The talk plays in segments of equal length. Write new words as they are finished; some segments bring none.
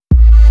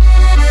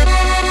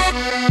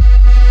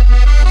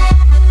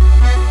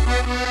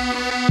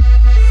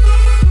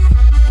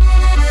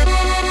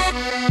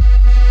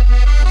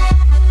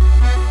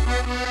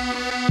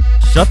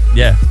Shut.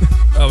 Yeah.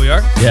 Oh, we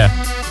are? Yeah.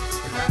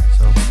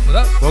 So, what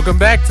up? Welcome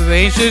back to the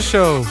Ain't Shit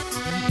Show.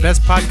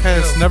 Best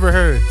podcast never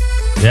heard.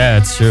 Yeah,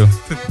 it's true.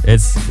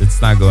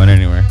 It's not going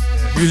anywhere.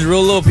 You was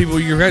real low, people.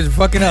 You guys are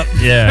fucking up.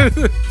 Yeah.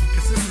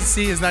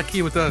 Consistency is not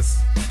key with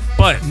us.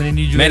 But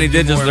Manny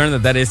did just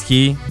learn that is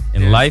key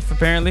in life,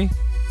 apparently.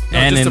 No,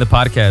 and in the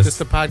podcast. Just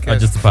the podcast.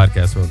 Just the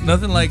podcast. Well,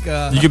 Nothing like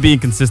you could be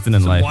inconsistent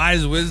in life.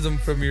 wise wisdom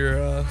from your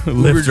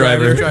Lyft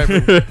driver.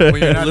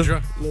 When you're not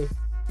drunk.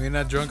 When you're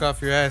not drunk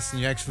off your ass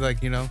and you actually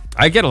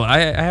I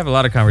have a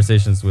lot of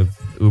conversations with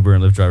Uber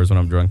and Lyft drivers when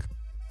I'm drunk.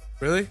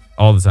 Really?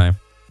 All the time.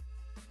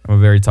 I'm a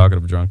very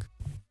talkative drunk.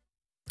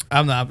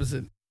 I'm the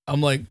opposite.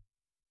 I'm like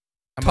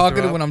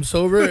talkative when I'm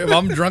sober. If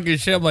I'm drunk as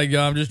shit, I'm like,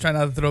 yo, I'm just trying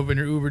not to throw up in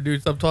your Uber,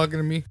 dude. Stop talking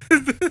to me.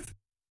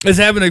 It's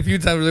happened a few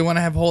times where they want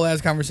to have whole ass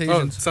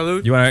conversations. Oh,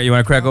 salute. You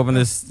wanna crack open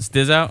this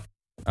stiz out?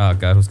 Oh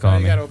God, who's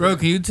calling me? Bro,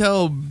 can you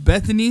tell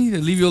Bethany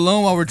to leave you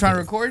alone while we're trying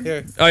to record?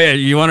 Yeah. Oh yeah,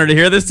 you want her to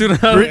hear this too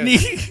now? Brittany.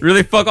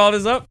 Really fuck all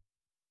this up?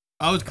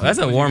 I was That's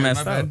a warm ass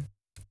style.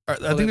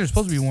 style. I think they're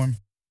supposed to be warm.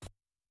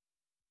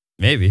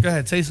 Maybe. Go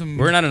ahead, say some.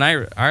 We're not in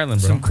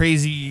Ireland, bro. Some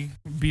crazy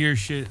beer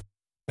shit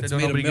that It's don't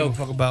made of nobody give a milk.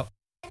 fuck about.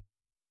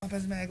 Oh,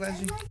 pass me that glass,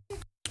 G.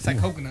 It's like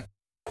coconut.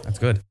 That's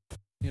good.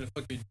 You know,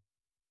 fuck me.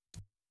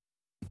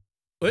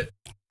 What?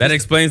 That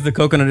explains the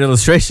coconut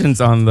illustrations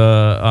on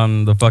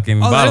the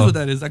fucking Oh, that is bottle. what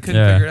that is. I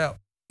couldn't figure it out.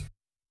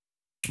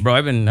 Bro,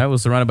 I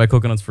was surrounded by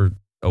coconuts for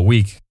a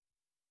week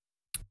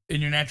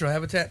In your natural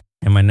habitat?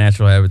 in my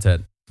natural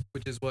habitat,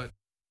 Which is what?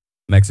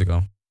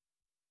 Mexico.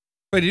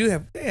 Wait,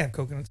 they have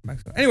coconuts in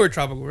Mexico. Anywhere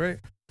tropical, right?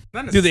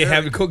 Not Do they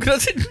necessarily. have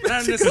coconuts in Mexico?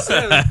 Not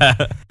necessarily.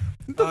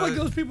 What the fuck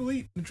those people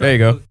eat? There you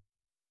go.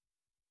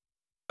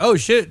 Oh,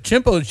 shit.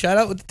 Chimpo, shout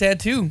out with the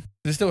tattoo.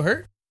 Does it still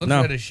hurt? Looks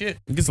No. like that shit.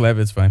 You can slap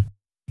it, it's fine.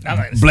 I'm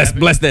not gonna slap it.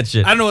 Bless that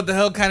shit. I don't know what the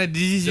hell kind of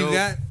disease you Yo.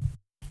 got.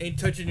 Ain't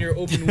touching your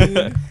open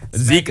wound.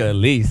 Zika, at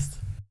least.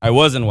 I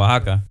was in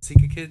Oaxaca.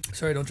 Zika kid.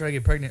 Sorry, don't try to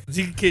get pregnant.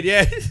 Zika kid,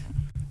 yeah.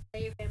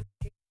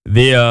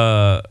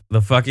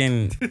 The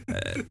fucking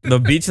the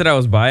beach that I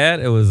was by at,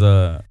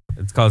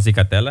 it's called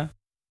Zicatela.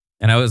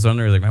 And I was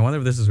wondering, like, I wonder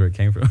if this is where it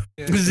came from.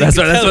 Yeah.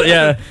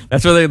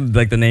 That's where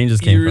the name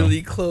just came You're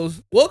really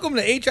close. Welcome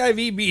to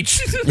HIV Beach.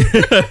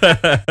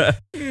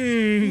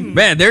 from.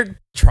 Man,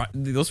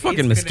 those fucking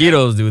AIDS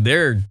mosquitoes, dude,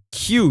 they're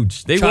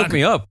huge. They woke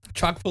me up.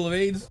 Chock full of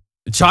AIDS.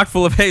 Chock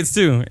full of AIDS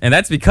too, and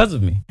that's because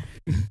of me.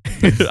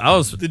 I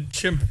was The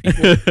chimp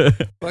people.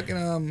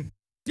 Fucking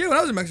yeah, when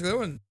I was in Mexico, there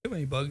wasn't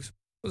any bugs.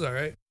 It was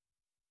alright.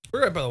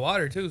 We're right by the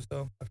water too,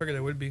 so I figured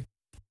there would be.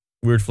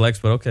 weird flex,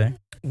 but okay.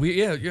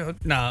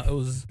 Nah, it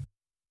was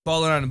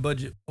falling on a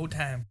budget whole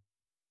time.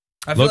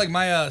 I feel like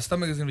my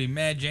stomach is gonna be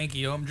mad janky,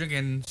 yo. I'm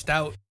drinking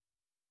stout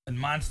and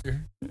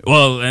Monster.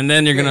 Well, and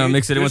then you're gonna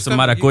mix it in with some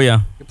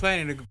maracuya. You're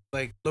planning to,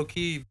 like, low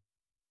key,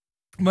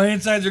 My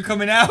insides are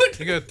coming out.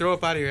 you're going to throw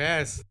up out of your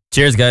ass.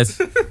 Cheers, guys.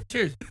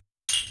 Cheers,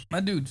 my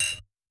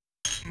dudes,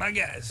 my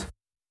guys.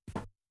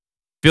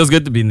 Feels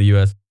good to be in the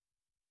U.S.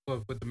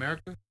 What, with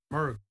America?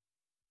 Merc.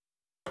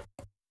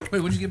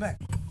 Wait, when'd you get back?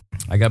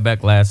 I got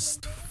back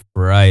last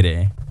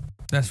Friday.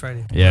 That's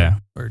Friday. Yeah.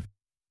 Word.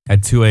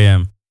 At 2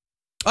 a.m.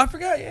 Oh, I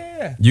forgot.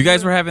 Yeah. You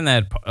guys were having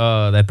that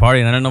party,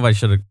 and I don't know if I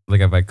should have,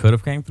 like, if I could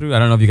have came through. I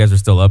don't know if you guys were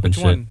still up and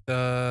Which shit one?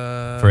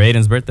 for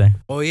Aiden's birthday.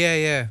 Oh,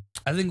 yeah.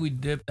 I think we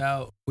dipped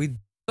out. We-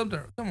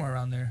 somewhere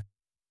around there.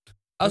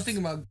 I was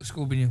thinking about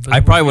scooping you. but I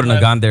probably we wouldn't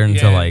have left- gone there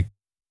until yeah. like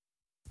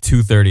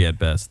 2:30 at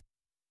best.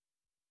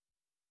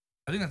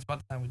 I think that's about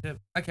the time we dipped.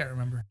 I can't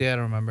remember. Yeah, I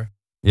don't remember.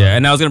 Yeah,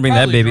 and I was gonna bring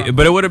that Probably baby, drunk.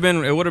 but it would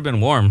have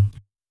been warm.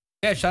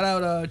 Yeah, shout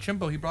out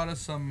Chimpo. He brought us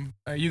some.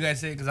 You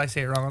guys say it because I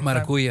say it wrong. all the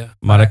time. Maracuya.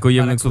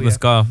 Maracuya mixed with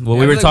mezcal. What Yeah,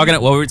 we were like- talking,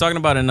 what we were talking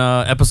about in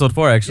episode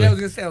 4 actually. Yeah, I was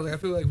gonna say. I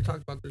feel like we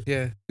talked about this.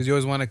 Yeah, because you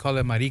always want to call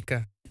it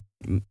marica.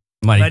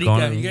 Marica.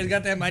 Maricón. You guys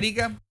got that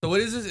marica? So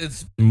what is this?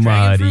 It's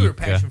dragon fruit or Marica.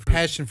 passion fruit?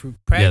 Passion fruit.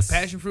 Yes.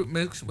 Passion fruit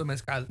mixed with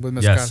mezcal. With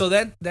mezcal. Yes. So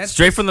that's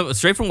straight from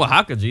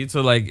Oaxaca, G.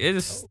 So like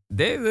it's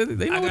they know I what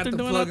got they're the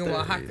doing plug out in there.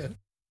 Oaxaca.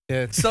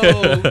 Yeah. So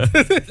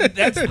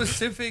that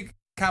specific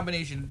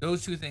combination,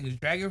 those two things,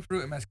 dragon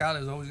fruit and mezcal,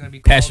 is always gonna be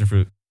called Passion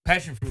fruit.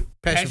 Passion fruit.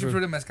 Passion Passion fruit.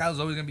 fruit and mezcal is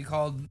always gonna be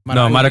called.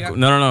 No, Maracuya.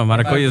 no. Maracuya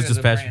Maracuya is is just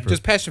a passion brand. fruit.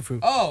 Just passion fruit.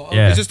 Oh, okay.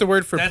 Yeah. It's just a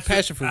word for That's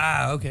passion fruit.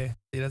 Okay.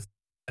 See,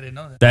 I didn't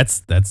know that.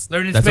 That's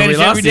Learning that's what we Spanish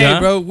lost every you, day, huh?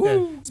 bro.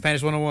 Woo.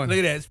 Spanish 101. Look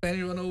at that,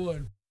 Spanish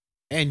 101.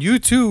 And you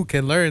too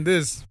can learn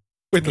this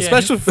with a Yeah.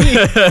 special fee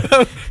of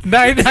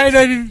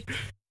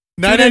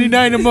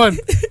 $9.99 a month.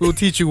 We'll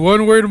teach you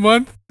one word a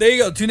month. There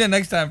you go. Tune in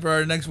next time for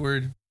our next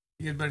word.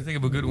 You guys better think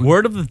of a good one.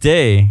 Word of the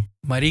day,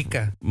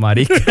 Marica.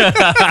 marica.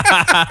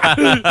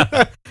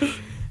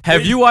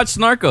 Have you watched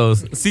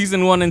Narcos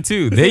season 1 and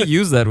 2? They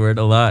use that word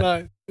a lot.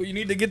 Well, you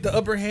need to get the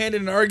upper hand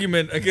in an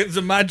argument against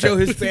a macho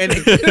Hispanic.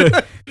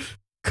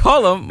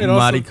 Call him And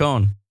also-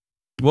 maricón.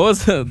 What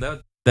was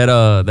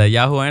that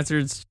Yahoo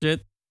answered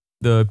shit?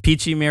 The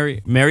peachy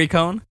Mary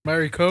cone?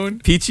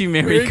 Maricone. Peachy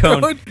Mary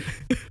cone.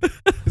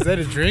 Is that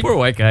a drink? Poor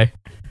white guy.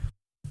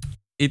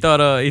 He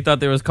thought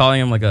they was calling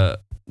him like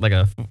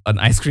an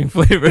ice cream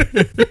flavor.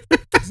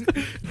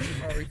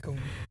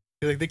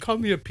 Like, they called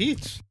me a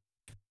peach.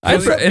 I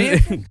What's up,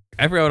 man?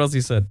 I forgot what else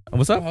he said.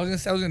 What's up? I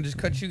was gonna just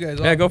cut you guys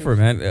off. Yeah, go for it,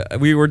 man.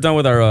 We were done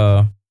with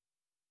our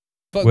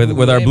Fuck with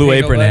Google, our they Blue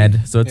ain't pay Apron nobody.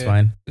 ad, so it's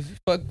fine.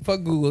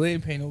 Fuck Google, they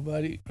ain't pay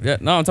nobody. Yeah,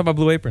 no, I'm talking about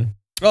Blue Apron.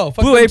 Oh,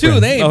 fuck Blue them Apron. too,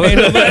 they ain't Oh. pay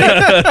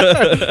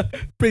nobody.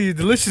 Pretty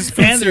delicious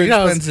food. And they're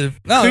expensive.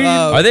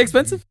 No, Are they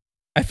expensive?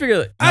 I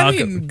figure, I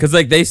mean- because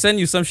like they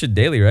send you some shit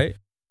daily, right?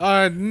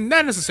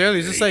 Not necessarily.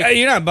 It's just like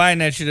you're not buying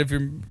that shit if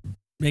you're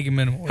making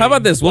minimum. How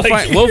about this? We'll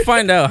Like- we'll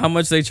find out how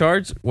much they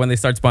charge when they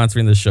start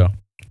sponsoring this show.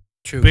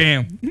 true.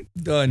 Bam,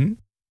 done.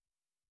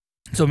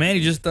 So Manny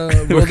just rolled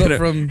up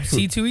from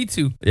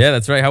C2E2. Yeah,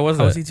 that's right. How was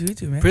How was that?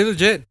 C2E2, man? Pretty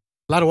legit.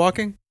 A lot of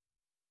walking.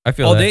 I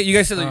feel All that. day? You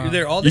guys said that you're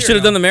there all day. You should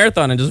have done the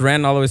marathon and just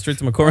ran all the way straight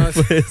to McCormick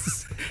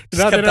Place.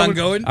 Just kept on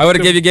going. I would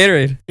have gave you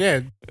Gatorade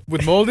Yeah,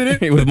 with mold in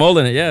it. with mold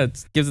in it. Yeah,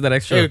 it gives it that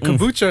extra. Hey,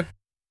 kombucha.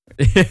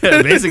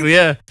 Yeah, basically,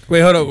 yeah.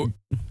 Wait, hold on.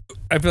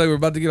 I feel like we're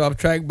about to get off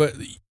track, but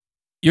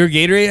your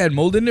Gatorade had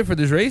mold in it for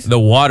this race? The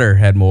water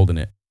had mold in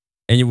it,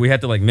 and we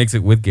had to like mix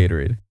it with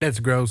Gatorade. That's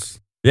gross.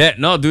 Yeah,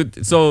 no,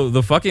 dude. So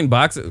the fucking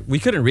box, we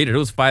couldn't read it. It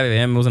was 5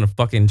 a.m. It was in a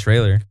fucking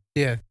trailer.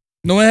 Yeah.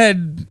 No one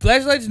had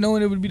flashlights,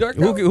 knowing it would be dark.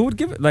 Who would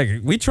give it? Like,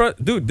 we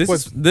trust, dude.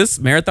 What's- This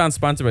marathon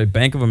sponsored by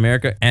Bank of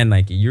America and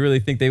Nike. You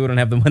really think they wouldn't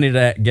have the money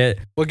to get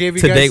What gave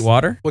you to guys? date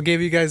water? What gave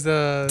you guys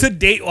the To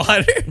date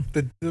water.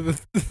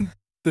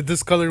 the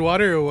discolored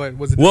water or what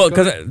was it? Well,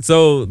 discolored? because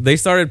so they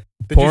started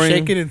Did pouring. you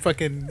shake it and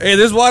fucking Hey,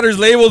 this water's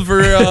labeled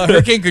for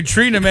Hurricane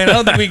Katrina, man. I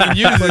don't think we can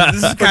use this.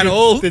 This is kind of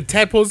old. the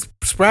tadpoles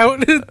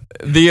sprout?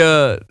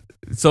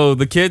 So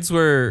the kids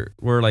were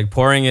like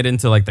pouring it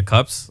into like the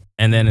cups,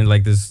 and then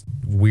like this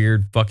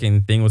weird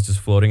fucking thing was just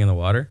floating in the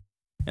water,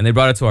 and they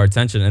brought it to our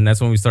attention, and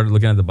that's when we started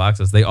looking at the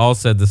boxes. They all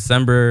said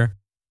December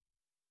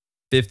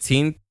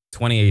 15th,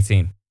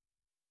 2018.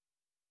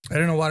 I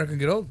didn't know water could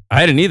get old.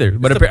 I didn't either,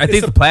 but the- I think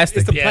it's the plastic.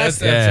 it's the Yeah,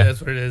 plastic.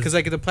 that's what it is. Because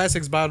like the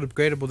plastic's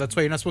biodegradable. That's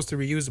why you're not supposed to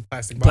reuse the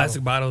plastic bottle.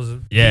 Plastic bottles,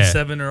 Yeah.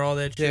 B7 or all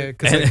that Yeah, shit.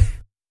 because and,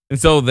 and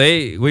so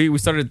we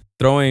started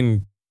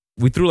throwing.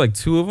 We threw like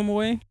 2 of them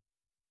away.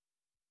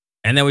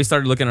 And then we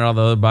started looking at all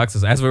the other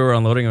boxes. As we were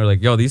unloading, we were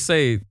like, yo, these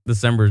say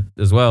December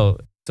as well.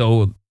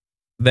 So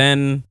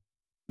then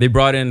they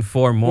brought in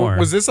 4 more.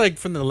 was this like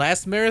from the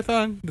last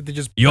marathon that they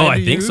just? Yo, planned I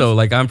to think use? so.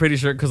 Like, I'm pretty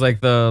sure. Because,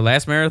 like, the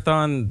last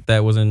marathon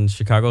that was in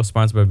Chicago,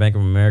 sponsored by Bank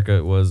of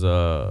America, was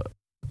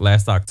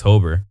last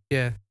October.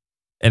 Yeah,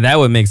 And that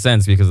would make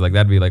sense because, like,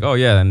 that'd be like, oh,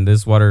 yeah, and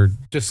this water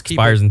just keep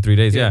expires it. in 3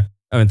 days. Yeah.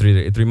 Yeah. I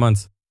mean, 3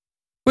 months.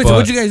 Wait, so But-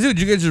 what'd you guys do?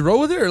 Did you guys just roll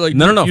with it or like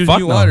No, use fuck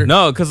new no. water?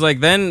 No, because, like,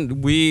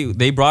 then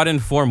they brought in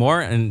 4 more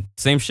and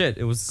same shit.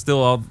 It was still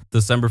all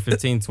December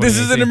 15th, This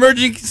is an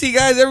emergency,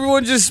 guys.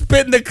 Everyone just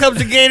spit in the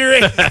cups of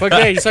Gatorade. Fuck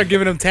yeah, you start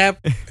giving them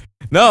tap.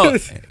 No.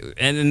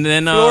 And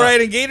then...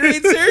 Fluoride and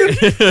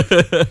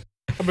Gatorade, sir?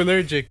 I'm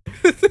allergic.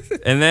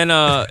 and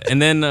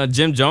then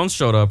Jim Jones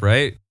showed up,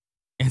 right?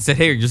 And said,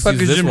 hey, just Fuck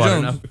use is this Jim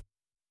water Jones? now.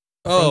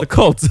 Oh, The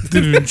Colts.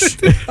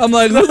 I'm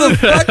like, who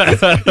the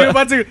fuck? You're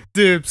about to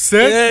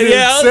dipset.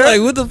 Yeah, I was dipset.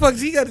 like, what the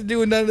fuck's he got to do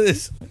with none of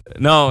this?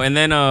 No, and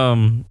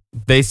then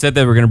they said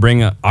they were gonna bring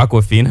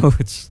Aquafina,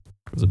 which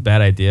was a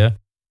bad idea.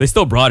 They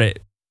still brought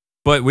it,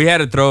 but we had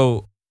to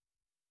throw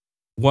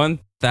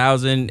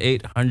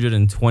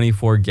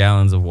 1,824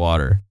 gallons of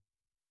water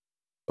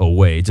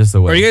away, just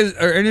away.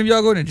 Are any of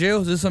y'all going to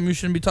jail? Is this something you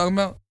shouldn't be talking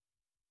about?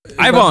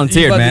 I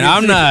volunteered, man.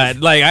 I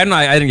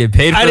didn't get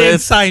paid for I didn't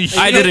this. sign shit.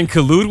 I didn't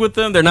collude with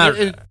them. They're not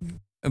This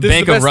is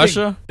Bank the of best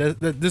Russia. thing.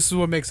 This is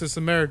what makes us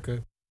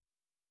America.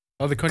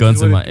 Other countries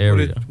Guns in my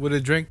area. would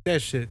have drank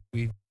that shit.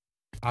 We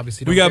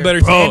obviously We don't got care.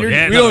 better Bro, standards.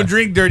 yeah, we no. don't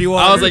drink dirty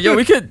water. I was like, yo,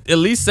 we could at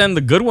least send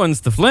the good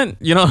ones to Flint.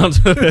 You know?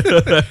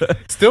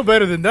 Still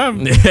better than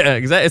them. Yeah,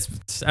 exactly.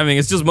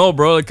 It's just Mo,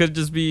 bro. It could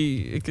just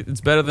be.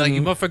 It's better than Like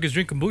you motherfuckers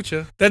drink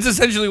kombucha. That's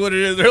essentially what it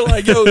is. They're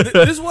like, yo,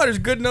 this water's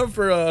good enough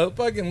for a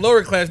fucking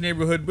lower class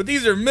neighborhood, but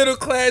these are middle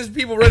class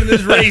people running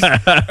this race.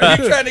 Are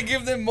you trying to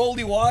give them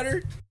moldy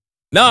water?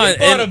 No, They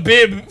bought a and,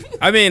 bib.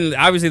 I mean,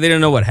 obviously they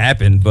didn't know what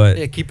happened, but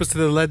Yeah, keep us to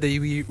the lead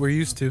that we're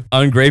used to.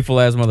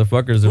 ungrateful ass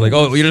motherfuckers. They're like,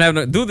 oh, you don't have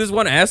no. Dude, this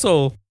one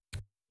asshole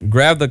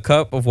grabbed the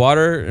cup of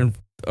water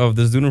of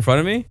this dude in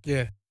front of me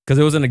Yeah. because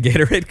it was in a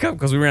Gatorade cup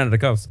because we ran out of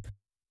cups,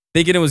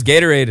 thinking it was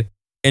Gatorade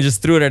and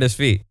just threw it at his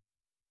feet.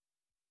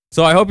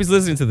 So I hope he's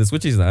listening to this,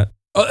 which he's not.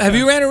 Oh, have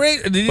you ran a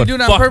race? Did you But do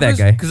it on fuck that purpose?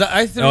 guy. Because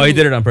I threw. Oh, he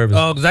did it on purpose.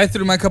 Oh, because I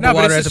threw my cup No, of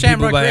but water at it's the a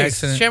people Shamrock by race.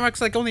 accident.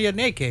 Shamrock's like only an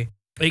AK.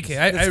 AK.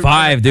 It's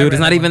 5, dude. It's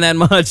not even that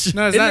much. No, it's Is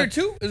not. there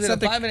 2? Is it a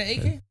something- 5 and an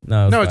AK?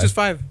 No, No, it's it's just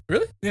 5.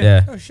 Really?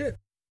 Yeah. Oh shit.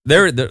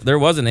 There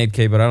was an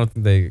 8K, but I don't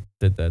think they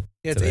did that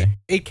Yeah, it's today.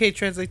 8K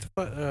translates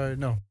to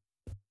no.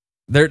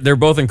 They're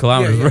both in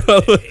kilometers, Yeah,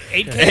 bro.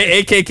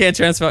 8K. 8K can't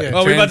transfer. Yeah.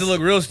 Oh, we're about to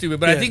look real stupid,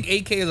 but I Yeah. think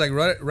 8K is like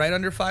right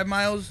under 5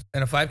 miles,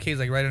 and a 5K is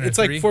like right under It's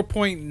 3. like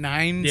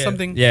 4.9 Yeah.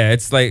 something. Yeah,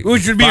 it's like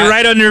Which would be five-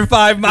 right under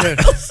 5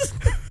 miles.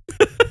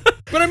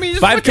 But I mean,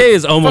 just 5K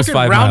is almost fucking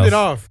 5 round miles. it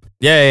off.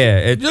 Yeah.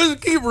 It, Just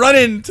keep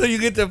running until you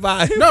get to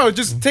 5. No,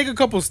 just take a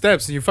couple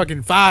steps and you're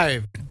fucking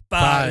 5.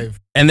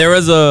 and there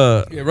was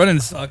a Yeah, running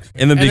sucks.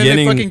 in the And then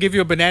beginning. they fucking give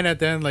you a banana at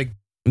the end, like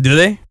Do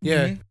they?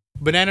 yeah, Mhm.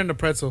 banana and a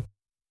pretzel.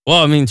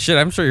 Well, I mean, shit.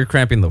 I'm sure you're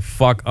cramping the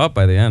fuck up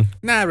by the end.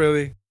 Not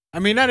really. I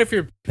mean, not if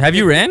you're. Have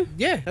you ran?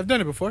 Yeah, I've done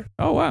it before.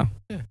 Oh wow.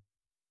 Yeah.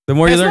 The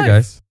more you That's learn, life.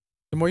 guys.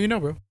 The more you know,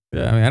 bro.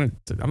 Yeah, I mean,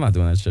 I'm not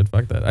doing that shit.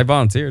 Fuck that. I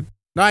volunteered.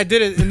 No, I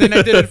did it, and then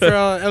I did it for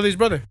Ellie's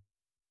brother.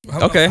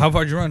 Okay. How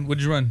far did you run? What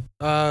did you run?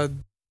 The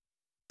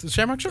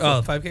Shamrock Shuffle.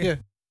 Oh, 5K? Yeah.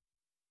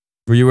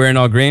 Were you wearing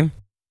all green?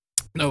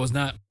 No, it was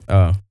not.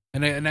 Oh.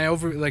 And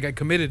I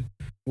committed,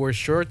 wore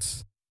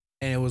shorts,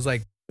 and it was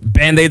like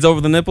Band-aids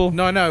over the nipple?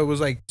 no, it was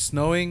like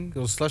snowing. It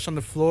was slush on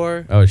the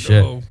floor. Oh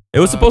shit. No. It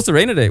was supposed to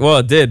rain today. Well,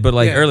 it did, but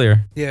like Yeah.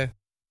 earlier. Yeah.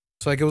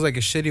 So like it was like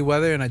a shitty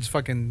weather, and I just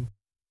fucking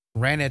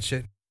ran that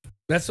shit.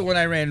 That's the one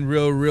I ran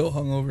real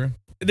hungover.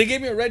 They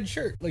gave me a red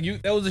shirt. Like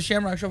that was the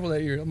Shamrock Shuffle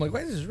that year. I'm like,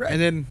 why is this red?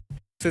 And then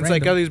since Random.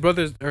 like Ellie's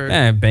brothers or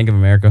Bank of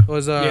America.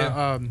 was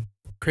Yeah.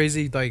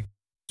 crazy like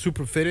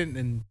super fitting,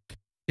 and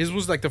his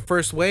was like the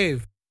first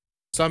wave.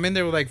 So I'm in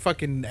there with like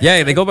fucking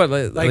Yeah, they go by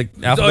like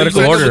Oh,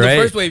 alphabetical you order, the right?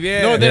 first wave,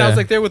 yeah. No, then I Yeah. was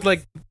like there with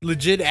like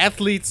legit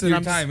athletes, and Your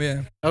I'm just- time,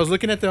 yeah. I was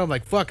looking at them. I'm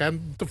like, fuck,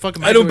 I'm the fuck.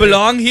 Am I don't doing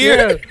belong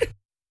here.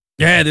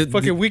 Yeah, Yeah, dude.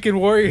 fucking weekend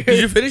warrior. Did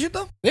you finish it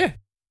though? Yeah.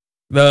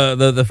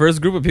 The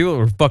first group of people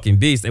were fucking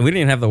beasts, and we didn't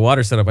even have the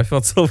water set up. I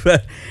felt so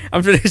bad.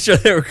 I'm pretty sure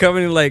they were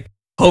coming like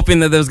hoping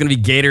that there was gonna be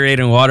Gatorade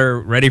and water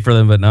ready for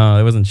them, but no,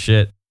 it wasn't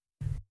shit.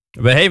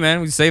 But hey,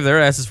 man, we saved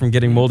their asses from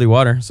getting moldy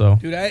water. So,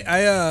 Dude,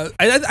 I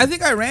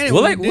think I ran it.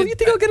 will when I? we Will did- you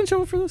think I'll get in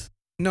trouble for this?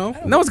 No.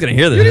 No one's gonna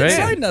hear You this, didn't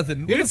right? sign nothing.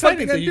 What the didn't fuck sign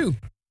did I anything. do?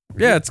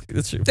 Yeah,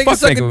 it's true. Take Fuck a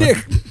sucking Bank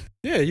dick. of-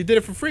 Yeah, you did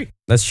it for free.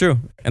 That's true,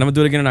 and I'm gonna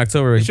do it again in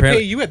October. They should pay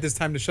Apparently- you at this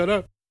time to shut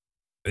up.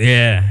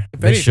 Yeah, If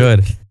they anything.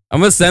 should. I'm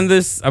gonna send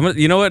this.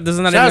 You know what? This is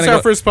not Shout out even to gonna our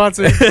go. first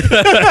sponsor,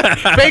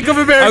 Bank of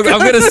America. I'm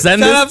gonna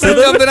send Shout out this for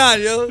to them. jumping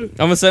on, yo. I'm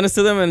gonna send this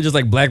to them and just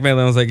like blackmail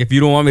them. I was like, if you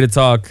don't want me to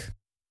talk,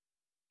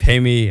 pay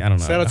me. I don't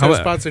know. Shout out to How our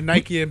mu- sponsor,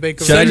 Nike and Bank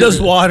of Should I Send America.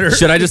 us water.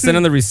 Should I just send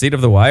them the receipt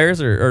of the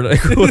wires or like?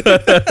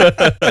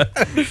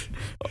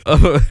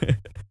 Oh,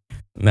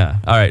 nah.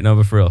 All right. No,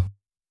 but for real,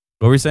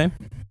 what were you saying?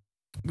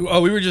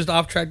 Oh, we were just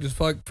off track as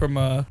fuck from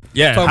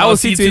Yeah. Talking How about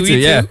was C2E2?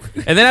 C2E2? Yeah.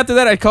 And then after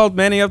that, I called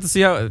Manny up to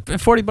see how.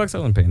 $40. I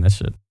wasn't paying that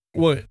shit.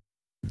 what?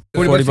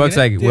 40 bucks. to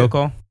Like get Yeah. will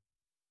call.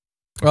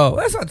 Oh,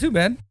 that's not too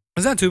bad.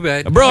 It's not too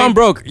bad, Bro, I mean, I'm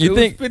broke. You it was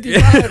think?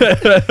 55.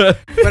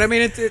 But I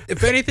mean,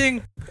 if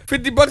anything,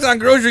 $50 on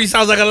groceries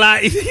sounds like a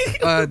lot.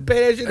 Uh,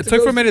 Pay that shit it to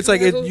took for a go minute. It's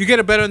like see you get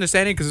a better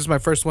understanding because this is my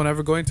first one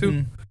ever going to.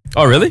 Mm.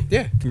 Oh, really?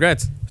 Yeah.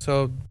 Congrats.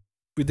 So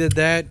we did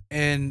that,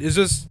 and it's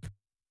just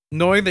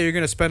knowing that you're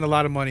gonna spend a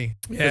lot of money.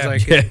 'Cause, Yeah.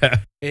 like Yeah.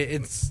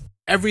 it's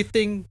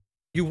everything.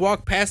 You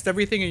walk past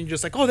everything, and you're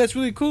just like, oh, that's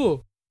really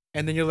cool.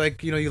 And then you're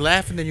like, you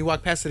laugh, and then you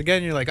walk past it again,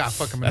 and you're like, ah,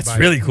 fuck, I'm gonna That's buy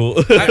really it.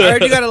 cool. I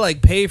heard you gotta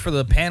like pay for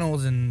the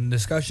panels and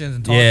discussions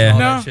and talks Yeah.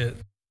 and all No. that shit.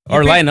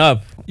 Or You line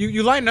up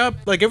You line up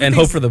like and everything.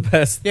 hope for the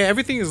best. Yeah,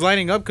 everything is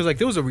lining up because like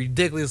there was a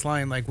ridiculous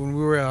line like when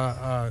we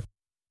were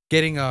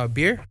getting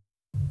beer,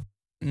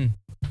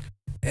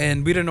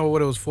 and we didn't know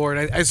what it was for,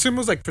 and I assume it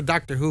was like for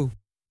Doctor Who.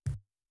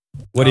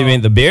 What do you Oh.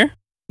 mean, the beer?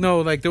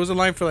 No, like there was a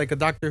line for like a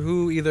Doctor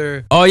Who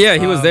either. Oh yeah,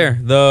 he was Um, there.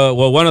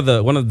 One of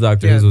the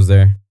Doctor yeah. Who's was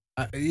there.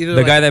 Either The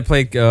like, guy that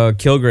played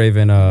Kilgrave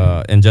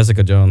in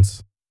Jessica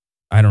Jones.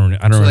 I don't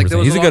remember. like, his there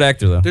name. was He's a a good lot-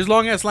 actor though. there's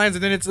long ass lines,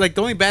 and then it's like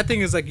the only bad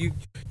thing is like you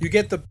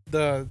get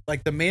the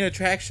like the main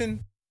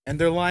attraction, and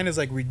their line is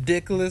like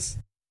ridiculous,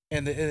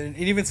 and it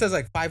even says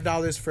like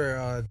 $5 for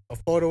a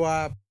photo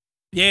op.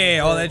 Yeah,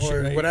 all that Or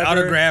shit. Right? whatever.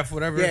 Autograph,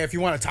 whatever. Yeah, if you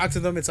want to talk to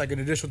them, it's like an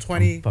additional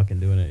 20. Fucking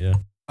doing it, yeah.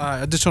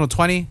 Additional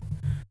 20.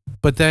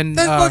 But then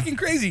That's fucking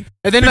crazy.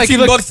 and then like you 15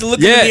 look, bucks to look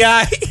Yeah. in the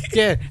eye.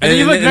 yeah, and then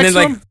you look next to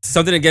like him,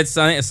 something to get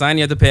signed,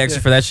 you have to pay extra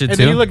Yeah. for that shit and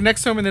too. then you look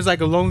next to him, and there's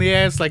like a lonely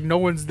ass, like no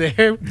one's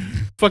there.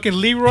 Fucking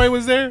Leroy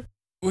was there.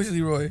 Where's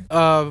Leroy?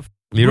 Leroy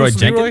Bruce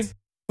Jenkins.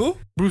 Who?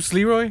 Bruce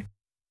Leroy?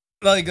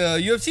 Like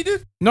UFC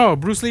dude? No,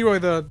 Bruce Leroy,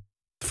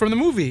 from the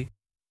movie.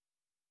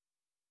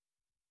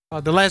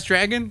 The Last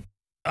Dragon.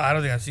 Oh, I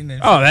don't think I've seen that.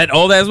 Oh, that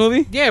old ass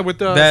movie, Yeah, with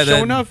the That-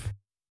 showing that- off.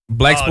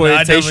 black Oh, no,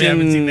 I definitely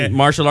haven't seen that. exploitation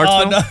martial arts Oh,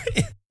 film. no.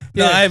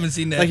 No, Yeah. I haven't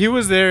seen that. Like he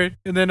was there,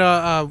 and then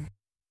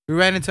we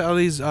ran into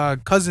Ellie's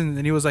cousin,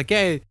 and he was like,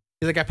 "Hey."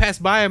 He's like, I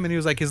passed by him, and he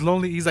was like, he's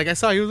lonely. He's like, I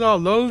saw he was all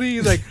lonely.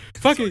 He's like,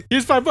 fuck it,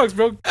 here's $5,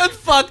 bro. That's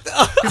fucked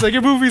up. He's like,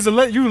 your movie's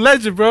you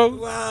legend, bro.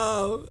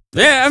 Wow.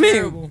 Yeah, I mean,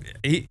 Terrible.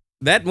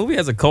 that movie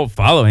has a cult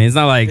following. It's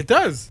not like It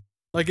does.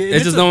 Like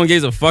it's just no one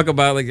gives a fuck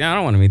about. Like, I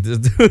don't want to meet this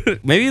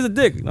dude. Maybe he's a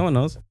dick. No one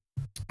knows.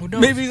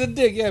 Maybe he's a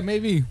dick. Yeah,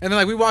 maybe. And then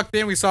like we walked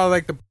in, we saw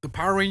like the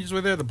Power Rangers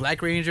were there, the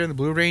Black Ranger and the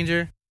Blue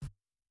Ranger.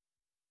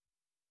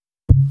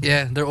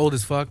 Yeah, they're old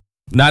as fuck.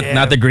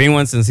 Not the green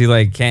one, since he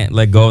like can't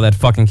let go of that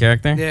fucking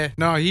character. Yeah,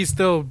 no, he's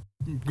still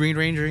Green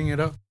Rangering it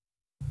up.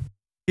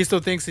 He still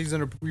thinks he's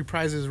gonna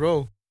reprise his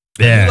role.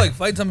 Yeah. He like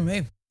fight something,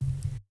 man.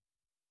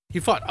 He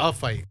fought a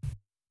fight,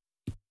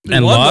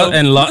 and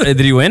did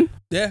he win?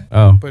 Yeah.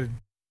 Oh, but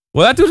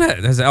well, that dude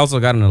has also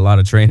gotten a lot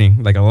of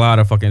training, like a lot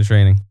of fucking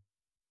training.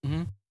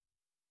 yeah,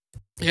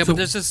 So- but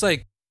there's just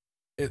like,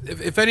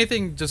 if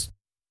anything, just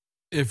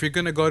if you're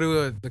gonna go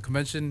to the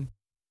convention,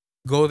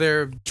 go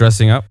there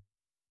Dressing up.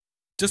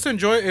 just to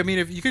enjoy. I mean,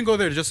 if you can go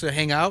there just to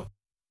hang out,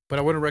 but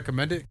I wouldn't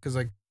recommend it because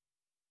like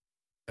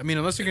I mean,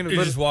 unless you're gonna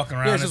You're just walking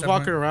around. yeah, at just that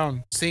walking point.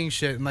 around, seeing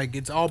shit, and like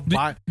it's all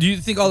buy. Do you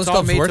think all this It's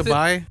all stuff's made worth to it?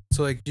 buy,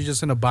 so like you're just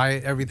gonna buy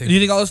everything. Do you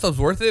think all this stuff's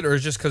worth it, or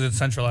is just because it's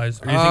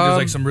centralized? Or do you think there's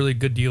like some really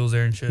good deals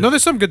there and shit? No,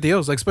 there's some good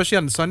deals, like especially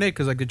on Sunday,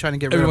 because like they're trying to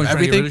get rid Everyone's of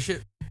trying to get everything. rid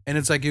of shit. And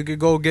it's like you could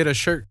go get a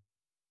shirt.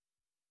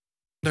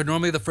 They're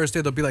normally the first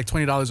day they'll be like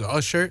 $20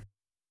 a shirt,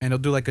 and they'll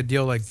do like a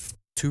deal like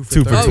two for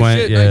 2 for 30. 20. Oh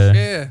shit! yeah. Nice,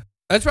 yeah.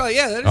 That's probably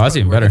That is that's probably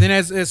even worth better. it.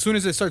 And then as soon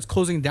as it starts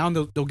closing down,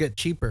 they'll get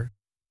cheaper.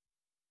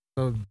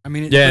 So I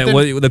mean, Yeah,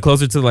 but then- the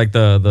closer to like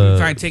You the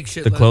try and take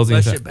shit. the less- closing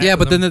less set. shit back yeah, from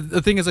but then them.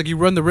 the thing is like you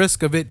run the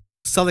risk of it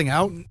selling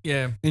out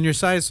Yeah. in your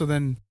size. So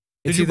then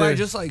Did it's you buy either-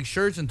 just like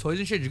shirts and toys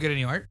and shit? Did you get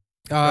any art?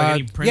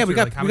 any prints yeah, or, we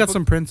like, got comic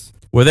some prints.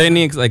 were there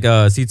any like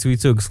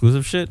C2E2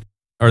 exclusive shit,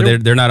 or There-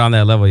 they're not on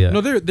that level yet?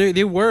 No,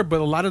 they were, but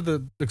a lot of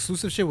the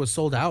exclusive shit was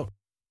sold out.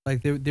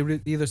 Like they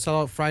would either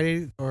sell out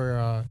Friday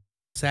or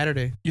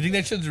Saturday. You think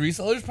that shit's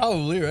resellers?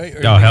 Probably, right? Or Oh,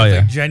 you think hell it's, yeah.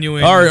 like,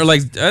 genuine. Or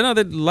like I know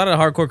that a lot of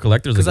hardcore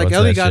collectors. Because That like go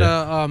to Ellie that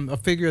got shit. a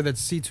figure that's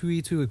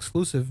C2E2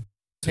 exclusive.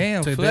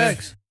 Damn, to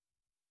flex.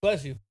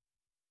 Bless you.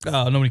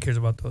 Oh, nobody cares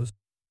about those.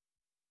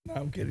 No,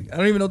 I'm kidding. I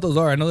don't even know what those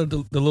are. I know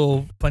they're the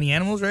little funny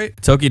animals, right?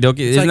 Tokidoki.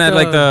 Isn't like that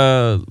like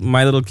the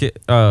My Little Kitty?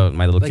 Hello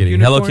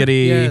unicorn? Kitty.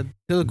 Yeah,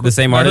 Hello The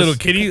same My artist. Little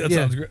Kitty? That Yeah.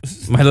 sounds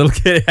gross. My Little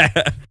Kitty.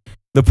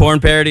 The porn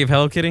parody of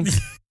Hello Kitty.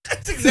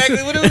 That's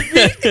exactly what it would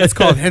be. It's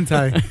called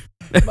hentai.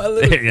 My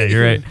Little Yeah,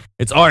 you're right.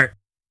 It's art.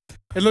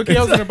 And look, I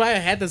was gonna buy a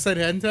hat that said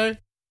hentai,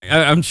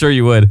 I'm sure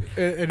you would. but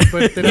then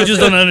I You was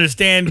just like, don't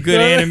understand good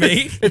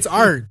anime. It's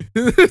art.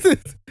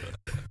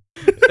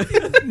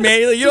 Man,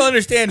 you don't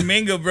understand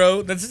manga,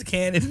 bro. That's just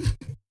canon.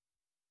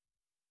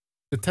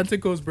 The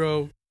tentacles,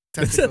 bro.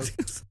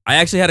 Tentacles. I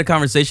actually had a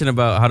conversation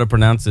about how to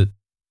pronounce it.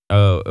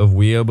 Of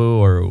Weeaboo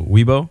or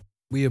Weibo.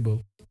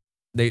 Weeaboo.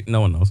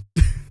 No one knows.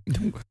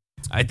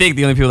 I think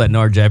the only people that know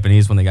are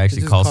Japanese when they actually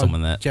It's just call called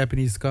someone that.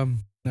 Japanese scum.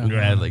 No.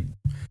 Yeah, like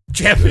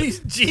Japanese,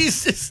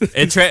 Jesus.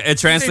 it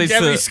translates Japanese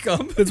to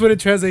scum. That's what it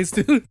translates to.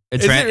 it,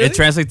 Is it really? it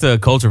translates to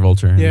culture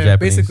vulture. in Yeah,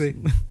 Japanese.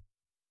 basically.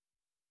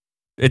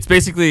 It's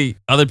basically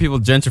other people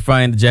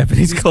gentrifying the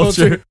Japanese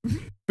culture.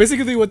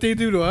 Basically, what they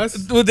do to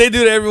us. What they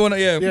do to everyone,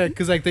 yeah. Yeah,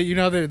 because like they,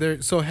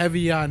 they're so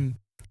heavy on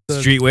the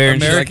Streetwear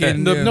and shit like that.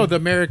 American- the, Yeah. no, the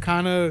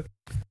Americana,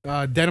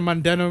 denim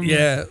on denim.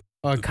 Yeah.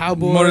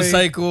 Cowboy.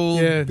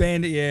 Motorcycle, Yeah.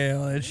 bandit, yeah,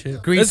 all that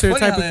shit. Greaser That's funny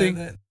type how of that- thing.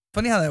 that-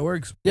 funny how that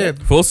works. Yeah,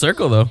 Full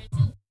circle though.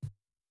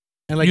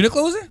 and like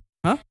Uniqlo was it?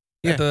 Huh?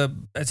 Yeah.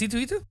 At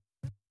C2E2?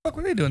 What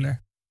were they doing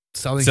there?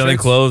 selling Selling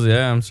shirts, clothes,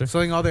 yeah, I'm sure.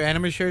 selling all their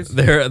anime shirts.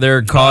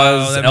 They're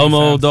cause that makes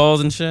Elmo sense.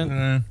 dolls and shit.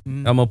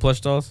 Mm. Elmo plush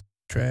dolls.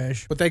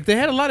 Trash. But like they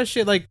had a lot of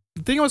shit. Like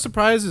the thing I was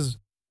surprised is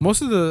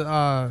most of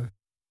the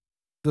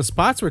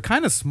spots were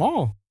kind of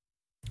small.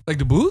 Like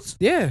the booths?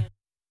 Yeah,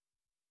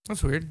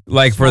 That's weird.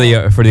 Like for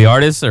the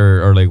artists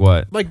or like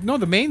what? like no,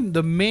 the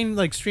main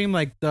like stream,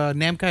 like the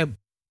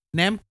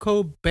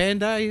Namco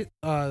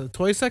Bandai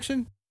toy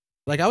section.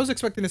 Like I was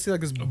expecting to see like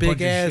this A big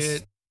bunch of ass,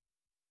 shit.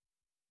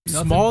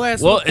 small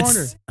ass Well, little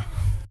corner.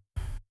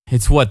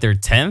 it's what, their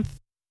 10th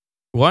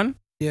one?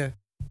 Yeah,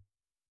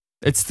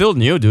 It's still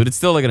new, dude. It's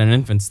still like in an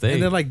infant state.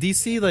 and then like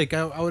DC, like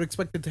I would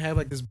expect it to have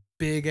like this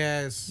big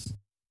ass.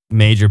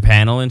 Major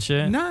panel and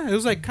shit. Nah, it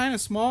was like kind of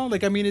small.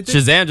 Like I mean, it did,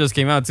 Shazam just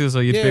came out too, so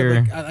you'd yeah.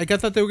 figure. Like I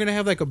thought they were gonna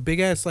have like a big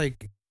ass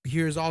like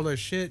here's all their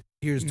shit,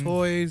 here's Mm.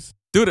 toys.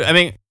 Dude, I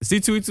mean,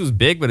 C2E2 is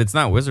big, but it's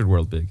not Wizard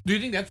World big. Do you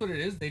think that's what it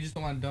is? They just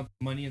don't want to dump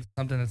money into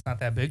something that's not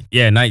that big?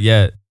 Yeah, not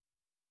yet.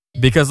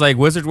 Because like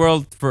Wizard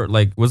World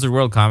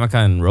Comic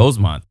Con in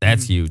Rosemont,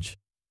 that's huge.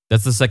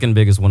 That's the second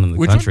biggest one in the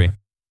Which country. one?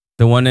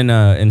 The one in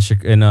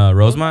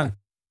Rosemont,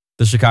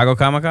 the Chicago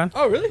Comic Con.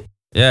 Oh, really?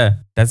 Yeah,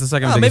 that's the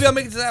second Oh, biggest. maybe I'll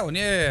make it to that one.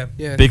 Yeah.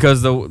 Yeah,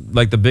 Because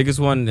the biggest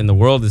one in the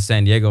world is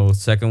San Diego.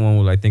 Second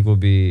one I think will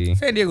be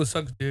San Diego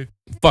sucks, dude.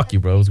 fuck you,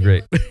 bro. It was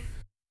great.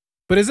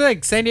 but is it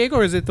like San Diego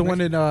or is it the one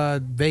in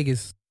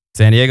Vegas?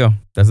 San Diego,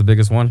 that's the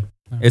biggest one.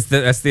 Oh.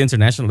 That's the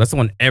international. That's the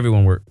one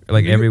everyone New York-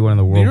 everyone in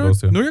the world New York,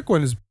 goes to. New York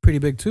one is pretty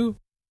big too.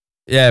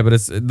 Yeah, but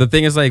it's the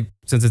thing is like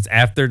since it's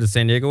after the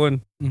San Diego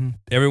one, Mhm.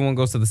 everyone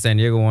goes to the San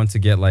Diego one to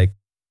get like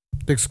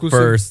The exclusive.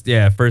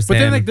 first but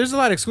then hand. like there's a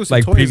lot of exclusive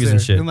like toys previews there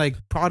and shit. and like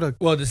product.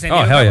 Well, the San Oh,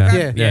 Diego hell yeah.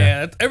 Comic-Con?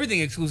 Yeah. Yeah.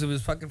 Everything exclusive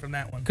is fucking from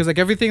that one. Because like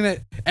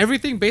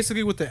everything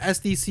basically with the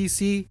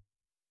SDCC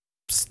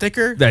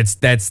sticker that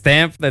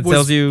stamp that was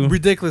tells you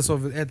ridiculous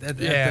over at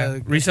Yeah.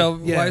 the Resale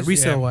yeah wise?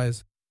 resale Yeah.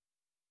 wise.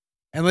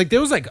 And like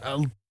there was like a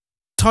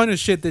ton of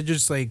shit that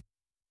just like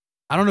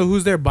I don't know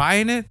who's there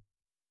buying it,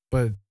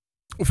 but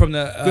From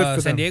the Good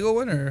for San them. Diego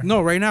one? Or?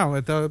 no, right now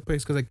at the other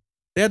place because like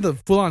they had the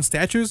full on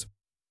statues.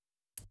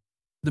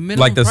 The minimum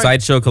like the price-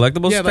 sideshow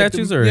collectibles yeah, like the-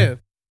 statues or yeah.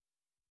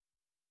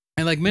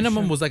 And like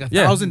minimum was like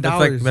Yeah,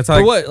 $1,000. That's For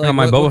how what? how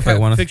my what, Boba what Fett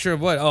one. picture of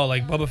what? Oh,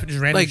 like Boba Fett, just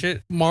random like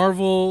shit?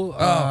 Marvel.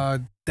 Hot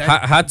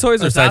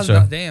Toys or $1,000?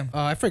 sideshow? Damn.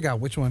 I forgot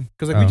which one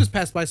because like we Oh. just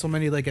passed by so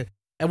many. Like at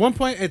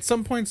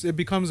some points it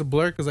becomes a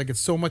blur because like it's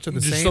so much of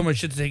the Just same. so much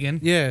shit to take in.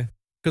 Yeah,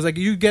 because like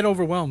you get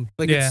overwhelmed.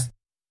 Like Yeah. it's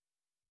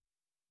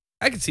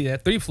I can see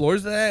that. 3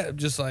 floors of that,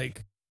 just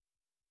like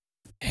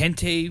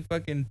hentai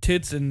fucking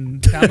tits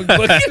and comic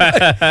book.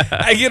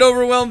 I get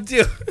overwhelmed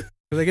too.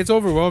 Like it's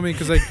overwhelming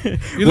because like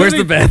where's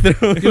the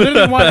bathroom? You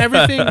literally want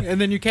everything, and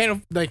then you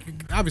can't like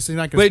obviously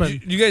not. Gonna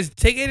Wait, you guys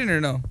take Aiden or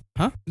no?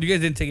 Huh? You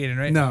guys didn't take Aiden,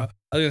 right? No.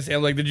 I was gonna say,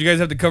 I'm like, did you guys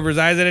have to cover his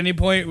eyes at any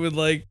point with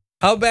like?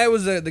 How bad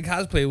was the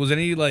cosplay? Was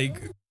any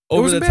like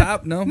over the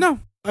top? No. No.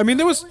 I mean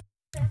there was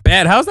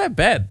Bad? How's that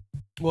bad?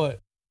 What?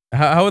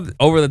 How would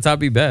over the top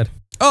be bad?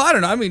 Oh, I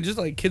don't know. I mean, just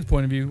like kids'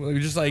 point of view,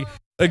 like, just like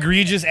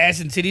egregious ass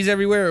and titties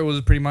everywhere. Or was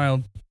it pretty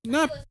mild?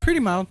 not pretty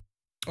mild.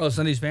 Oh,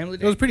 Sunday's family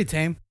day. It was pretty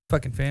tame.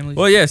 Fucking family.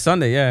 Well, yeah,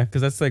 Sunday, yeah,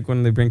 because that's like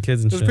when they bring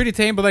kids and It was shit. pretty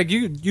tame, but like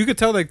you could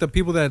tell like the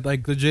people that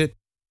like legit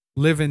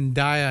live and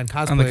die on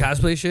cosplay. On the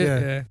cosplay shit. Yeah.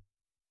 Yeah.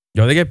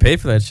 Yo, they get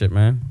paid for that shit,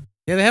 man.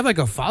 Yeah, they have like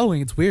a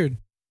following. It's weird.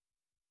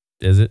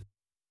 Is it?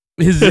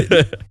 Is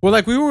it? Well,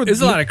 like we were.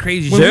 There's a lot of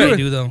crazy When shit we they were-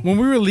 do though. When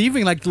we were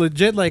leaving, like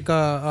legit, like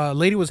a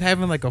lady was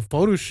having like a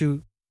photo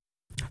shoot.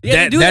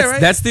 Yeah, they do that,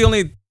 right? That's the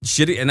only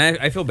shitty, and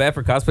I feel bad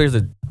for cosplayers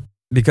that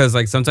because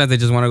like sometimes they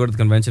just want to go to the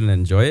convention and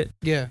enjoy it.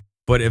 Yeah,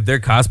 But if their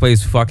cosplay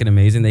is fucking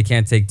amazing, they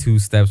can't take 2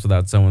 steps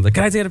without someone like,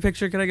 can I get a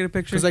picture? Can I get a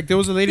picture? because like there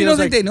was a lady. You that don't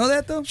was, think like, they know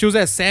that though? she was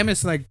at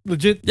Samus, and like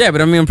legit. yeah,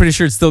 but I mean, I'm pretty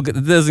sure it's still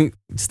it doesn't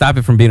stop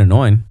it from being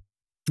annoying.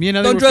 Me and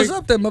Don't dress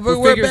up then, we're motherfucker.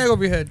 Wear a figure- bag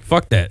over your head.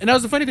 Fuck that. And that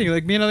was the funny thing.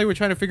 Like me and Ali were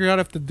trying to figure out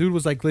if the dude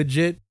was like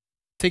legit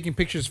taking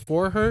pictures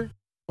for her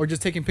or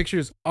just taking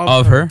pictures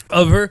Of her?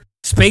 Of her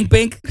spank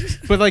bank.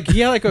 But like he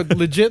had like a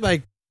legit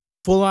like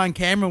full on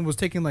camera and was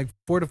taking like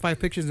 4 to 5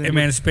 pictures. And Hey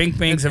man, spank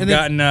banks have and then-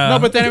 gotten. no,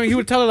 but then I mean, he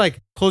would tell her like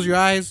close your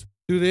eyes,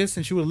 do this,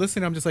 and she would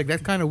listen. I'm just like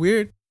that's kind of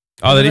weird.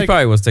 Oh, And then then, he like-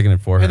 probably was taking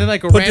it for her. And then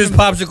like a put this random,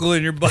 popsicle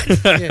in your butt.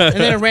 yeah,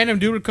 and then a random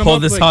dude would come hold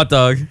up this like, hot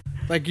dog.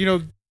 like you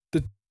know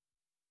the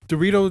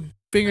Dorrito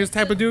Fingers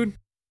type of dude.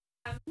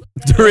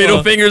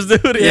 Dorrito Fingers, dude.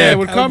 Yeah, Yeah.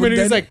 would come and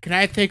he's then- like, "Can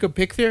I take a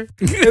picture?"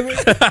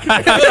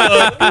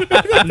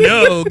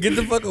 No, get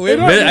the fuck away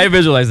from me. I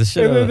visualize the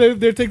shit. And then out of it.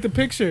 they take the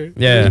picture.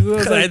 Yeah. And I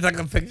was Can I like, take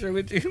a picture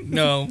with you?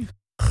 No.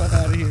 Fuck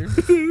out of here.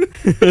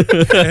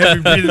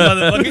 Heavy breathing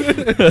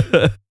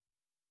motherfucker.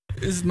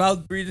 This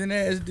mouth breathing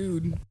ass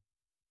dude.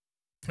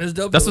 That's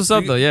dope. That's though. what's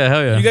up, You- though. Yeah,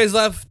 hell yeah. You guys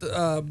left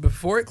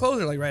before it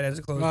closed or like right as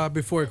it closed?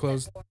 before it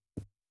closed.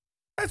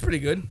 That's pretty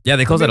good. Yeah,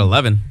 they close at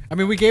 11. I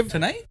mean, we gave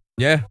Tonight?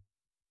 Yeah.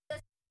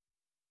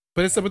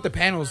 but it's with the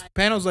panels.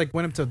 Panels like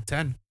went up to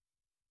 10.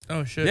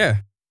 Oh shit. Uh, Yeah.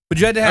 But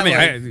you had to I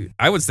have mean,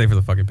 I would stay for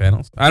the fucking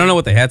panels. I don't know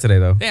what they had today,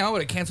 though. damn, I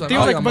would have canceled. There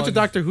was like all a bunch of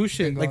mugs. Doctor Who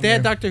shit. Didn't go Like they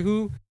had there. Doctor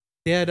Who.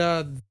 They had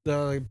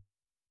the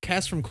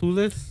cast from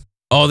Clueless.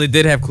 Oh, they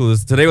did have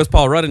Clueless. Today was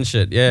Paul Rudd and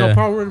shit. Yeah. No,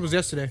 Paul Rudd was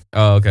yesterday.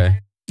 Oh, okay.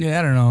 Yeah,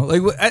 I don't know.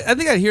 Like, I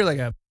think I'd hear like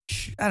a,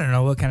 I don't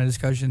know what kind of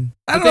discussion.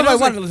 I don't But know then if I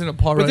it's wanted like- to listen to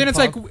Paul But Rudd then it's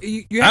talk. like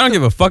you I have don't to,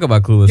 give a fuck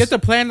about Clueless. you have to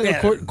plan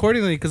Yeah.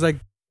 accordingly because like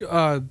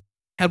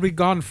had we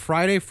gone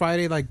Friday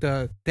like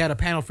they had a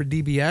panel for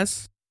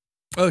DBS.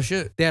 Oh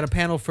shit. They had a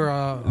panel for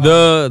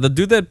the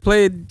dude that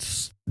played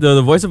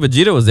the voice of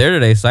Vegeta was there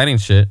today signing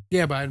shit.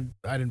 yeah, but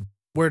I didn't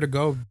where to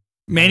go.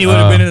 Manny would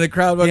have been in the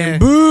crowd fucking yeah.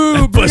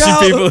 boo, bring Pushing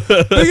out, people.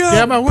 bring out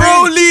Yeah, my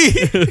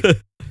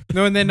Broly.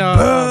 No, and then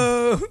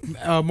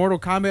Boo. Mortal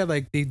Kombat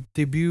like they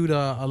debuted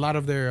a lot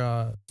of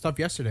their stuff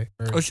yesterday.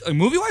 Or Oh,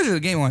 movie wise or the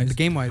game wise? the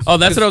game wise. Oh,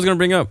 that's what I was gonna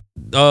bring up.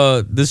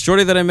 This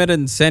shorty that I met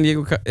in San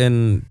Diego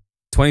in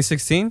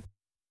 2016,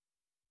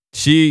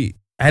 she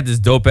had this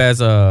dope ass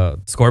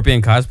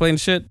Scorpion cosplay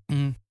and shit.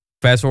 Mhm.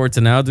 Fast forward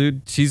to now,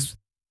 dude. She's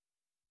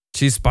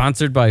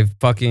sponsored by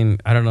fucking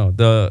I don't know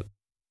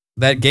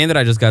that game that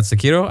I just got,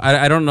 Sekiro.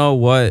 I don't know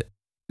what.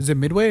 Is it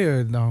Midway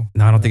or no?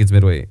 No, I don't think it's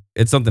Midway.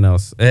 It's something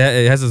else.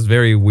 It has this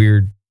very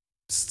weird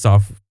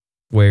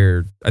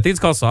software. I think it's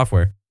called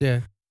software.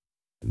 Yeah.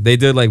 They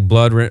did like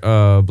Blood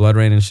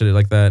Rain and shit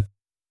like that.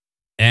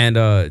 And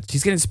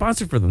she's getting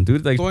sponsored for them,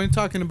 dude. Like, So I'm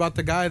talking about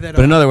the guy that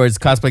but in other words,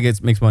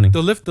 cosplay makes money.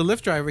 the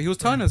Lyft driver. He was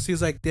telling us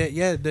he's like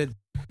that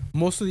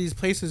most of these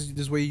places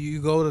is where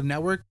you go to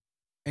network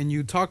and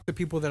you talk to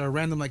people that are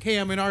random like, hey,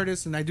 I'm an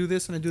artist and I do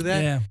this and I do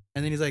that. Yeah.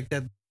 And then he's like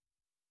that.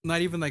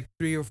 Not even like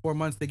 3 or 4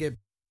 months they get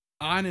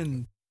on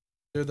and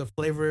they're the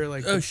flavor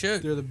like Oh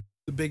shit. they're the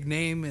big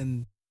name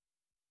and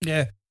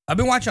Yeah. I've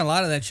been watching a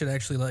lot of that shit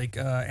actually, like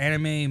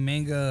anime,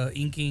 manga,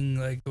 inking,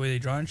 like the way they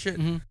draw and shit.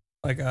 Mhm.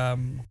 Like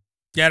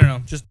yeah, I don't know,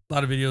 just a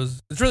lot of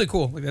videos. It's really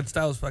cool. Like that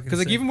style is fucking. because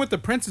like sick. even with the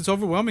prints it's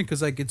overwhelming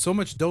because like it's so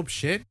much dope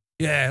shit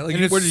yeah, like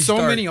and where did there's you so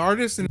start? many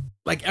artists and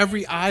like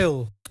every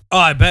aisle. Oh,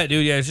 I bet,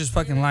 dude. Yeah, it's just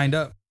fucking lined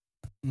up.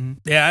 Mhm.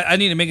 Yeah, I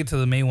need to make it to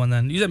the May one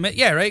then. You said May,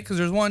 yeah, right? Because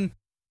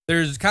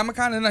there's Comic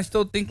Con, and I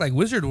still think like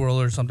Wizard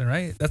World or something,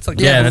 right? That's like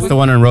Yeah, that's the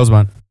one in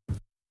Rosemont.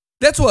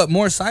 That's what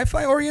more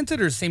sci-fi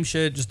oriented or same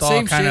shit, just all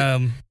Same kind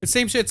of The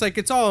same shit. It's like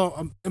it's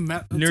all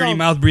nerdy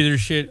mouth breather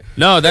shit.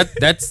 No, that's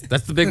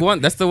the big one.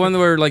 That's the one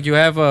where like you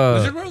have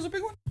Wizard World's a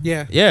big one.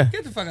 Yeah, yeah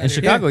Get the fuck out in of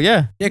here. Chicago,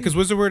 yeah. yeah. Because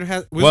Wizard World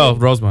has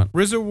Rosemont.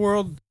 Wizard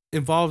World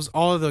involves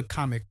all of the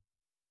comic.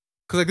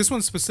 Because like this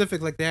one's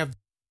specific. Like they have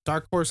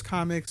Dark Horse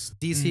comics,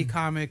 DC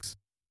comics.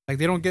 Like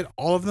they don't get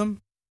all of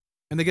them,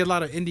 and they get a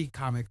lot of indie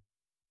comics.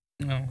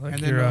 No, like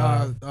And your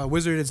then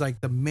Wizard is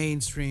like the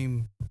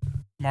mainstream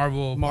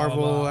Marvel, blah, Marvel,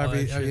 blah, blah, all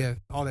every that shit. yeah,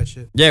 all that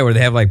shit. Yeah, where they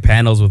have like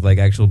panels with like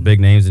actual big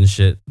names and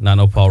shit. Not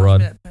no Paul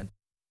Rudd.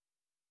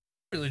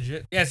 Pretty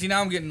legit. Yeah, see,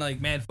 now I'm getting like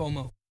mad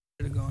FOMO.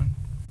 Should have gone.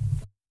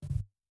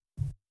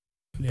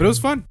 Yeah. But it was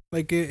fun.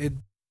 Like it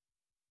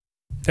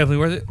Definitely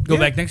worth it. Go Yeah.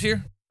 back next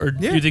year? Or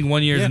do Yeah. you think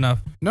 1 year is Yeah.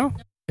 enough? no.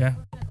 Yeah.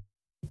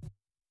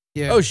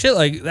 Yeah. Oh, shit.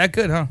 Like, that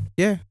good, huh?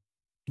 Yeah.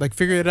 Like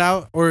figure it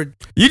out, or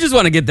You just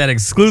want to get that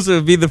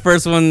exclusive, be the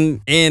first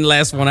one in,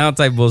 last one out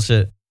type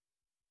bullshit.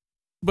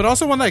 but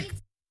also one like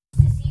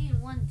To see in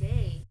one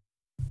day,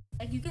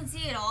 like you can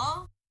see it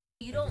all.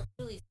 You don't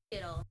really see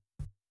it all.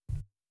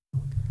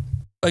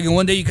 Like, in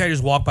one day, you kind of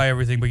just walk by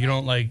everything, but you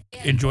don't, like,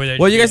 enjoy that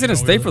Well, you shit. guys didn't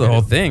don't stay really for the look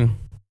whole at it. thing.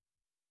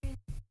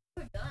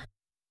 We're done.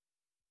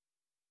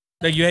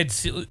 Like, you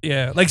had,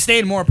 yeah. Like,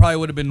 staying more probably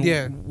would have been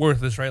Yeah.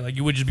 worthless, right? Like,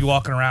 you would just be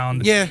walking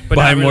around. yeah. But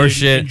Buy not more really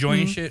shit.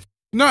 Enjoying Mhm. shit.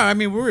 No, I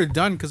mean we were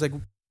done because like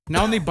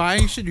not only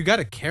buying shit, you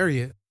gotta carry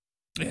it,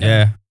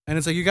 Yeah. and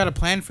it's like you gotta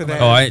plan for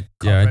that. Oh, I Cough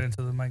yeah. right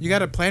into the mic. You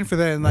gotta plan for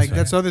that, and like That's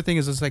that's the other thing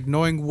is it's like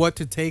knowing what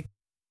to take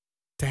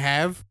to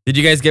have. Did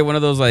you guys get one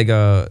of those like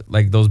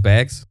those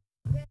bags?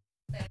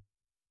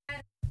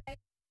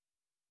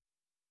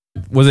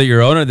 Was it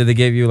your own or did they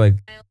give you like?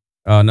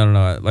 Oh no.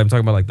 I'm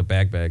talking about like the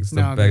bags.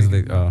 The No, bags.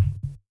 they- That they, oh.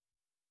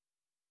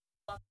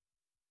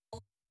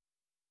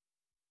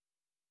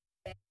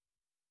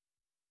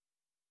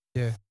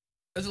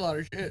 That's a lot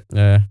of shit.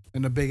 Yeah.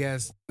 And a big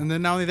ass, and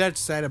then not only that,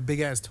 just I had a big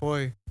ass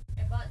toy,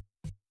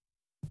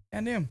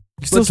 God damn.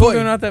 You still What toy?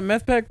 smoking out that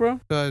meth pack, bro?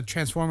 the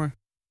Transformer.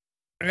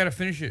 I gotta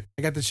finish it.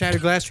 I got the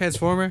Shattered Glass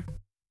Transformer,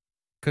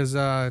 cause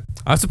I'm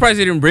surprised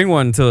you didn't bring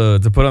one to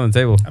put on the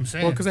table. I'm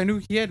saying. well, cause I knew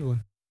he had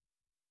one.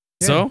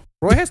 Yeah. So.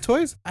 Roy has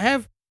toys. I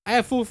have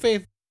full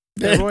faith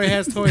that Roy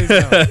has toys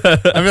now. I feel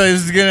like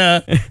this is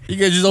gonna. You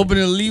guys just open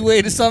a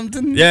leeway to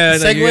something. Yeah,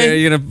 like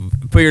Segue. you're gonna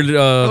put your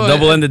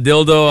double-ended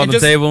dildo on and the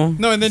just- table.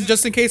 No, and then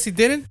just in case he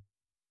didn't,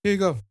 here you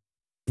go.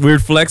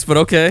 Weird flex, but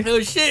okay. Oh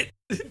shit.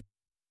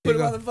 Put him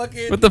go. on the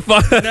fucking. What the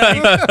fuck?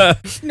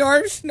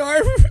 Snarf,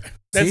 snarf.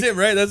 That's See? it,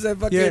 right? That's that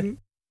fucking.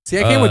 See,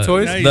 I came with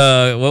toys. nice.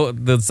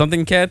 The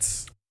something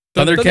cats,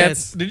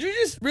 Thundercats. Did you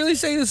just really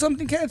say the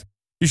something cats?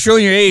 You're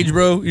showing your age,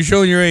 bro. You're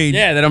showing your age.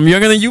 Yeah, that I'm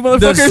younger than you, The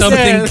motherfuckers. something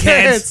Yeah,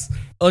 cats.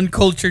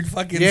 Uncultured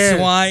fucking Yeah,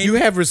 swine. you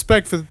have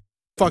respect for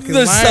fucking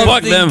The lions. something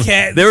Fuck them.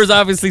 cats. There was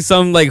obviously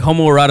some like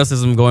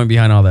homoeroticism going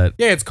behind all that.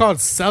 Yeah, it's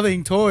called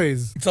selling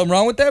toys. Something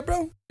wrong with that,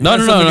 bro? No,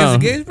 no, Something no,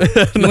 against the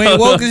gays, bro? You ain't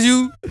woke as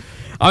you.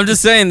 I'm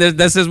just saying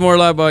that says more a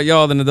lot about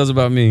y'all than it does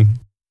about me.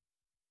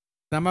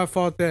 Not my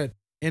fault that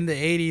in the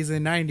 80s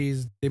and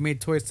 90s they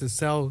made toys to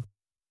sell,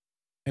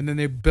 and then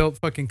they built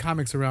fucking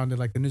comics around it,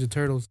 like the Ninja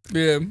Turtles.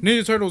 Yeah.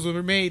 Ninja Turtles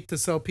were made to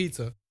sell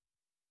pizza.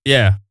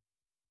 Yeah,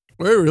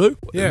 Wait, really?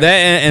 Yeah, that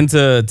and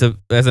to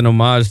as an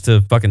homage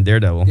to fucking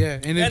Daredevil. yeah,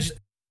 and then That's-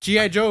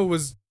 GI Joe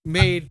was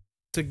made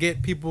to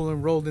get people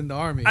enrolled in the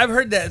army. I've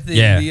heard that thing.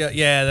 Yeah.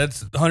 Yeah,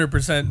 that's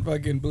 100%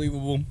 fucking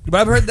believable.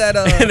 But I've heard that.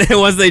 And then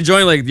once they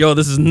join, like, yo,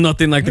 this is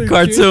nothing like the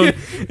cartoon.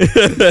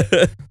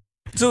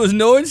 So does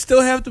no one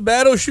still have to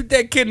battle? Shoot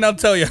that kid and I'll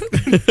tell you.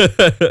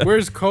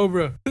 Where's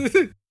Cobra?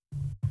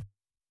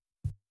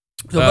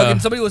 So fucking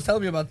somebody was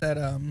telling me about that.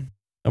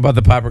 About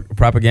the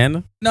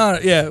propaganda? No,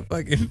 yeah,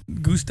 fucking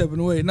goose stepping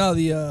away. No,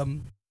 the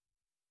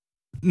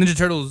Ninja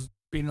Turtles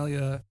being like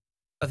a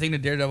thing to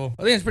Daredevil.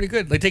 I think it's pretty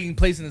good. Like taking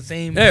place in the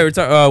same. Yeah, we're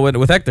talking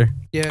with Hector.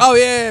 Yeah, Oh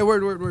yeah,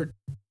 word.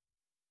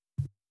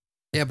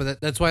 yeah, but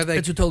that's why like,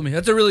 That's what told me.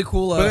 That's a really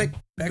cool. but like,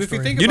 if you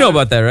backstory. think You know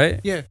about about that, right?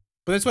 yeah,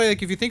 but that's why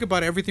like if you think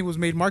about it, everything was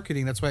made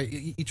marketing. That's why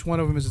each one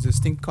of them is a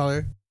distinct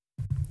color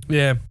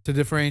Yeah. to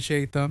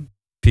differentiate them.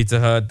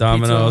 Pizza Hut,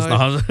 Domino's,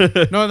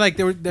 No, like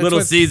they were that's Little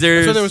what,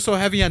 Caesars. That's why they were so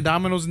heavy on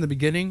Domino's in the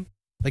beginning.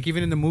 Like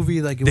even in the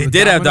movie, like it They was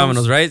did have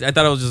Domino's, right? I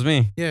thought it was just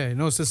me. Yeah,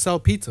 no, it's to sell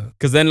pizza.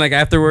 Because then, like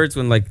afterwards,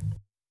 when like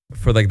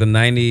for like the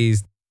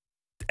 '90s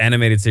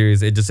animated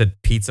series, it just said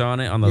pizza on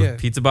it on the Yeah.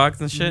 pizza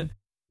box and shit. Mhm.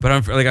 But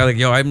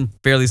I'm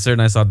fairly certain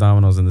I saw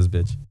Domino's in this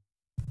bitch.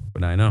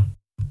 But now I know.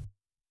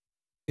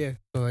 Yeah,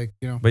 so like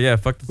But yeah,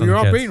 fuck the we were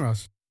all Thundercats.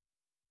 brainwashed.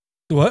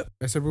 What?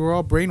 I said we were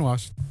all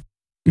brainwashed.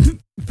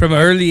 From an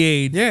early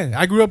age. Yeah,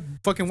 I grew up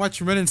fucking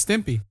watching Ren and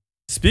Stimpy.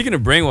 Speaking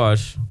of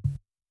brainwash,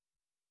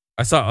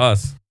 I saw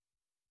Us.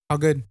 How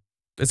good?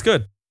 It's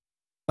good.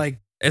 Like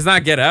It's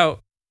not Get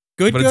Out,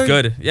 good, but it's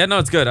good. Yeah, no,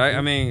 it's good.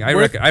 I mean, I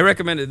Worth- I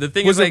recommend it. The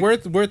thing Was is, it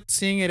like, worth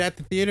seeing it at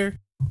the theater,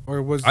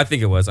 or was I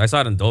think it was. I saw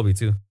it in Dolby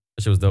too.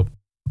 That shit was dope.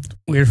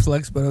 Weird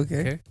flex, but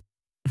okay.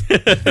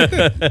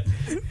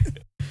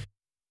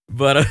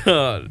 But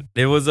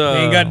it was They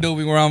ain't got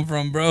Dolby where I'm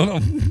from, bro.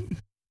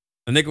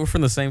 I think we're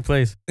from the same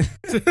place.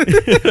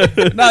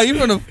 No, you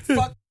from the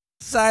fuck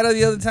side of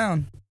the other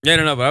town. Yeah,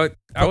 no, but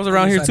I was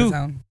around Other here side of too.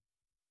 town.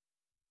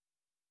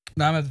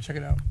 No, I'm gonna have to check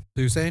it out.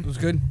 you saying? It was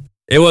good.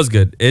 It was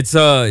good. It's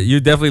you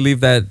definitely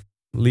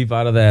leave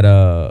out of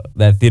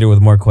that theater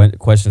with more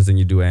questions than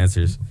you do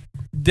answers.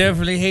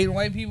 Definitely hate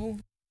white people.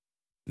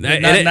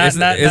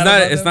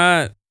 It's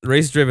not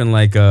race driven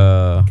like Get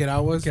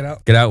Out was. Get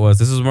out. Get Out was.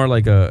 This was more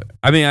like a.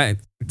 I mean,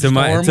 Just a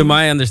horror to movie?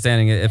 my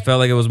understanding, it felt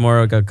like it was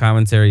more like a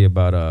commentary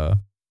about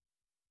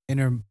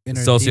Inner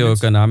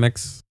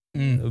socioeconomics.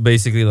 Mm.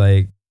 Basically,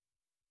 like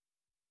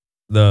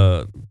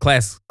the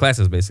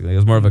classes. Basically, it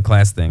was more of a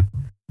class thing.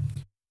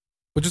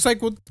 But just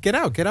like with Get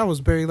Out. Get Out was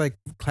very like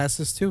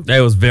classist too. That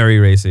was very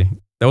racy.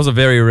 That was a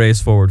very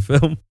race forward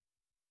film.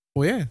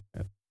 Well, yeah.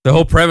 The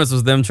whole premise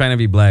was them trying to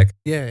be black.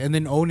 Yeah, and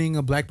then owning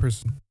a black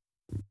person.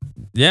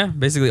 Yeah,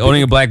 basically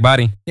owning a black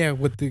body. Yeah,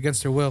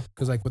 against their will,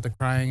 because like with the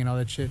crying and all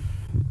that shit.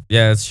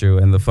 Yeah, that's true.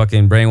 And the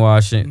fucking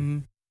brainwashing. Mm-hmm.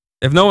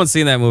 If no one's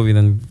seen that movie,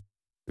 then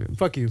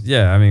fuck you.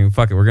 Yeah, I mean,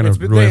 fuck it. We're gonna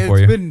ruin it for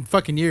you. It's been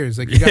fucking years.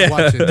 Like you gotta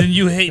watch it. Then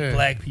you hate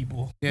black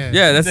people. Yeah,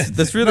 yeah.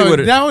 That's really what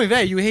it. Not only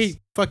that, you hate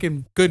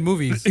fucking good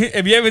movies.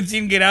 If you haven't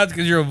seen Get Out,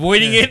 because you're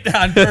avoiding it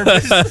on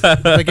purpose.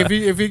 Like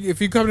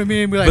if you come to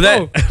me and be like,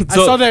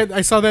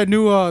 I saw that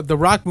new The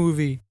Rock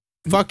movie.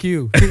 Fuck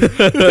you.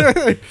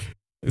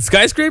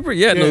 Skyscraper?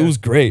 Yeah, no, it was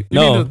great. You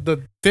mean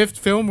the fifth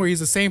film where he's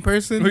the same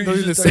person? Doing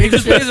the same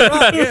shit?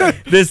 Yeah.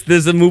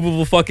 This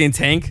immovable fucking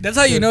tank. That's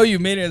how you know you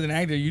made it as an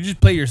actor. You just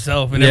play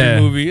yourself in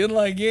every movie. And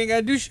like, you ain't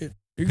gotta do shit.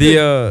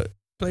 You're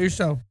play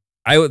yourself.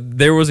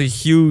 There was a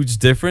huge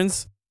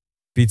difference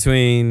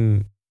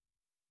between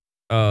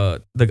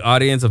the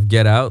audience of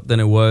Get Out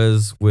than it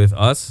was with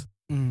us.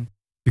 Mm.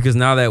 Because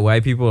now that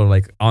white people are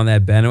like on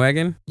that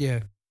bandwagon, yeah,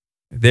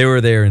 they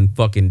were there in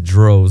fucking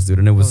droves, dude,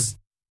 and it was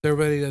they're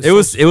ready. It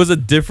was a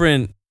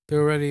different. They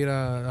were ready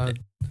to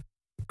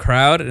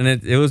crowd, and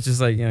it was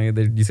just like, you know,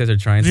 these guys are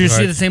trying. Did you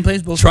see the same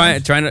place both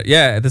trying to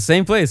at the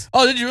same place.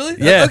 Oh, did you really?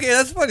 Yeah. Okay,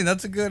 that's funny.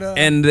 That's a good.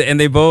 And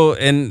they both,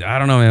 and I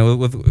don't know, man.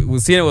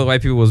 With seeing it with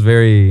white people was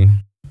very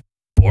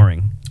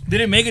boring.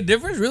 Did it make a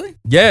difference, really?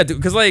 Yeah,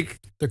 because like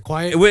they're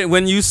quiet.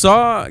 When you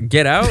saw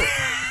Get Out.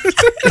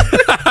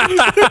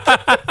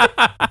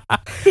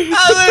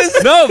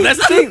 No, that's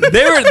the thing.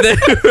 They were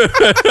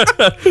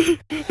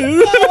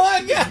oh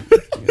my God.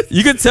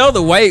 You could tell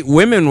the white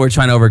women were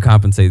trying to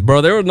overcompensate,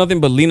 bro. There was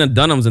nothing but Lena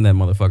Dunham's in that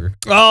motherfucker.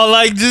 Oh,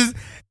 like just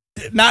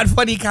not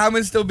funny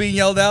comments still being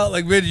yelled out.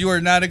 Like, Ridge, you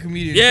are not a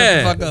comedian.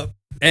 Yeah, shut the fuck up.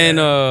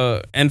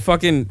 And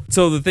fucking.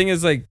 So the thing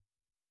is, like,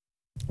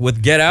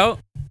 with Get Out,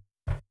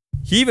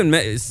 he even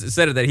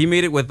said it that he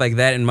made it with like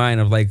that in mind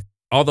of like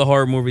all the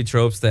horror movie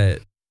tropes that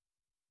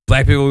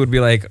black people would be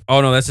like,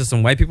 oh no, that's just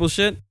some white people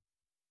shit.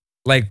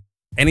 Like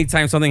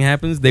anytime something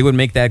happens, they would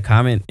make that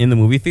comment in the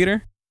movie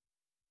theater,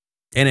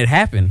 and it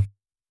happened.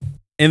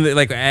 In the,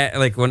 like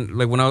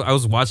when I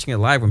was watching it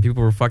live, when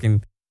people were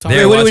fucking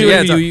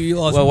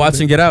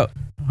watching Get Out,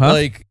 huh?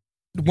 Like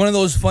one of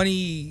those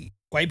funny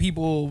white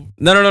people.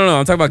 No.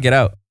 I'm talking about Get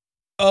Out.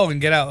 Oh,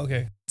 and Get Out.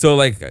 Okay. So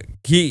like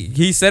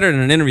he said it in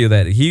an interview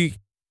that he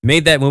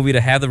made that movie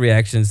to have the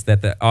reactions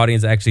that the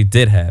audience actually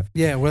did have.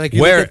 Yeah, we're like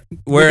whereas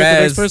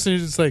the next person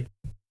is just like.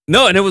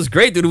 No, and it was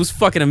great, dude. It was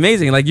fucking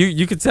amazing. Like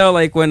you could tell,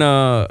 like when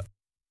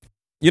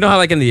you know how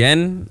like in the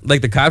end,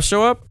 like the cops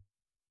show up.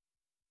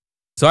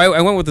 So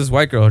I went with this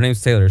white girl. Her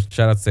name's Taylor.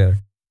 Shout out to Taylor.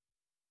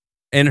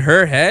 In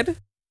her head,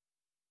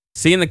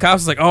 seeing the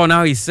cops was like, oh,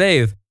 now he's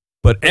saved.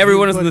 But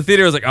everyone in the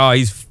theater was like, oh,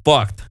 he's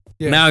fucked.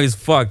 Yeah. Now he's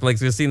fucked. Like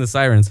just seeing the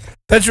sirens.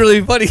 That's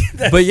really funny.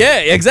 But yeah,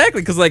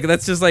 exactly, because like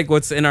that's just like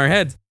what's in our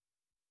heads,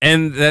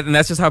 and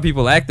that's just how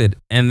people acted.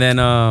 And then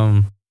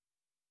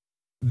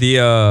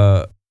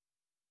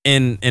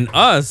in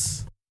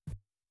us,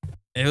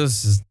 it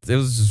was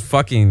just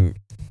fucking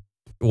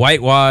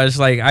whitewash.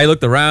 Like I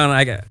looked around,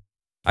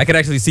 I could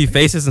actually see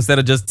faces instead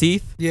of just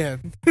teeth. Yeah,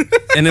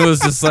 and it was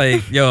just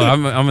like, yo,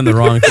 I'm in the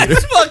wrong theater.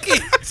 That's fucking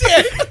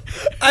shit.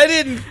 I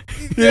didn't.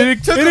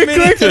 It took a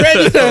minute to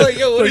register. Like,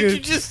 yo, what did you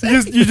just say?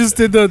 You just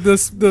did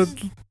the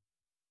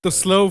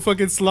slow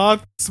fucking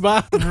sloth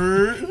smile.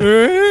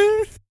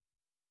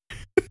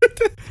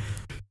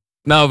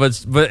 No,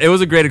 but it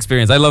was a great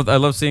experience. I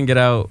love seeing Get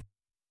Out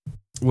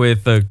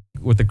with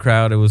the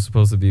crowd it was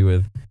supposed to be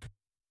with.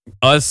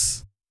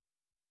 Us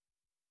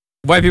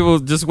white people,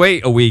 just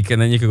wait a week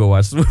and then you can go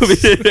watch the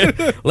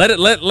movie.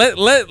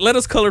 let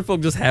us colored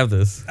folk just have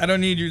this. I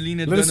don't need your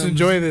Lena Let us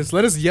enjoy this.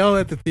 Let us yell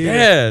at the theater.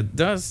 Yeah,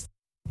 just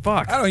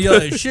fuck. I don't yell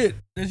at shit.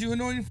 Does you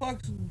annoying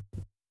fucks?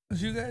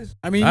 Does you guys?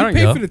 I mean, you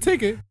pay for the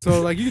ticket,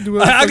 so like you can do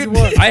whatever you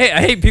want. I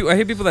hate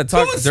people that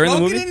talk during the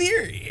movie. In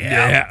here?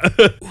 Yeah.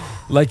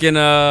 Like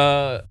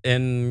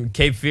in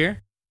Cape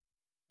Fear.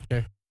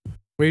 Okay.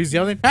 Where he's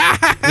yelling?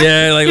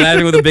 Yeah, like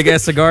laughing with a big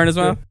ass cigar in his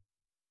mouth.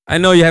 I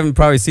know you haven't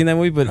probably seen that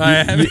movie, but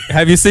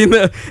have you seen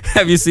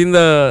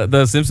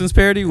the Simpsons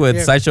parody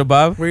with Sideshow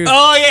Bob?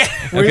 Oh yeah.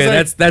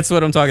 Okay, that's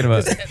what I'm talking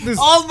about.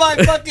 All my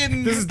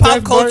fucking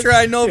pop culture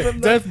I know from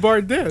Death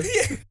Bar Death.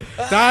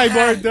 Die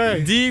Bar Die.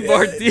 D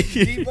Bar D.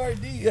 D Bar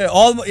D. Yeah,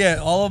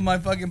 all of my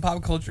fucking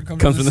pop culture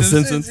comes from the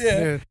Simpsons.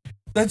 Yeah.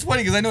 That's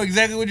funny because I know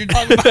exactly what you're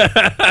talking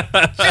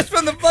about. Just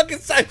from the fucking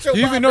Sideshow Bob.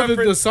 You even know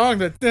the song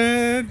that.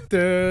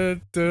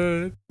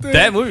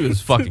 That movie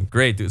was fucking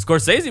great, dude.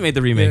 Scorsese made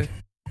the remake. Yeah.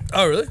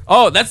 Oh, really?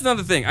 Oh, that's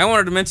another thing. I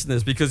wanted to mention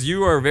this because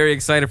you are very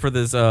excited for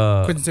this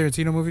Quentin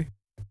Tarantino movie.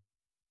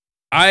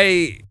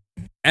 I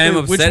am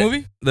upset. Which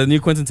movie? The new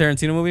Quentin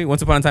Tarantino movie,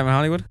 Once Upon a Time in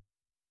Hollywood.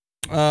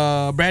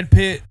 Brad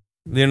Pitt,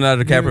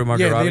 Leonardo DiCaprio,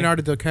 Margot Robbie.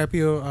 Leonardo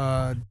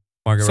DiCaprio,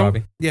 Margot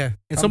Robbie. Yeah,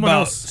 and someone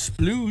else.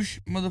 Sploosh,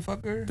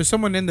 motherfucker. There's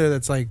someone in there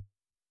that's like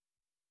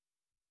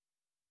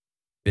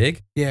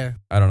big. Yeah,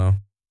 I don't know.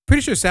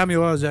 Pretty sure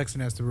Samuel L.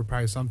 Jackson has to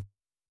reprise something.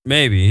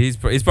 Maybe he's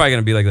probably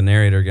gonna be like the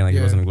narrator again, like he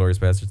was in Glorious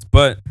Bastards.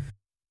 But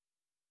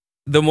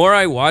the more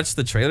I watch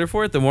the trailer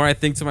for it, the more I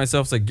think to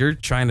myself, it's like you're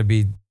trying to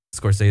be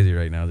Scorsese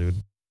right now, dude.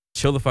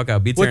 Chill the fuck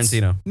out. Be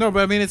Tarantino. No,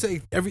 but I mean, it's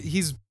like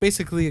he's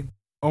basically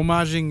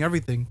homaging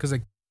everything because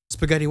like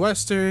spaghetti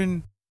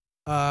western.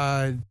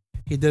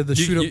 He did the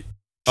shoot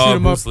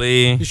 'em Bruce up.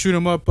 Lee. You shoot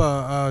 'em up.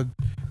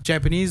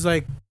 Japanese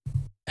like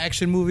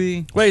action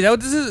movie. Wait, that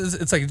what this is?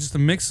 It's like just a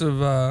mix of.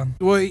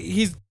 Well,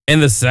 he's In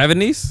the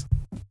 70s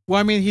well.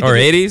 I mean, he or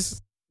did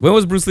 80s. When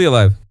was Bruce Lee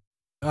alive?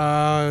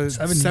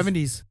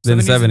 70s. In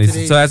the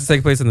 70s. So it has to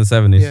take place in the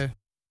 70s. Yeah.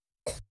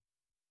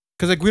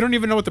 Because like we don't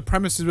even know what the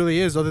premise really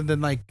is, other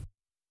than like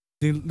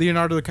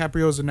Leonardo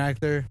DiCaprio is an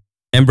actor,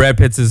 And Brad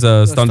Pitt's is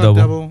a stunt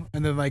double.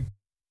 and then like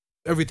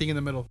everything in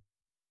the middle.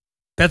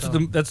 That's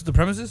what the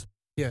premise is.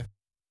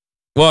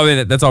 Well, I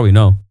mean that's all we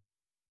know.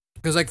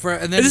 Because like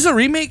and then Is this a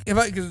remake?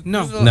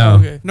 No. No.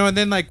 Okay. no, and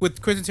then like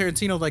with Quentin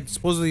Tarantino, like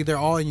supposedly they're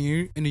all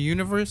in a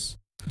universe.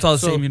 It's all the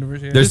So, same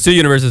universe. Yeah. There's two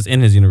universes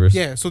in his universe.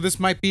 Yeah, so this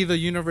might be the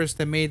universe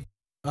that made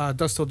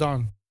Dust Till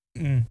Dawn.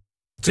 Mm.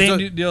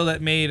 Same deal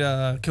that made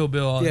Kill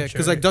Bill. All Yeah, that shit,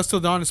 because like right? Dust Till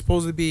Dawn is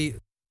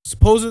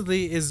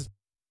supposedly is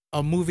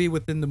a movie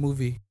within the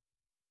movie.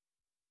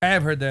 I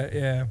have heard that.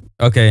 Yeah.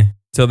 Okay.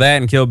 So that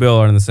and Kill Bill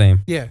are in the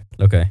same. Yeah,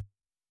 Okay.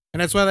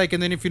 and that's why like,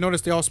 and then if you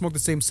notice, they all smoke the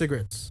same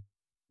cigarettes.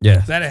 Yeah.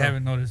 That I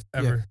haven't noticed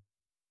ever.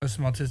 That's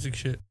some autistic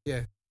shit.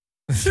 Yeah,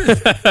 That's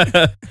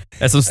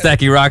some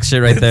Stacky Rock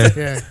shit right there.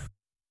 yeah.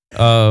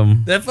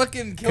 That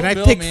fucking Kill Can I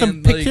Bill, take man,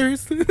 some like-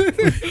 pictures? Can we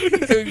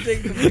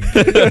take some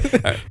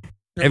pictures?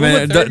 Hey man,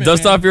 Uma Thurman,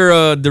 dust man. off your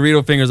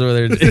Dorrito fingers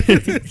over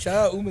there. Shout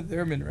out Uma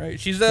Thurman, right?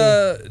 She's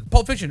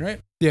Pulp Fiction,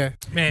 right? Yeah.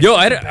 Man, Yo, she's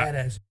I a don't-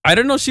 badass. I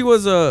didn't know she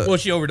was Well,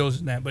 she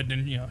overdoses in that, but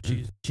then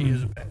she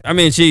is a badass. I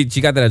mean, she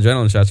got that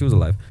adrenaline shot. She was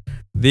alive.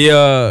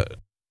 The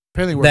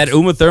Apparently works. that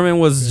Uma Thurman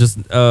was just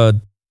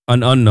an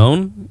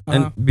unknown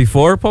and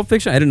before Pulp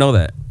Fiction. I didn't know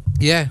that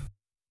Yeah,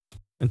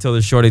 until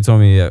the shorty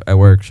told me at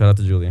work. Shout out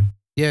to Julia.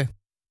 yeah.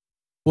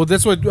 Well,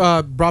 that's what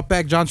brought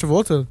back John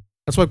Travolta.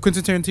 That's why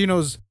Quentin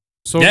Tarantino's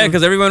so Yeah,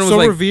 because everyone was so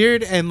like,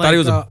 revered and like thought he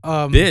was a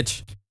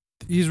bitch.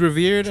 He's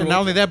revered, and not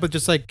only that, but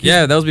just like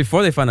Yeah, that was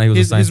before they found out he was a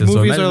his scientist.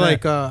 movies so are imagine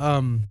like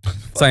that.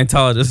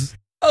 Scientologist.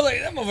 I was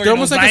like, that motherfucker they're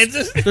almost knows like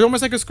scientist. they're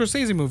almost like a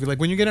Scorsese movie. Like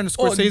when you get on a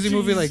Scorsese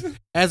movie, jeez. like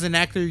as an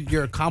actor,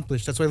 you're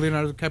accomplished. That's why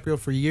Leonardo DiCaprio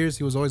for years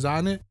he was always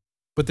on it,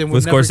 but then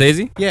With would never,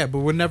 Scorsese? yeah, but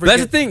would never. But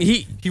that's get, the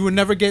thing. He would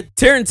never get.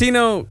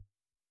 Tarantino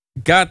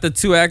got the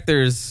two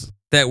actors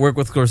that work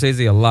with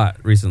Scorsese a lot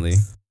recently.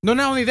 No,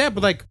 not only that,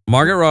 but like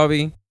Margaret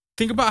Robbie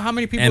think about how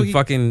many people and he,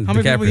 fucking how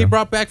many people he DiCaprio.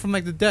 brought back from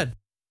like the dead.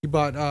 He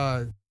brought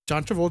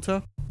John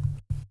Travolta.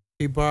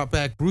 He brought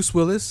back Bruce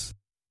Willis.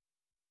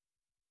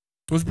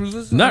 Was Bruce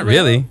Willis? Not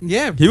really.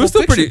 Yeah, He was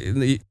Pulp still Fiction.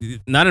 pretty.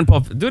 Not in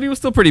Pulp. Dude, he was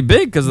still pretty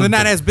big because They're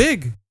not as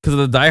big. of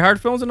the Die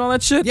Hard films and all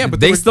that shit. Yeah, but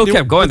they were- still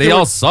kept going. but They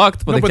all were-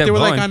 sucked, but no, they but kept they were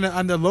going. like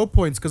on the low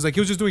points because like he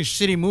was just doing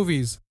shitty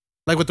movies,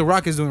 like what The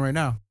Rock is doing right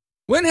now.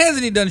 When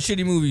hasn't he done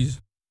shitty movies?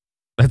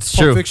 That's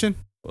Pulp true. Fiction.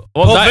 Well,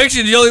 Pulp Die,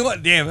 Fiction's the only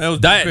one. Damn, that was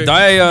Die, quick.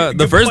 the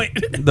Good first,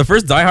 point. the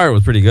first Die Hard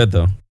was pretty good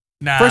though.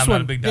 Nah, First I'm not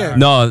one, a big yeah. Die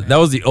No, that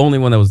was the only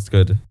one that was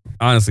good.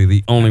 Honestly,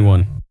 the only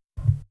one.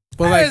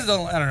 But I like, just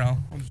don't. I don't know.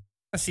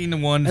 I seen the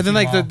one. and then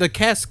like the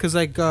cast, because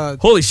like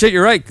Holy shit,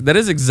 you're right. That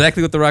is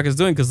exactly what The Rock is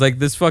doing. Because like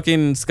this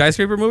fucking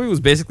skyscraper movie was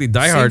basically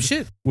Die same Hard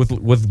shit.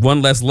 with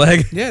one less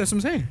leg. Yeah, that's what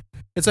I'm saying.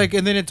 It's like,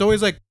 and then it's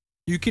always like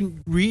you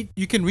can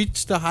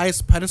reach the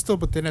highest pedestal,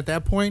 but then at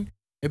that point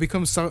it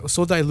becomes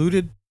so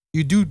diluted.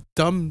 You do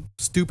dumb,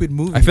 stupid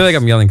movies. I feel like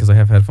I'm yelling because I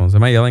have headphones.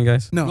 Am I yelling,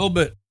 guys? a no. little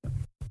bit.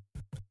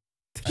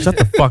 Shut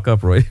the fuck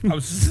up, Roy.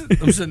 I'm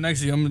sitting next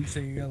to you. I'm gonna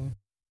say you yelling.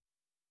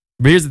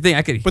 But here's the thing,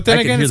 I could But then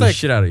I could again, hear it's the like-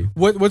 shit out of you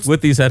What's with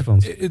these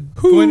headphones.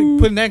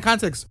 putting that in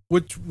context?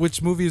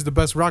 Which movie is the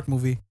best Rock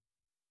movie?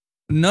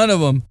 None of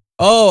them.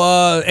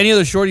 Oh, any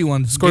other shorty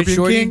ones? Scorpion Get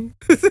Shorty? King.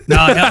 No,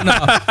 hell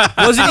no.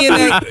 Wasn't he in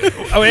that?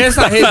 I mean, that's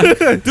not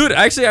his. Dude,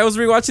 actually, I was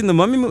rewatching the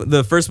Mummy,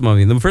 the first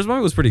Mummy. The first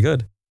Movie was pretty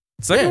good.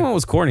 The second Yeah. one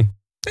was corny.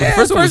 But Yeah, the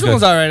first one was good.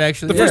 was all right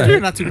actually. The first Yeah. three are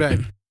not too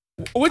bad.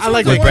 Which I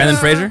like one's Like the Brandon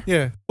one, Fraser?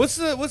 Yeah. What's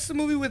the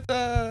movie with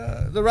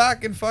The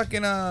Rock and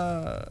fucking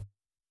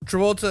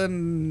Travolta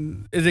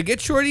and is it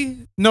Get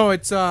Shorty? No,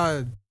 it's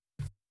I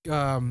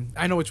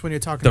know which one you're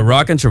talking The about.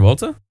 Rock and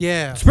Travolta?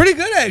 Yeah. It's pretty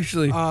good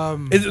actually.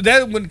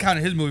 That wouldn't count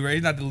in his movie, right?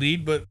 He's not the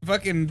lead, but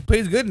fucking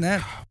plays good in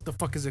that. What the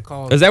fuck is it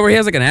called? Is that where he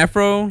has like an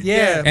afro?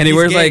 Yeah. And he he's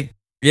wears gay. like,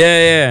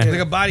 yeah. Like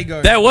a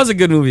bodyguard. That was a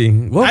good movie.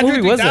 What Andre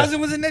movie was that?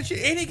 3000 was in that shit.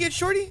 Ain't he Get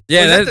Shorty?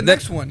 Yeah, Or is that that- the that-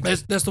 next one.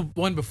 That's the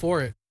one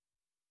before it.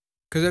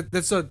 Because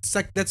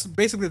that's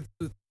basically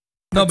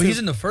No, but he's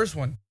in the first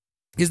one.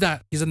 he's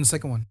not. He's in the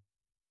second one.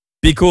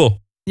 Be Cool.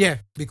 Yeah.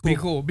 Be cool. Be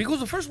Cool. Be Cool's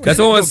the first one. That's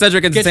the isn't one it? with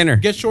Cedric Entertainer.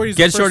 Get Shorty's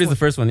Get the first Shorty's one. the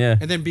first one, yeah.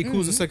 And then Be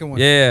Cool's the second one.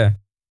 Yeah.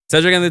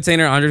 Cedric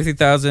Entertainer, Andre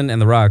 3000,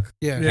 and The Rock.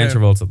 Yeah. Yeah. And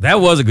Travolta.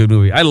 That was a good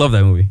movie. I love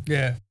that movie.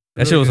 Yeah.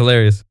 That shit was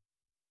hilarious.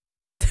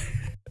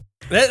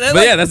 That,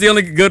 But yeah, that's the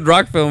only good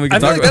Rock film we I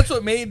can feel talk like about. that's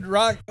what made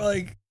Rock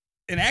like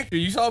an actor.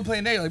 You saw him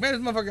playing there, you're like, man,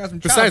 this motherfucker got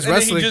some chops. Besides and then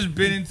wrestling. he just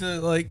been into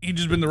like he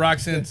just been the Rock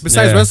since.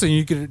 Besides Yeah. wrestling,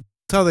 you could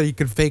tell that he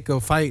could fake a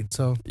fight.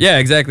 So Yeah,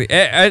 exactly.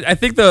 I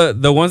think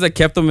the ones that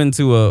kept them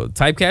into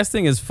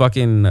typecasting is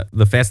fucking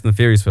the Fast and the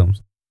Furious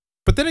films.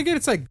 but then again,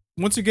 it's like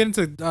once you get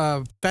into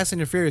Fast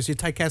and the Furious, you're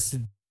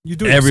typecasted. You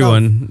do it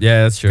Everyone.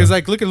 Yeah, that's true. because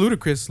like look at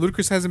Ludacris.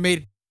 Ludacris hasn't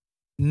made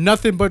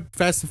nothing but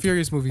Fast and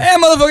Furious movies. Hey,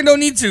 motherfucker, don't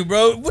need to,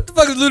 bro. What the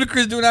fuck is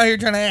Ludacris doing out here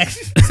trying to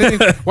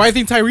act? Why do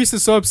you think Tyrese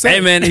is so upset?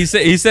 Hey man, he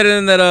said it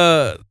in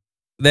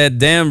that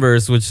damn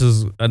verse, which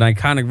is an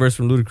iconic verse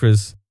from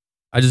Ludacris.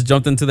 I just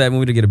jumped into that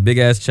movie to get a big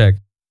ass check,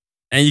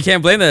 and you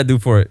can't blame that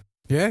dude for it.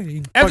 Yeah.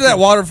 After that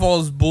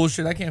Waterfalls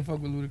bullshit, I can't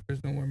fuck with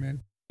Ludacris no more,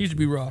 man. He should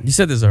be raw. You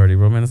said this already,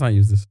 bro. Man, let's not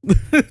use this.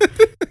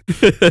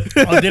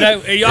 Oh, did I?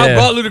 Hey, y'all Yeah.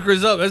 brought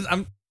Ludacris up.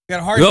 I'm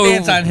got a hard No.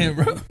 stance on him,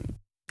 bro.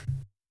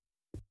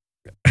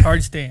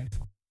 Hard stance.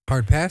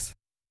 hard pass.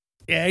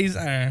 Yeah, he's.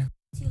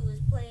 She was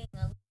playing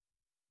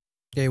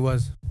Yeah, he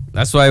was.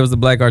 That's why it was the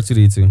black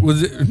R2D2.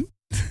 Was it?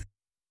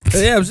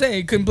 Yeah, I'm saying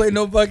he couldn't play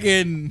no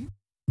fucking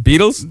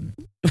Beatles.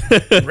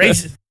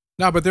 racist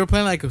No, but they were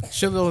playing like a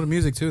shitload of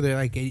music too. They're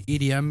like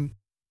EDM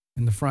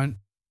in the front.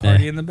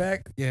 party in the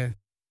back. Yeah.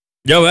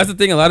 Yo, that's the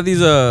thing. A lot of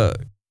these,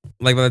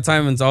 like by the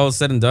time it's all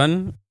said and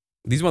done,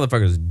 these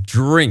motherfuckers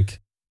drink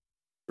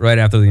right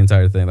after the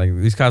entire thing. Like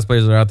these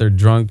cosplayers are out there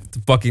drunk, the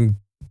fucking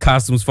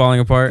costumes falling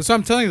apart. So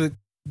I'm telling you,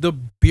 the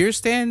beer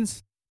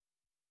stands,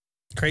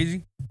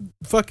 Crazy.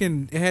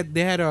 fucking,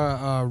 they had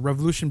a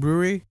Revolution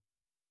Brewery.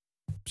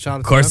 Shout out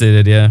Of course they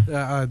did,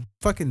 yeah.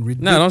 fucking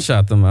ridiculous. No, don't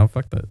shout them out.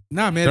 Fuck that.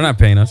 Nah, man. They're not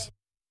paying us,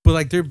 But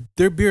like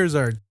their beers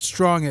are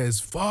strong as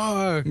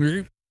fuck.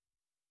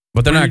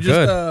 but they're Or not you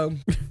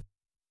good. Just,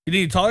 you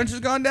think your tolerance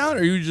has gone down,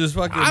 or you just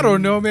fucking? I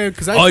don't know, man.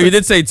 Because Oh, you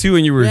did say 2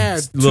 and you were Yeah,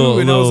 little, two,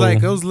 and I was like,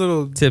 I little was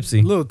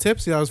little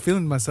tipsy. I was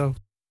feeling myself.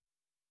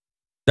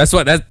 That's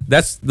what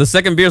that's the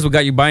second beer's what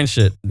got you buying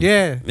shit.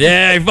 Yeah.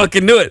 Yeah, I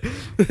fucking knew it.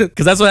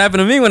 Because that's what happened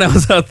to me when I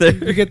was out there.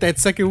 You get that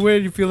second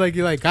win, you feel like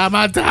you're like, I'm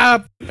on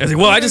top. I was like,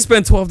 well, I just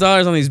spent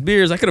 $12 on these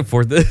beers. I could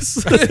afford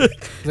this. Like, I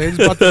just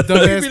bought the I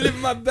dumbass. be living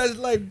my best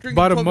life. Drinking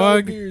Bought a $12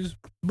 mug. Beers.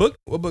 Book?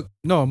 What book?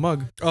 No, a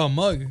mug. Oh, a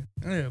mug.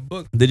 Yeah,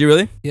 book. Did you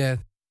really? Yeah.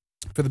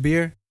 For the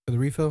beer, for the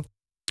refill.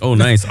 Oh,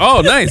 nice.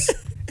 Oh, nice.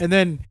 And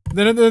then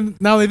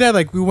not only that,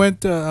 like we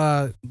went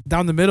down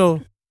the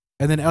middle,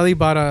 and then Ellie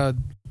bought a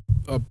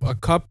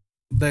cup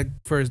that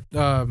for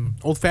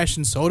old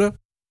fashioned soda.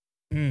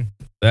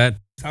 That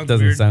Sounds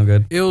doesn't weird. sound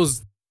good. It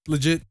was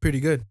legit pretty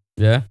good.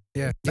 Yeah.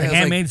 Yeah. Like it was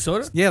handmade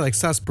soda? yeah, like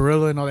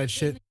sarsaparilla and all that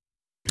shit.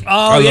 Oh,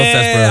 I love yeah.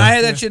 sarsaparilla. I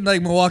had that Yeah. shit in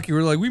like Milwaukee.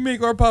 We're like, we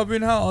make our pop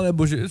in house. All that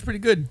bullshit. It's pretty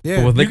good. Yeah.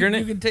 But with You, liquor in you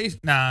it? can taste.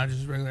 Nah,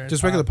 just regular.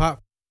 Just regular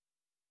pop.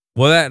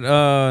 Well,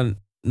 that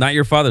not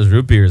your father's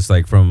root beer is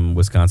like from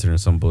Wisconsin or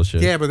some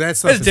bullshit. Yeah, but that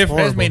stuff That's is different.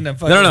 That's horrible. made in a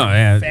fucking no,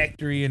 yeah.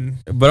 factory. And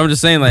But I'm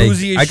just saying, like,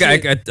 Boozy as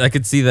I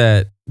could see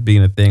that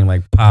being a thing,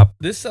 like pop.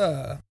 this,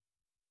 my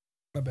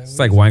bad. It's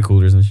like wine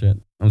coolers and shit.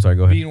 I'm sorry.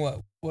 Go ahead. Being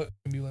what? What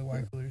can be like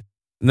wine coolers?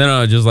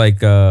 No, just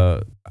like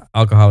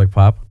alcoholic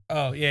pop.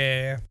 Oh,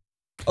 yeah.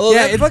 Although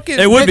Yeah, that fucking.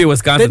 It would be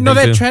Wisconsin. No,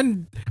 thing, that too.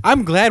 trend.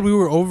 I'm glad we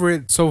were over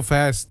it so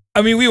fast.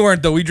 I mean, we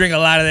weren't though. We drank a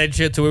lot of that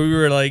shit to where we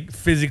were like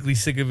physically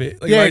sick of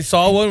it. Like Yeah. when I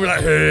saw one, we're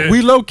like, "Ugh."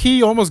 We low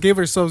key almost gave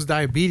ourselves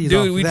diabetes.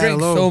 dude, off we that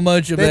drank alone. so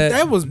much of that.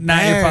 That was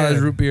not your bad.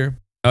 father's root beer.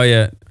 Oh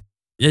yeah,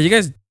 yeah. You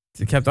guys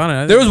kept on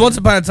it. There was once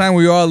upon a time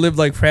where we all lived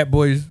like frat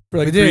boys for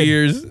like We 3 did.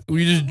 years.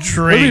 We just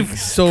drank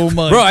so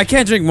much. Bro, I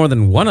can't drink more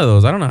than one of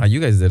those. I don't know how you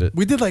guys did it.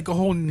 We did like a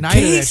whole night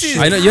of that Cases.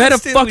 shit. I know you had a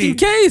Constantly. fucking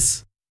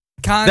case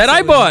that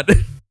I Constantly. bought.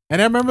 And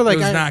I remember like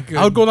It was I not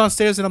good. would go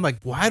downstairs and I'm like,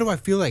 why do I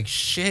feel like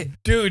shit?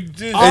 dude.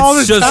 All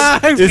it's the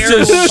just time. it's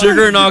just Terrible.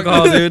 sugar and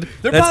alcohol, dude.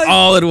 They're That's probably-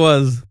 all it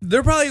was.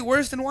 They're probably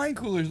worse than wine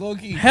coolers, low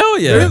key. Hell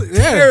yeah. Really?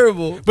 Yeah.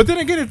 Terrible. But then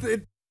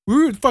again, we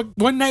were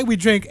one night we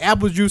drank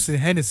apple juice and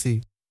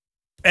Hennessy.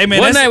 Hey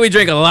man, One that's, night we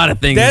drank a lot of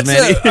things, that's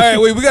man. all right.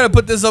 Wait, we gotta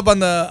put this up on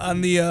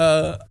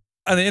the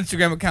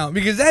Instagram account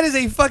because that is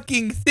a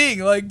fucking thing.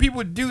 Like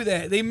people do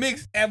that. They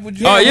mix apple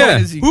juice. Oh, and yeah.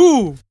 Hennessy.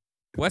 Ooh,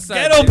 West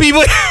Side. Ghetto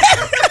people.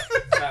 Stop.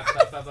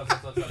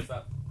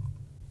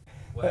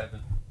 What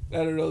happened? I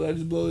don't know. That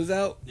just blows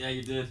out. Yeah,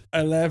 you did.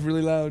 I laughed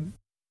really loud.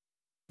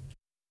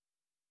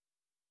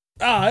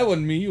 That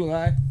wasn't me. You and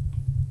I.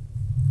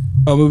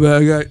 Oh my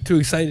bad. I got too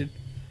excited.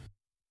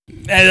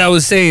 As I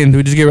was saying, do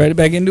we just get right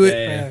back into it?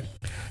 Yeah.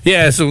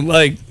 Yeah, so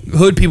like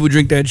hood people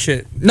drink that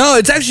shit. No,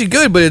 it's actually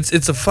good, but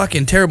it's a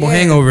fucking terrible Yeah.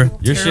 hangover.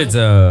 Your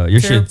Terrible.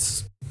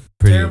 shit's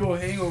pretty. terrible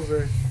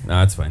hangover.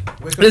 No, it's fine.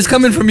 It's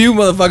coming from you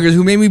motherfuckers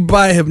who made me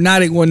buy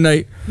Hypnotic one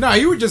night. Nah,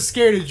 you were just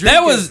scared to drink.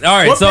 That it. was- all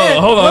right, What so,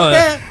 man- hold on, what hold on.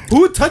 man-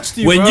 Who touched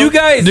you? When bro? you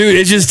guys Dude,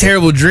 it's just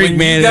terrible drink, When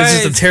man. you It's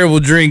just guys- a terrible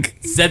drink.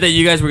 said that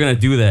you guys were gonna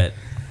do that,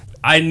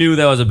 I knew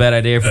that was a bad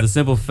idea for the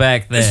simple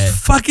fact It's that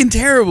fucking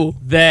terrible.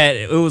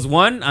 it was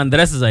one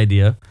Andres'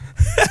 idea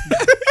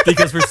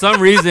because for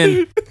some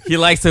reason he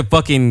likes to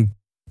fucking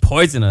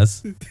poison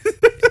us,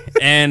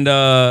 and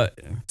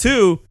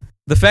two,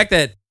 the fact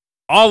that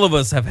all of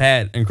us have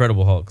had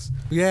Incredible Hulks,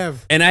 we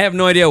have. and I have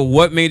no idea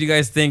what made you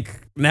guys think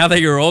now that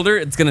you're older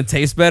it's gonna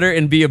taste better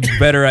and be a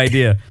better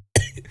idea.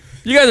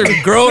 You guys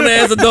are grown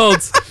ass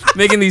adults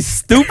making these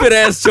stupid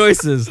ass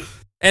choices.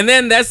 And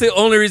then that's the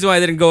only reason why I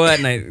didn't go that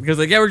night. Because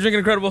like, yeah, we're drinking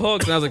Incredible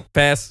Hulk. And I was like,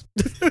 pass.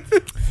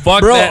 Fuck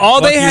Bro, that. all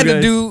Fuck they you had to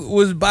guys. do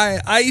was buy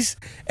ice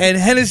and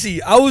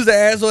Hennessy. I was the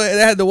asshole that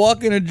had to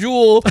walk in a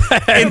Jewel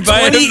in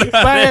Buy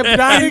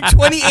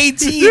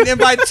 2018 and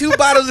buy 2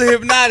 bottles of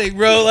Hypnotic,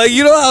 bro. Like,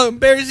 you know how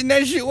embarrassing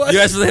that shit was? You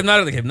asked for the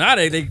Hypnotic. Like,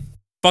 Hypnotic? They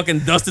fucking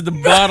dusted the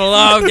bottle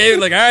off. Gave it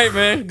like, all right,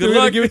 man. Good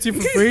luck. Give it to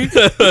you for free.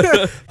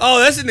 Oh,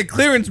 that's in the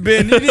clearance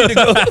bin. You need to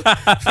go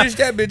fish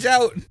that bitch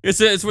out.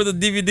 It's where the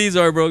DVDs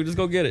are, bro. Just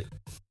go get it.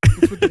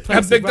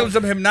 I picked up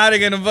some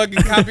Hypnotic and a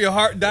fucking copy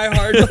of Die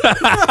Hard.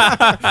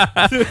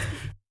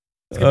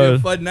 It's gonna be a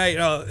fun night.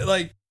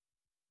 Like,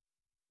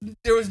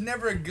 there was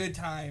never a good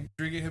time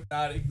drinking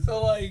Hypnotic.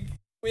 So, like,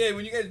 yeah,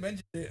 when you guys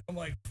mentioned it, I'm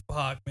like,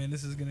 fuck, man,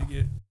 this is gonna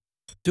get.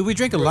 Dude, we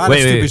drink a lot of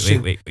stupid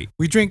shit. Wait.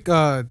 We drink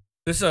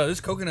This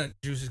coconut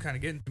juice is kind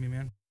of getting to me,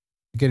 man.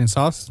 getting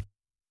sauce.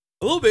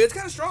 A little bit. It's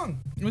kind of strong.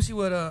 Let me see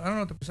what. I don't know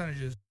what the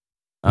percentage is.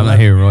 I'm not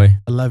here, Roy.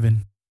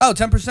 11. Oh,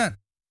 10%.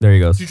 There he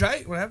goes. Did you try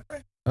it? Want to have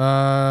it?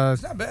 Try?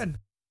 It's not bad.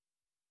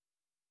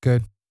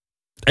 Good.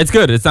 It's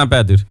good. It's not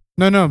bad, dude.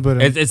 No,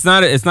 but It's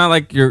not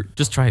like you're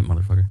just try it,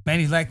 motherfucker.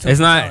 Manny's lactose. It's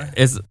not.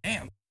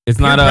 intolerant. It's Damn.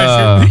 not Peer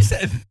pressure. He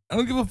said, I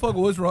don't give a fuck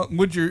what's wrong.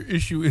 What your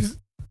issue is.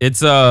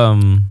 It's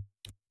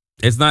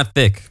not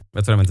thick.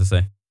 That's what I meant to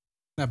say.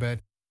 not bad.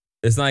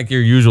 It's not like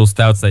your usual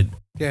stouts that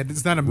Yeah,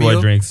 it's not a Roy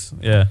meal. drinks.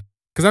 Yeah.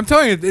 Because I'm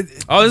telling you,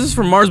 Oh, this is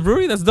from Mars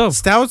Brewery. That's dope.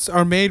 stouts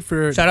are made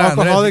for Shout out Andres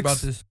about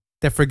alcoholics this.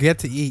 that forget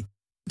to eat.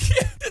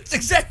 Yeah, that's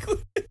exactly.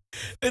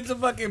 It's a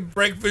fucking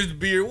breakfast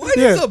beer. What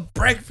Yeah. is a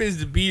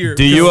breakfast beer?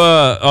 Do you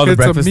the It's a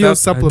breakfast meal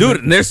stouts?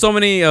 supplement. Dude, there's so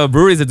many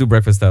breweries that do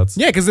breakfast stouts.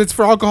 Yeah, because it's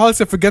for alcoholics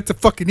that forget to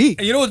fucking eat.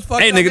 And you know what's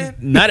fucked Hey, up, nigga,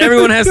 man? not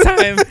everyone has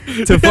time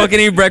to fucking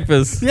eat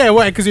breakfast. Yeah,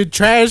 why? Because you're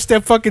trashed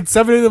at fucking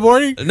 7 in the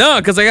morning, No,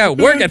 because I got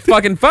work at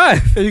fucking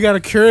 5. and you gotta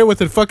cure it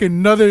with a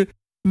fucking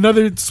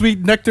another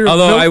sweet nectar.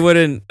 Although of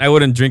milk. I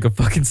wouldn't drink a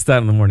fucking stout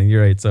in the morning.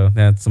 You're right. So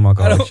that's some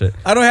alcoholic shit.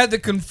 I don't have to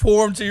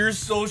conform to your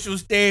social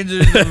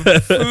standards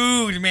of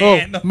food,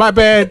 man. Oh, my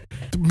bad.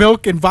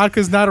 Milk and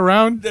vodka's not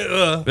around.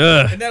 Ugh.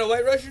 Isn't that a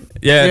White Russian?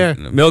 Yeah,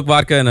 Yeah. milk,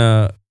 vodka,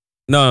 and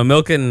not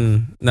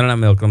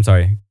milk. I'm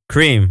sorry,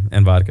 cream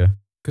and vodka.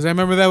 Because I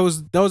remember that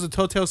was a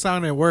telltale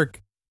sign at work,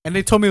 and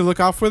they told me to look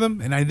out for them,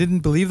 and I didn't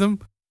believe them.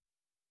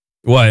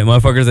 What,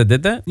 motherfuckers that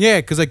did that?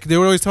 Yeah, because like they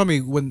would always tell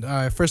me when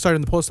I first started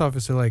in the post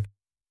office, they're like,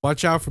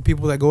 watch out for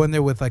people that go in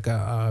there with like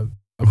a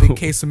big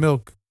case of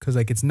milk, because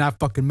like it's not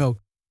fucking milk.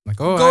 I'm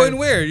like, oh, Going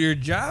where? Your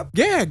job?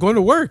 yeah, going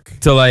to work,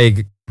 To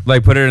like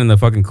put it in the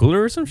fucking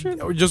cooler or some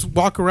shit? or just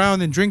walk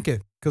around and drink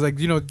it, because like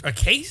A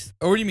case?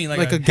 Or what do you mean?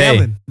 like a a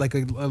gallon, like a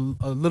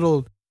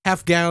little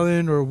half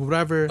gallon or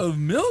whatever of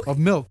milk? of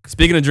milk,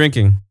 Speaking of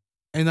drinking,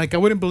 and like I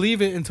wouldn't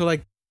believe it until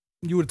like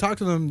you would talk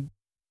to them.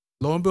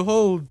 Lo and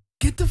behold,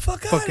 Get the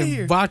fuck out of fucking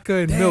here. vodka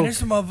and Damn, milk. there's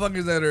some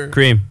motherfuckers that are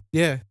cream.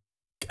 Yeah,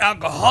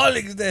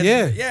 alcoholics that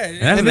Yeah. And yeah.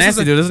 that's And this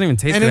nasty, is dude. It doesn't even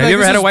taste and good. then, Have you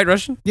like, ever had this a is- White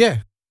Russian? yeah,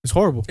 it's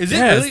horrible. Is it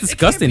Yeah, really? it's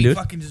disgusting, it can't be dude.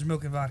 fucking just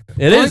milk and vodka. It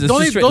The is. only- It's the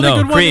just straight. only No,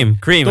 good one- cream.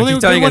 The I only keep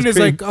good telling you one guys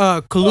is cream.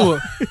 like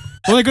Kahlua.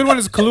 The only good one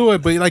is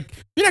Kahlua, but like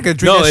you're not gonna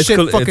drink No, that it's shit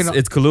Kahlua, fucking.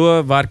 it's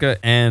Kahlua, vodka,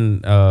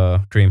 and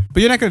cream.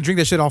 But you're not gonna drink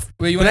that shit off.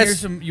 Wait, you But want to hear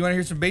that's- some? You want to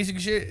hear some basic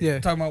shit? Yeah.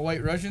 Talking about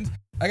White Russians.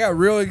 I got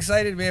real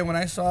excited, man, when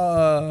I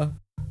saw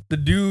the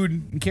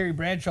dude Carrie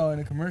Bradshaw in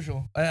a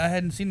commercial. I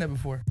hadn't seen that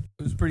before.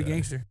 It was pretty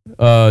gangster.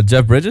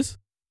 Jeff Bridges?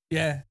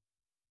 Yeah.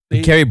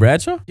 Carrie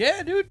Bradshaw?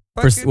 Yeah, dude.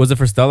 Was it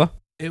for Stella?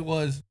 It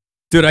was.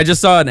 Dude, I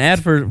just saw an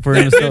ad for him.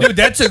 and Stella. Dude,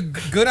 that's a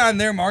good on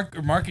their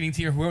marketing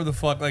team or whoever the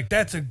fuck. Like,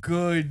 that's a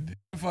good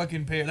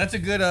fucking pair. That's a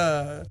good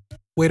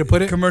Way to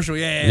put it. commercial.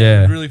 Yeah.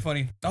 Yeah. Really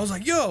funny. I was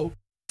like, yo,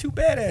 2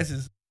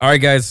 badasses. All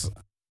right, guys.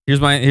 Here's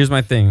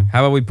my thing.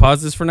 How about we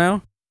pause this for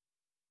now?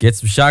 Get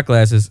some shot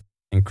glasses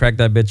and crack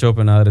that bitch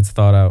open now that it's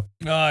thawed out.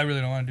 No, I really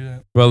don't want to do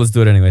that. Well, let's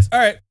do it anyways. All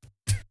right.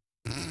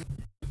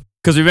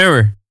 Because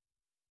remember,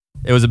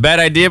 it was a bad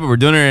idea, but we're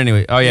doing it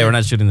anyway. Oh, yeah, we're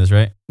not shooting this,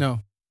 right? No. All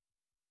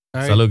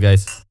right. Salute,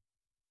 guys.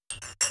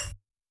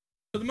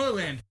 To the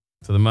motherland.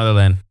 To the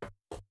motherland.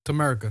 To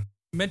America.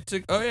 Meant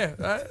to. Oh,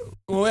 yeah.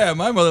 Well, yeah,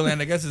 my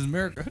motherland, I guess, is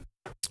America.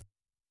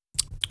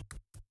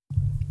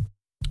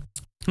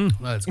 Well,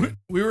 that's good.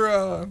 We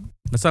were,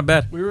 That's not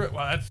bad.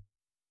 wow, that's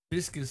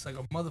viscous like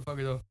a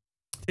motherfucker, though.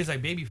 Tastes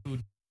like baby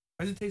food.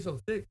 Why does it taste so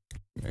thick?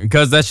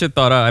 Because that shit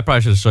thawed out. I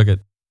probably should have shook it.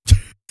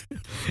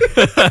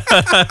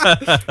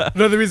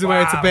 Another reason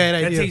why it's a Wow, bad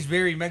That idea. tastes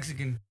very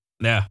Mexican.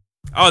 Yeah.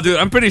 Oh, dude,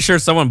 I'm pretty sure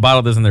someone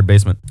bottled this in their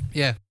basement.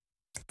 Yeah.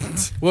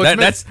 Well,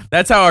 it's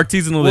That's how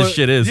artisanal Well, this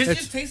shit is. This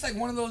just tastes like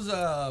one of those,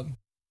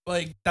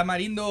 like,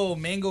 tamarindo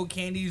mango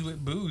candies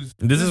with booze.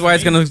 This is why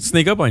it's going to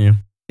sneak up on you.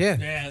 yeah,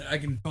 Yeah, I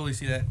can totally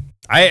see that.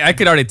 I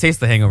could already taste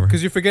the hangover.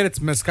 because you forget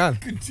it's mezcal.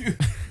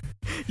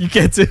 You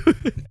get to.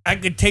 I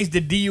could taste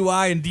the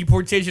DUI and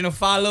deportation of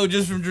follow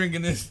just from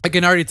drinking this. I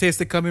can already taste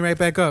it coming right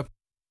back up.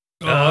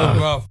 Oh,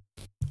 wow.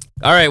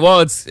 All right. Well,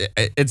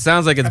 it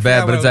sounds like it's I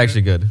bad, forgot but what it's I was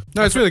actually good.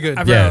 No, it's really good.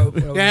 Yeah.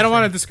 Yeah, I don't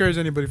want to discourage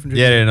anybody from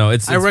drinking. Yeah, no,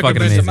 it's I fucking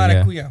recommend amazing.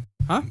 Yeah. Maracuya.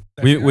 Huh?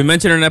 We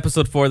mentioned it in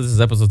episode 4. This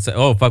is episode 7.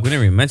 Oh fuck, we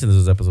didn't even mention this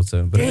was episode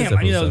 7. But it is Damn,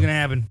 I knew that episode was 7. gonna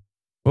happen.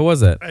 What was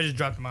that? I just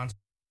dropped the monster.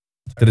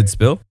 Did it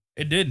spill?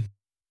 It did.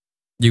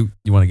 You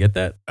want to get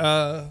that?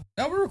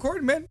 Now we're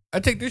recording, man. I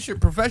take this shit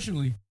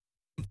professionally.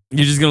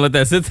 You're just gonna let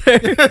that sit there?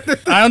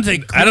 I don't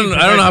take. I don't know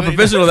how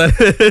professional that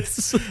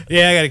is.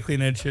 Yeah, I gotta clean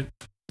that shit.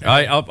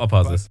 I'll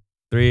pause this.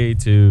 3,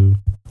 2.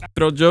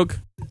 Throw joke.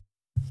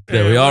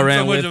 Yeah, we all ran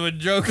so much with. of a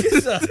joke.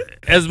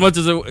 As much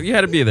as you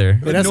had to be there.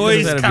 That's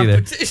Noise had to be there.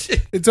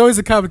 competition. It's always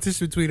a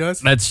competition between us.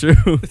 That's true.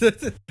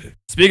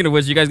 Speaking of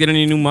which, you guys get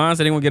any new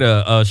mods? Anyone get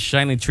a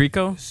shiny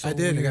Trico? So I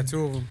did. weird. I got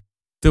 2 of them.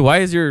 Dude, why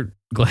is your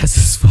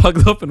glasses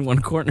fogged up in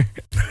one corner?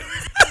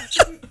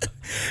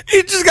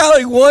 He just got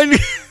like one.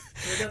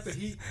 I got the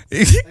heat.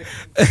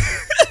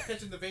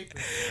 Catching the vapor.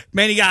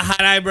 Man, he got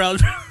hot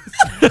eyebrows.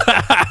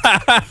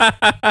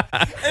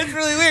 It's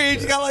really weird. He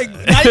just got like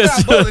not even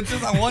on both. It's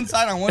just on one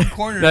side, on one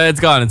corner. No, it's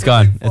gone. It's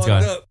gone. It's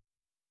gone. Up.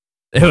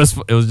 It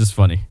was just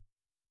funny.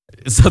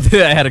 It's something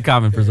that I had a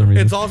comment for some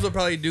reason. It's also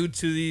probably due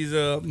to these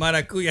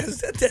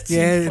maracuyas. That's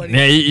Yeah. funny.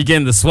 Yeah, you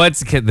getting the sweats,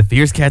 the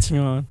fears catching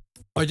you on.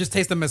 Or just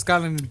taste the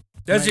mezcal and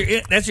That's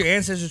your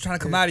ancestors trying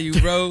to come out of you,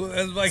 bro.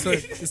 That's like, so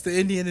it's the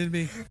Indian in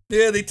me.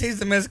 yeah, they taste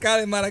the mezcal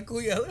and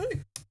maracuya.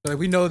 Like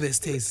we know this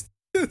taste.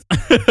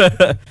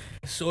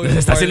 Soy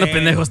Está haciendo Barley.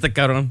 pendejo este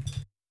cabrón.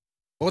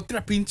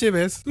 Otra pinche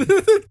vez.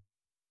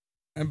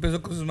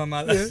 Empezó con sus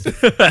mamadas.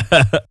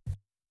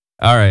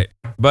 All right,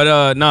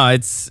 but no,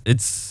 it's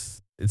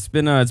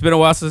been a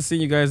while since I've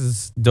seen you guys.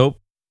 It's dope.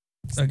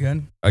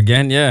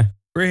 Again, Yeah.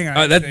 we're hanging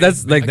out.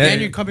 That's like Again, that.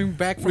 you're coming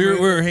back from we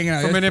were hanging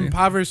out from an yesterday.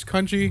 impoverished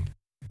country.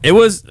 It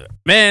was,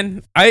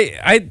 man.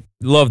 I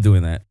love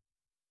doing that.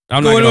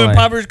 I'm not Going to gonna lie.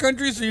 impoverished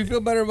countries, so you feel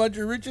better about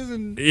your riches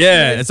and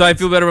Yeah, so I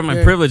feel better about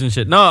my privilege and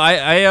shit. No,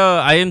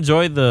 I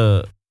enjoy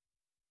the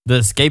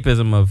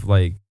escapism of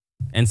like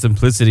and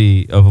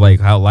simplicity of like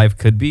how life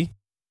could be.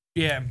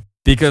 yeah.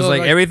 Because So, like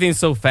like- everything's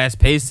so fast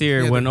paced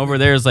here. Yeah, when over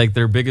there is like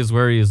their biggest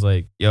worry is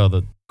like, yo,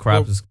 the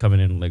crop Well- is coming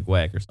in like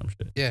whack or some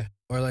shit. Yeah.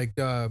 Or like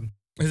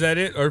Is that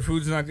it? Our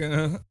food's not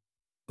gonna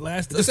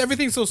last. just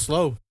everything's so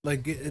slow.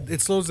 Like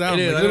it slows down.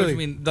 It is, Like, I know what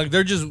literally. you mean. Like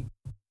they're just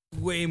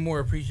way more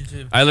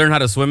appreciative. I learned how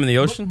to swim in the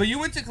ocean. But you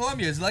went to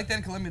Colombia. Is it like that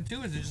in Colombia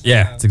too? Is it just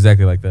Yeah, it's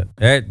exactly like that.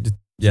 Yeah,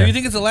 So you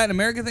think it's a Latin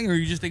American thing, or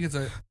you just think it's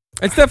a?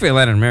 it's definitely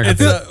Latin America. It's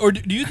thing. a, or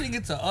do you think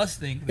it's a us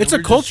thing? It's That a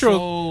we're just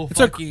cultural- so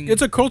fucking-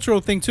 It's a cultural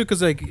thing too,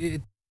 because like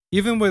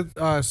even with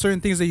certain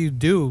things that you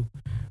do,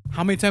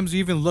 how many times do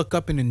you even look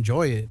up and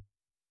enjoy it?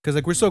 Because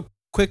like we're so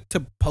quick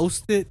to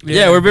post it.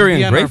 Yeah, we're very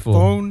be on our ungrateful.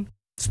 phone.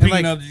 Speaking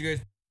like- of, did you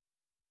guys?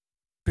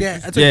 Yeah,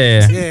 that's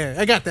Yeah. yeah.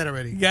 I got that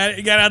already. You got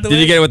it out the Did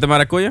way. you get it with the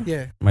maracuya?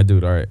 Yeah. My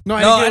dude, all right. No,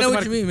 No, I didn't get know it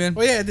what you mean, man.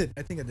 Oh yeah, I did.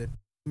 I think I did.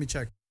 Let me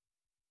check.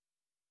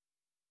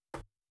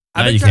 I've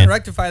No, been you trying can't. to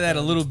rectify that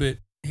a little bit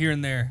here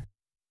and there,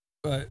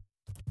 but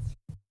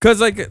Cause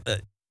like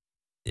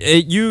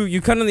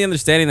you come to the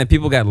understanding that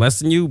people got less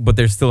than you, but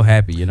they're still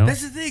happy, you know.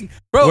 that's the thing,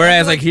 bro. I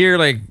Whereas feel like here,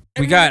 like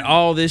we got everyone-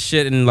 all this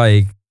shit and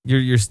like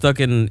you're stuck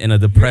in a you're not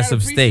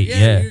depressive state. appreciate-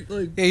 Yeah. you're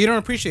like- Yeah, you don't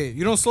appreciate it.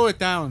 You don't slow it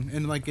down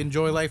and like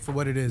enjoy life for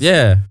what it is.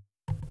 Yeah.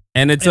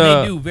 And it's and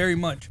they do very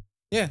much.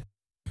 Yeah.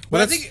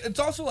 But I that's- think it's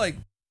also like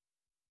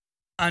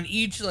on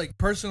each like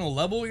personal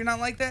level, you're not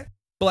like that.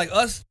 But like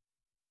us,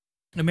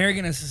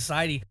 American as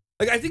society,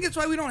 like I think it's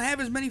why we don't have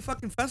as many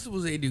fucking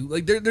festivals they do.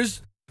 Like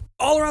there's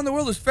all around the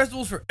world, there's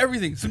festivals for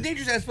everything. Some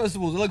dangerous ass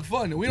festivals that look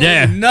fun. We don't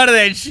Yeah. do none of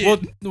that shit.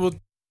 Well,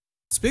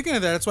 speaking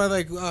of that, that's why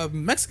like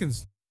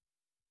Mexicans.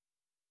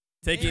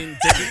 taking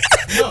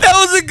That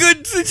was a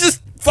good,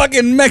 just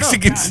fucking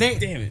Mexicans. Name,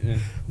 damn it. Man.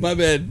 My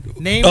bad.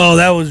 name, Oh,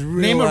 that was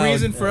real name a loud.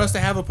 reason for us to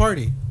have a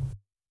party.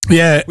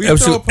 Yeah, We throw a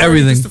absolutely party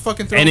everything. Just to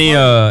fucking throw Any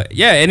a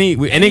party.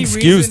 any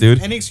excuse, reason,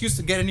 dude. Any excuse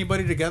to get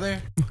anybody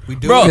together. We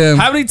do. Bro, it. Yeah.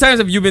 how many times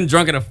have you been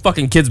drunk at a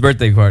fucking kid's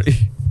birthday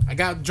party? I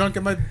got drunk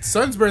at my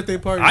son's birthday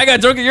party. I got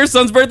drunk at your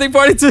son's birthday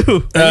party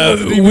too.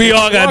 We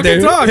all got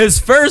there. Talk. His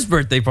first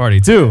birthday party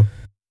too.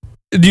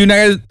 Do you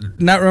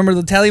not remember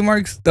the tally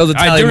marks? That was a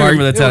I tally do mark.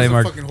 remember the It was tally a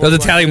mark. fucking That was a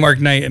horrible tally idea. mark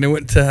night, and it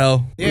went to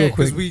hell Yeah, real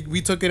because quick.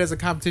 we took it as a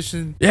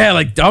competition. Yeah,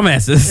 like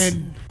dumbasses.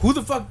 And who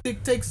the fuck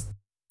takes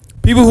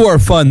People who are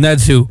fun,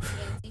 that's who.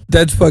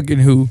 That's fucking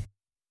who.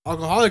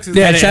 alcoholics? Is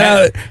Yeah, And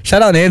it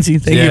shout out Nancy.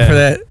 Thank you Yeah. for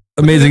that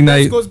amazing That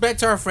night. goes back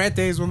to our frat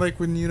days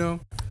when you know.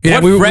 Yeah,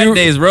 what we frat were,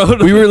 days, bro?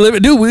 we were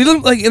living, dude. We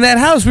lived like in that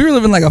house. We were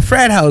living like a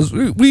frat house.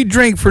 We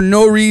drank for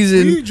no We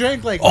reason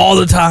drank like all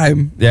the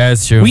time. Yeah,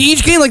 it's true. We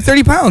each gained like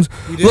 30 pounds.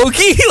 We did. Low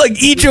key,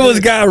 like each of us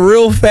got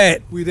real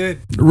fat, we did.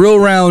 real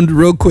round,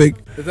 real quick.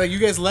 It's like you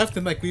guys left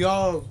and like we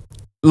all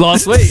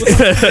lost weight.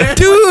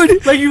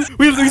 Dude, like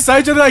we saw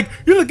each other like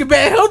you're looking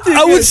bad healthy.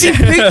 I would again." see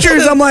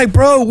pictures. I'm like,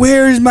 bro,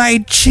 where's my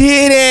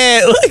chin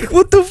at? Like,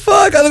 what the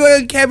fuck? I look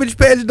like a Cabbage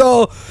Patch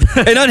doll,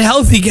 an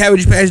unhealthy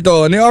Cabbage Patch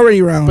doll, and they're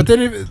already round. But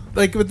then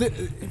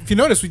if you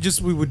notice,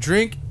 we would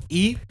drink,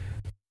 eat,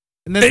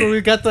 and that's where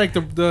we got like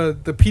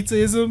the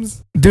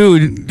pizza-isms.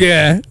 dude,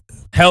 yeah,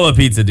 Hella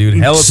pizza, dude.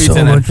 Hella So pizza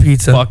in that much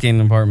pizza. fucking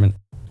apartment.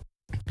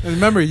 And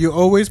remember, you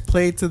always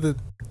play to the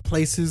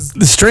places.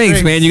 the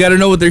strengths, man. You got to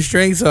know what their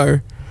strengths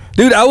are.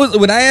 Dude,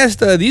 when I asked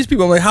these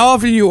people, I'm like, how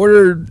often do you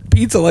order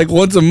pizza? Like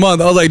once a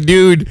month. I was like,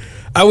 dude,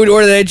 I would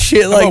order that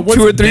shit like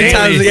 2 or 3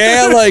 times.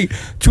 Yeah, like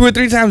 2 or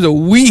 3 times a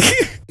week.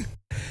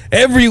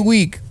 Every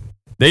week.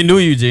 They knew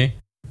you, G.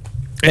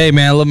 Hey,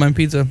 man, I love my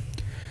pizza.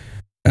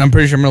 And I'm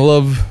pretty sure I'm going to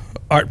love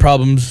art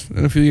problems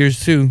in a few years,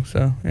 too.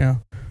 So, yeah.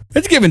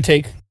 It's give and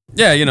take.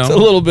 Yeah, you know. It's a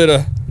little bit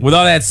of... With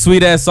all that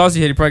sweet-ass sauce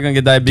you had, you're probably going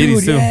to get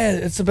diabetes, too. Yeah,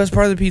 it's the best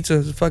part of the pizza.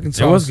 It's the fucking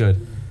sauce. It was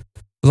good.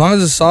 As long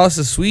as the sauce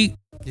is sweet,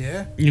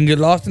 yeah, you can get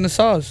lost in the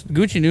sauce.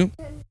 Gucci knew.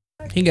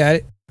 He got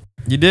it.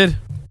 You did?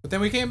 But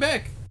then we came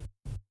back.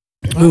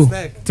 Ooh.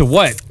 Back. To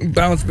what?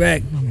 Bounce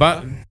back.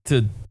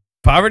 To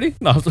poverty?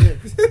 No.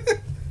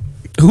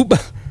 Who?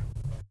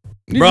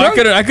 Bro,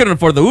 I couldn't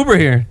afford the Uber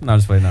here. No, I'm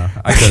just playing. No,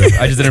 I could.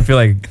 I just didn't feel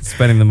like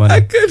spending the money.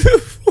 I couldn't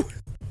afford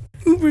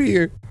Uber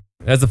here.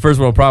 That's the first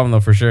world problem, though,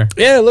 for sure.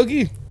 Yeah,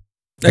 looky.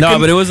 No,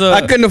 but it was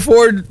I couldn't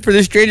afford for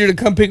this stranger to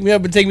come pick me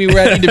up and take me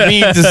where I need to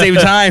be to save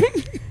time.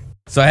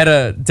 So I had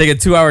to take a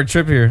 2-hour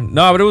trip here.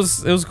 No, but it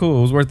was cool.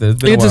 It was worth it. It's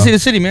been You a get to while. see the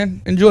city,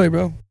 man. Enjoy,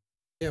 bro.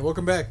 Yeah,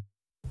 welcome back.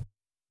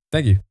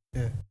 Thank you.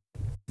 Yeah.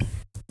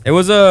 It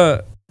was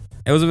a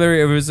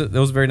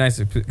very nice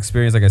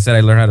experience. Like I said,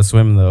 I learned how to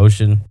swim in the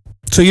ocean.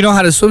 So you know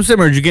how to swim,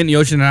 or did you get in the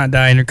ocean and not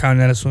die and you're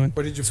counting how to swim?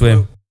 What did you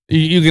Swim.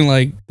 You can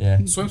like... Yeah.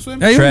 Swim?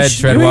 Yeah, you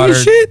Tread you water.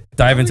 Shit.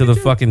 Dive into the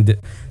fucking...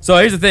 So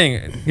here's the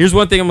thing. Here's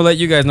one thing I'm going to let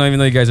you guys know, even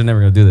though you guys are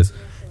never going to do this.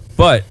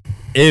 But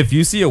if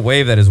you see a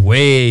wave that is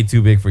way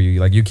too big for you,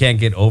 like you can't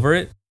get over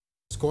it.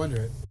 Just go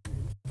under it.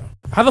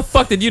 How the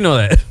fuck did you know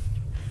that?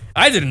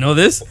 I didn't know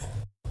this.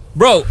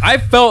 Bro, I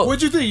felt...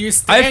 What'd you think? You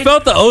stand? I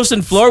felt the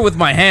ocean floor with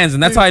my hands,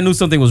 and that's how I knew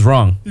something was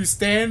wrong. You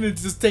stand and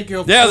just take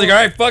your... Yeah, I was like, all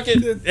right, fuck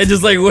it. And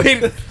just like,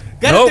 wait.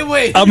 Got the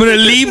way. I'm going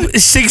to leap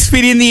 6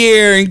 feet in the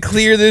air and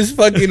clear this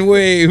fucking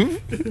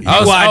wave.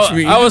 Watch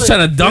me. I was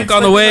trying to dunk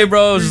on the wave,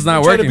 bro. It was just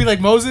not working. Trying to be like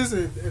Moses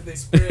and they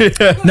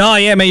spread. No,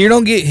 yeah, man. You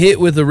don't get hit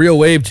with a real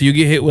wave till you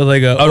get hit with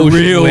like a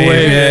real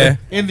wave. Yeah.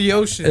 In the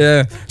ocean.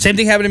 Yeah. Same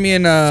thing happened to me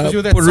in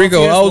with that Puerto Rico.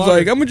 salty-ass I was water.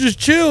 like, I'm going to just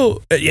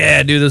chill.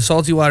 Yeah, dude. The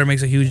salty water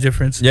makes a huge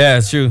difference. Yeah,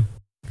 it's true.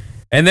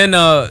 And then,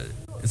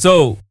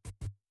 so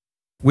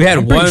we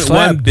had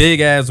one big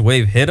ass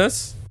wave hit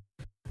us.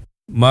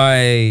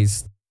 My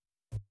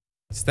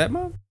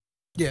stepmom?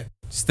 Yeah.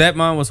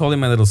 Stepmom was holding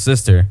my little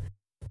sister.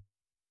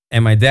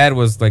 And my dad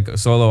was like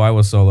solo, I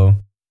was solo.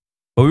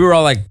 But we were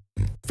all like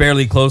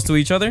fairly close to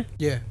each other.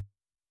 Yeah.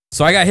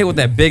 So I got hit with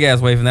that big ass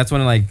wave, and that's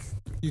when like...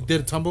 You did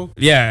a tumble?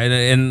 Yeah,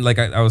 and like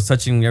I was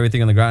touching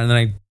everything on the ground, and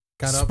then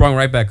I sprung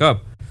right back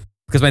up.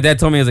 Because my dad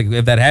told me, he was like,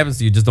 if that happens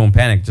to you, just don't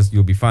panic. Just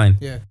you'll be fine.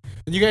 Yeah.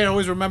 And you gotta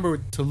always remember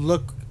to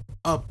look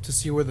up to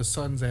see where the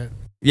sun's at.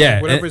 Yeah.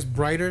 Like, whatever's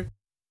brighter,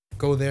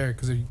 go there.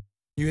 Because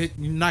you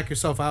knock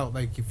yourself out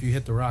like if you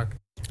hit the rock.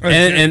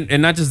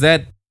 And not just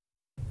that,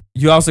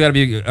 you also gotta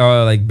be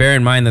like bear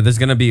in mind that there's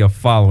gonna be a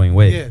following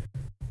wave. Yeah.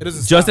 It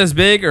doesn't just stop. as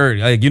big or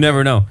like you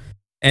never know.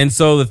 And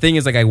so the thing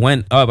is, like I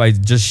went up, I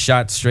just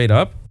shot straight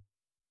up,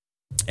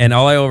 and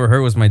all I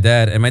overheard was my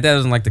dad. And my dad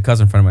doesn't like to cuss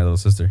in front of my little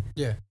sister.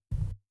 Yeah.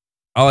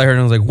 All I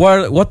heard was like,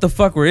 what the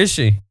fuck? Where is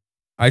she?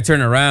 I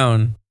turn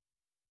around.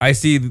 I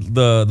see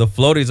the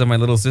floaties of my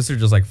little sister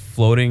just like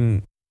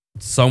floating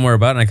somewhere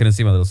about, and I couldn't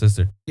see my little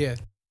sister. Yeah.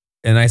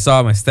 And I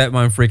saw my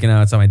stepmom freaking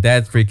out. I saw my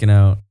dad freaking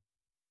out.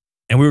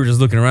 And we were just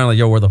looking around like,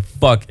 yo, where the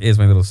fuck is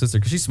my little sister?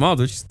 Because she's small,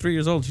 dude. She's 3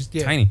 years old. She's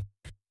tiny.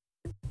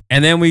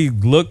 And then we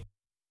looked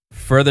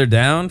further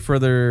down,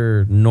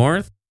 further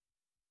north,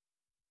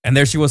 and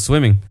there she was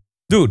swimming.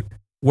 Dude,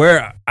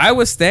 where I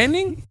was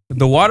standing,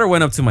 the water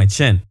went up to my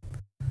chin.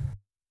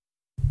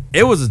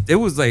 It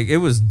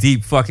was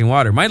deep fucking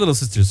water. My little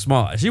sister's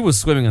small. She was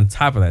swimming on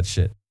top of that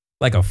shit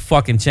like a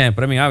fucking champ.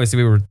 But I mean, obviously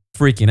we were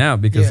freaking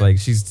out because like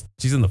she's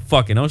in the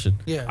fucking ocean.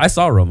 Yeah. I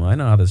saw Roma. I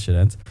know how this shit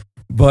ends.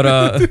 But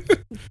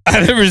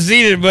I've never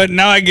seen it, but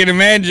now I can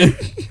imagine.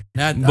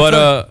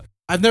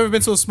 I've never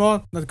been so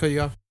small. Not to cut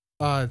you off.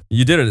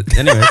 You did it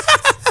anyways.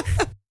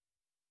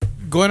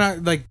 Going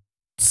out like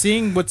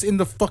seeing what's in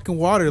the fucking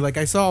water. Like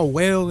I saw a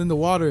whale in the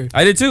water.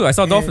 I did too. I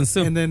saw dolphins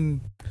too. And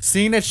then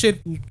seeing that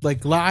shit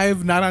like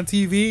live, not on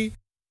TV.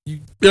 You're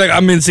like,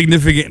 I'm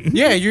insignificant.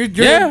 Yeah,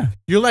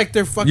 you're like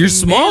their fucking. You're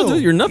small, male.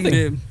 dude. You're nothing.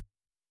 Yeah.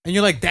 And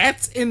you're like,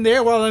 that's in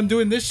there while I'm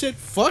doing this shit.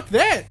 Fuck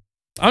that.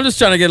 I'm just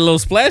trying to get a little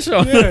splash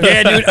on.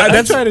 Yeah, dude.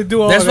 That's trying to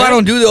do all. That's that. why I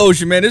don't do the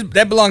ocean, man.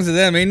 That belongs to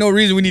them. Ain't no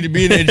reason we need to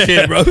be in that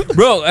shit, bro.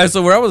 Bro,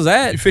 so where I was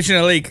at, Fishing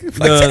in a lake.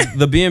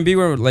 the B&B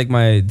where like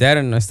my dad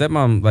and my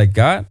stepmom like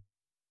got,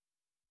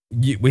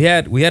 we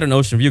had an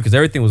ocean view because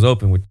everything was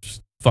open,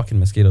 which fucking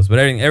mosquitoes, but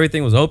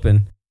everything was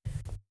open.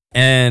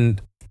 And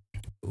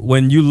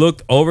when you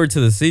looked over to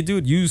the sea,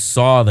 dude, you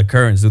saw the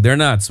currents, dude. They're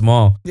not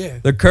small. Yeah.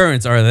 The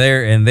currents are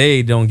there and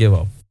they don't give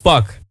a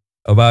fuck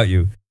about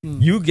you.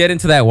 You get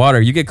into that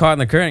water, you get caught in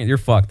the current, you're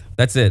fucked.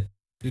 That's it.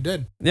 You're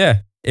dead.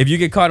 Yeah. If you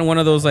get caught in one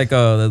of those like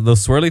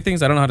those swirly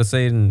things, I don't know how to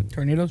say it in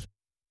Tornadoes?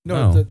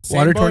 No. The Water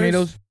sandbars?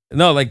 tornadoes?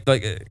 No, like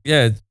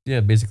yeah,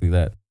 basically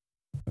that.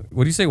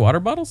 What do you say? Water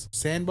bottles?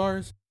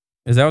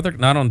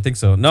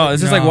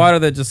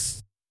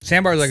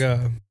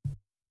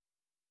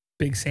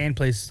 big sand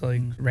place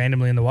like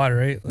randomly in the water,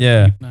 right? Like,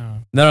 Yeah.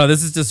 No.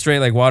 This is just straight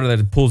like water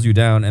that pulls you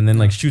down and then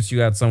like shoots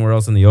you out somewhere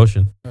else in the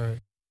ocean. All right.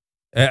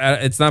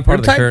 It's not part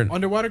of the current.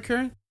 Underwater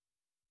current?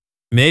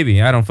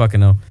 Maybe, I don't fucking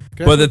know.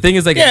 But the thing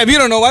is like, yeah, if you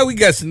don't know, why we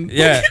guessing?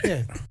 yeah,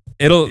 Yeah.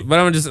 but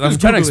I'm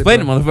trying to explain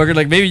it, motherfucker.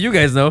 Like maybe you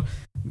guys know.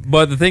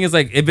 But the thing is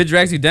like, if it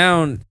drags you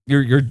down,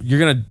 you're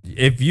gonna,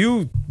 if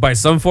you by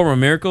some form of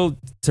miracle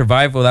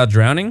survive without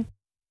drowning,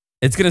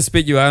 it's gonna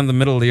spit you out in the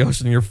middle of the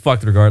ocean and you're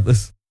fucked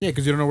regardless. Yeah,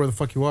 because you don't know where the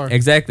fuck you are.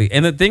 Exactly.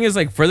 And the thing is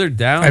like further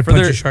down, I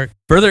punch a shark.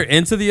 further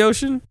into the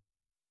ocean,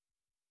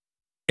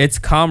 it's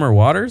calmer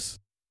waters,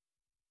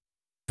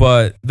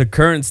 but the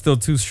current's still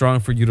too strong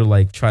for you to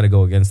like try to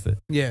go against it.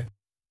 Yeah.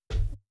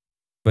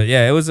 But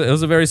yeah, it was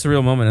a very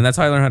surreal moment, and that's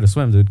how I learned how to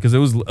swim, dude. Because it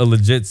was a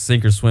legit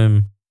sink or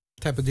swim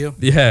Type of deal.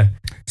 Yeah.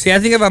 See, I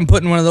think if I'm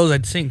putting one of those,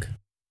 I'd sink.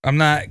 I'm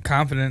not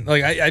confident.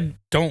 Like I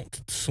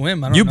don't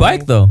swim. I don't You know.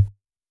 bike though.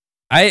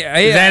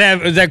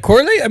 Does that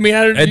correlate? I mean,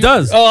 It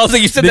does. Oh, I was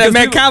like, you said that,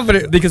 man,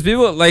 confident. Because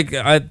people like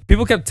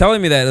people kept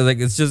telling me that like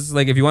it's just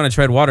like if you want to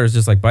tread water, it's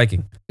just like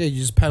biking. Yeah, you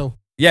just pedal.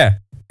 Yeah,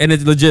 and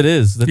it legit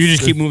is. You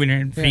just keep moving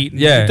your feet.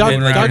 Yeah, Dog-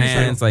 and like your doggy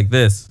hands pedal. like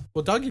this.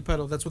 Well, doggy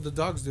pedal. That's what the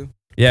dogs do.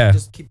 Yeah,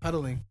 Just keep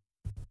pedaling.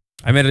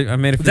 I made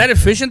it. Is that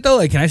efficient though?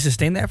 Like, can I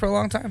sustain that for a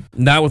long time?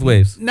 Not with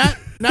waves. Not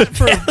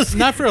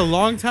for a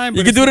long time. But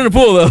You can do it in a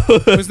pool though.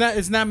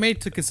 It's not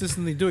made to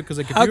consistently do it because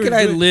like if How you were could to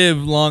I do it,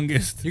 live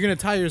longest? you're gonna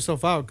tire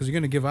yourself out because you're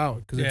gonna give out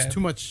because Yeah. it's too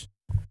much.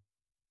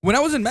 When I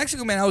was in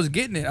Mexico, man, I was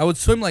getting it. I would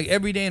swim like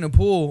every day in a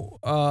pool.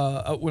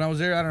 When I was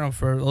there, I don't know,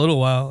 for a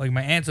little while. Like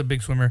my aunt's a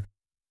big swimmer.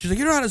 She's like,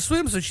 you know how to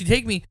swim, so she'd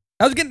take me.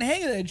 I was getting the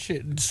hang of that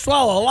shit.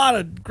 Swallow a lot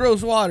of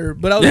gross water,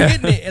 but I was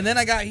getting it. And then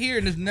I got here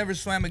and just never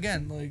swam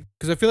again. Like,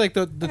 Because I feel like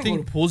the don't thing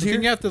go to pools the thing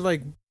here. you have to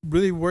like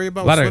really worry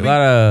about A lot swimming,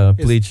 of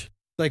is- bleach.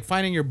 like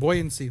finding your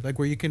buoyancy, like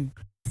where you can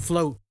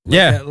float.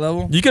 Yeah, that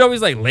level. you could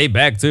always like lay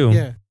back too.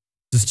 Yeah,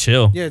 Just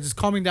chill. yeah, just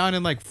calming down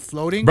and like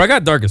floating. Bro, I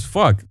got dark as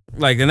fuck.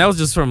 Like, and that was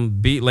just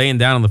from laying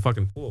down in the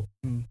fucking pool.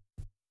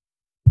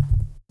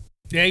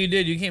 Yeah, you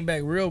did. You came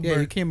back real Yeah, you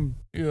burnt. came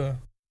Yeah.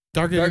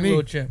 darker Dark than me.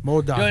 little chimp.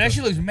 More dark. Yo, that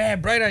shit looks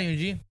mad bright on you,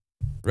 G.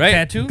 Right?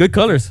 Tattoo? Good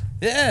colors.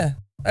 Yeah.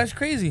 That's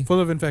crazy. full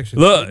of infection.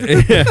 Look.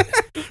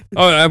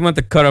 Oh, I want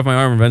to cut off my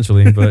arm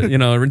eventually, but you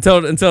know, until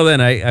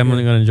then, I'm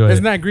only gonna enjoy That's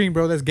it. not green,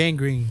 bro. That's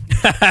gangrene.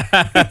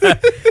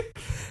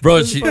 Bro,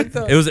 That's fucked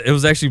up. it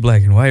was actually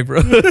black and white, bro.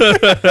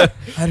 I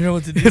don't know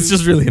what to do. It's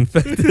just really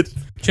infected.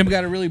 Chimp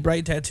got a really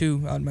bright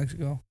tattoo out in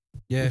Mexico.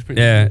 Yeah, It's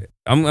pretty Yeah,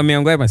 cool.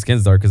 I'm glad my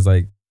skin's dark because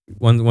like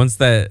once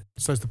that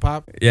starts to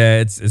pop.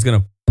 it's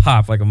gonna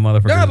pop like a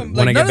motherfucker No, but, when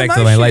like, I none get of back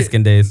to my my light shit-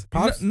 skin days.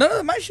 Pops? None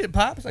of my shit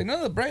pops. Like none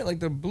of the bright, like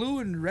the blue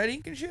and red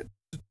ink and shit,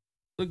 just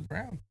look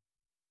brown.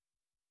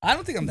 I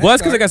don't think I'm that. Well,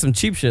 that's because I dark. got some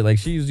cheap shit. Like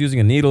she was using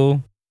a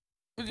needle,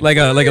 like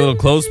a little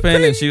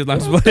clothespin, and she was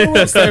like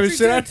Savage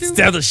shit out.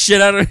 stabbed the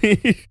shit out of me,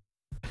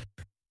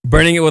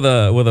 burning it with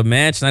a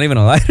match, not even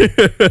a lighter.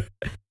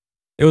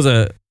 It was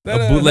a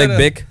bootleg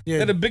Bic. Yeah,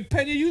 That a big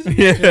pen you using?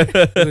 Yeah,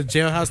 the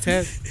jailhouse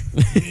tat.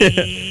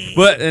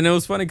 but and it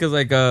was funny because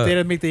like They had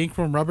to make the ink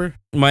from rubber.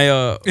 my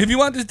If you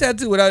want this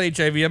tattoo without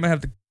HIV, I'm gonna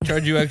have to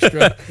charge you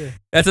extra.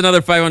 that's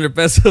another 500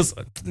 pesos.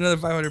 Another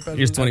 500 pesos.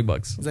 Here's $20.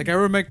 It's like I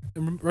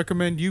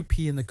recommend you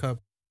pee in the cup.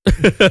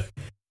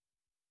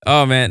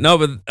 Oh man, no,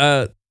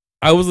 but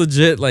I was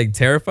legit like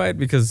terrified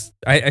because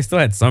I still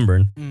had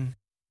sunburn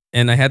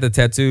and I had the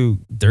tattoo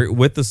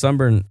with the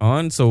sunburn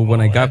on. So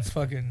when I got that's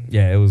fucking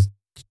yeah, it was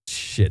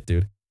shit,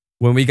 dude.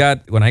 When I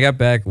got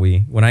back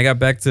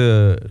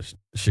to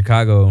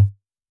Chicago,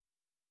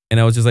 and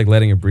I was just like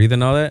letting it breathe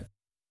and all that.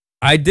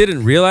 I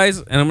didn't realize,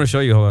 and I'm gonna show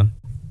you. Hold on.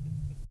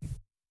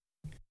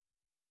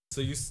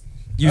 So you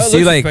Oh, it see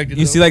looks like infected,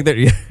 you see like that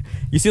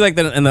you see like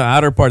that in the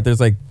outer part. There's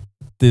like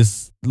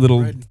this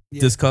little Red. Yeah.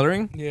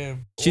 discoloring. yeah.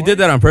 She did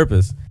that on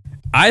purpose.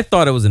 I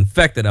thought it was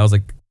infected. I was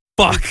like,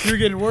 fuck. You're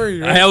getting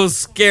worried, right? I was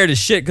scared as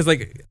shit because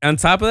like on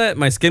top of that,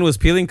 my skin was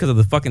peeling because of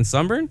the fucking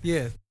sunburn.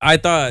 Yeah. I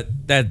thought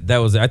that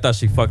was it. I thought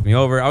she fucked me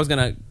over. I was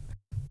gonna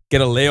get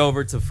a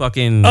layover to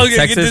fucking Oh, get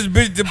Texas. this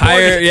bitch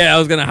deported. I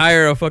was gonna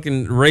hire a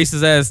fucking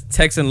racist ass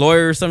Texan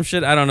lawyer or some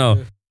shit. I don't know.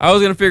 Yeah. I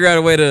was gonna figure out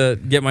a way to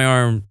get my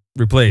arm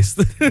replaced.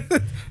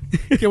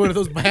 Get one of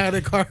those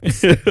bionic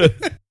arms.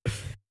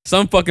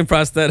 Some fucking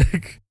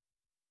prosthetic.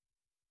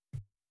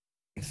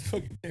 It's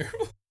fucking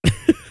terrible.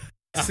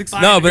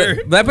 No,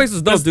 but that place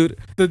was dope, dude.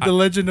 The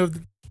legend of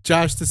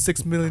Josh, the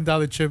 $6 million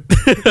chimp.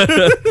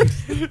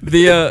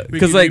 We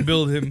Because can like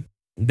rebuild him.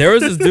 there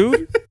was this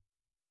dude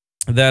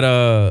that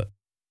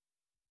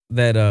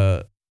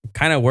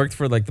kind of worked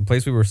for like the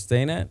place we were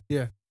staying at.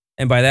 Yeah.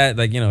 And by that,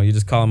 like, you know, you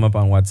just call him up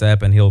on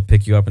WhatsApp and he'll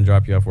pick you up and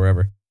drop you off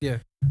wherever. Yeah.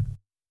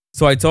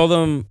 So I told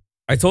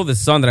his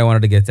son that I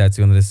wanted to get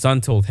tattooed, and his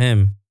son told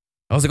him.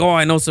 I was like, oh,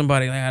 I know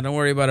somebody. Like, don't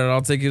worry about it.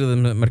 I'll take you to the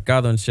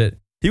mercado and shit.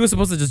 He was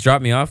supposed to just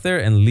drop me off there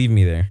and leave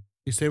me there.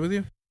 You stay with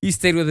you? He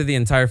stayed with it the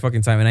entire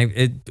fucking time, and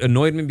it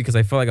annoyed me because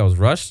I felt like I was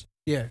rushed.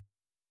 Yeah.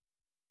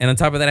 And on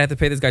top of that, I had to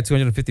pay this guy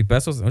 250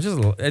 pesos, which is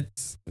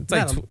it's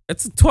like Not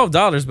it's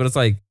 $12, but it's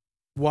like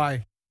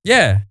Why?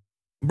 yeah.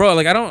 bro,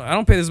 like I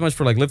don't pay this much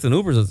for like Lyft and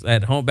Ubers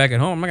at home, back at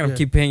home. I'm not gonna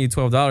keep paying you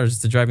 $12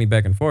 just to drive me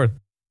back and forth.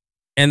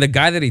 And the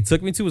guy that he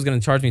took me to was gonna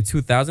charge me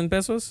 2,000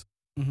 pesos,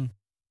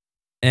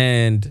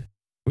 and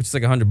which is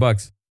like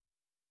 $100.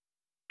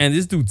 And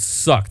this dude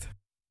sucked,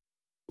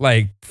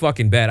 like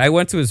fucking bad. I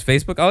went to his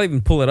Facebook. I'll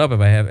even pull it up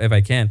if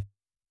I can.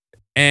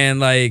 And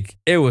like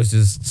it was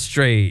just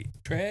straight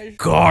trash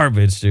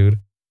garbage, dude.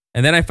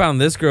 And then I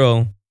found this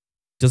girl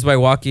just by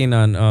walking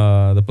on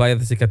the Playa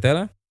de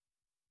Cicatela.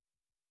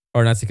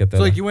 Or not Cicatela.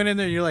 So like you went in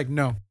there and you're like,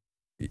 no.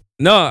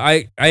 No,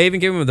 I even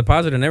gave him a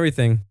deposit and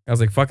everything. I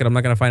was like, fuck it, I'm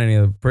not gonna find any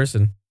other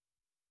person.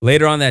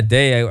 Later on that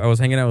day, I was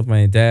hanging out with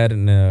my dad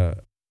and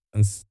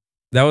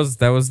that was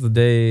the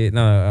day.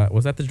 No,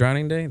 was that the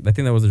drowning day? I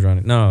think that was the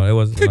drowning. No, it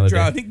was another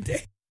drowning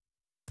day.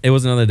 It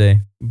was another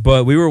day.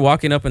 But we were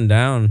walking up and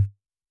down,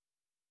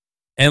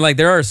 and like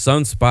there are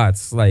some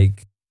spots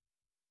like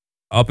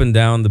up and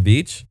down the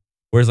beach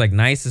where it's like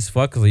nice as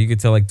fuck because like, you could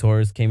tell like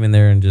tourists came in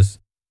there and just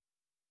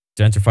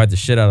gentrified the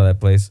shit out of that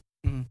place.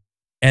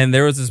 And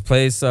there was this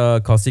place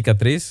called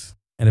Cicatriz,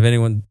 and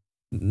if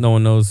no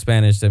one knows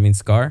Spanish, that means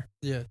scar.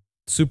 Yeah.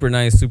 Super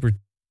nice, super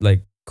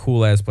like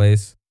cool ass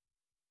place.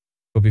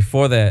 But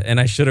before that, and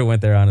I should have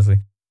went there honestly.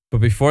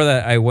 But before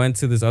that, I went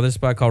to this other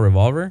spot called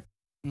Revolver.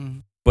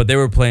 But they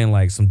were playing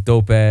like some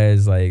dope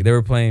ass, like they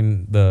were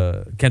playing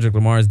the Kendrick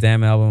Lamar's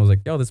Damn album. I was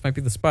like, yo, this might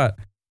be the spot.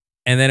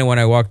 And then when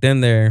I walked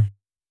in there,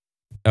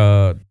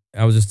 I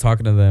was just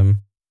talking to them,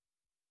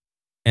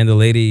 and the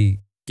lady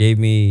gave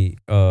me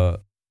a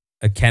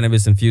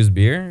cannabis infused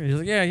beer. She's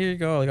like, yeah, here you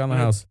go, like on the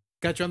house.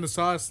 Got you on the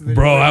sauce. And then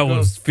bro, I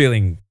was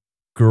feeling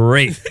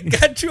great.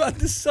 Got you on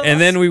the sauce. And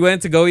then we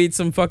went to go eat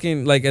some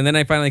fucking like, and then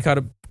I finally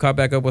caught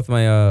back up with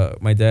my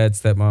my dad,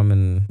 stepmom,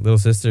 and little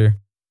sister.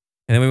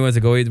 And then we went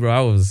to go eat, bro.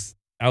 I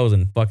was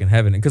in fucking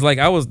heaven. Cause like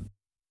that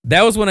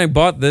was when I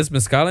bought this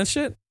mezcal and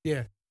shit.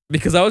 Yeah.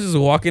 Because I was just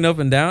walking up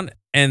and down,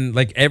 and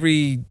like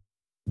every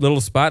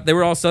little spot, they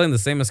were all selling the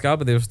same mezcal,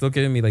 but they were still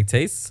giving me like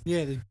tastes.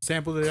 Yeah, they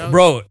sampled it out.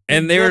 Bro,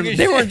 and they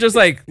weren't just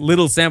like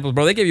little samples,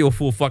 bro. They gave you a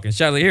full fucking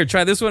shot. Like, here,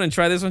 try this one and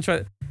try this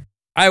one.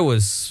 I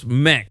was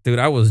smacked, dude.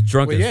 I was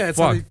drunk as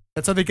fuck.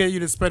 That's how they get you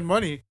to spend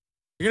money.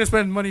 You're gonna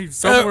spend money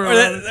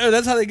somewhere.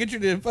 That's how they get you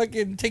to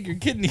fucking take your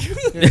kidney.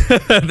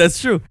 That's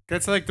true.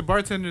 That's like the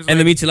bartenders. And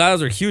the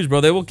micheladas are huge,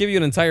 bro. They will give you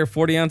an entire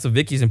 40 ounce of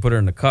Vicky's and put her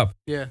in a cup.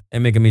 Yeah.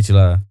 And make a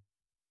michelada.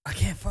 I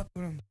can't fuck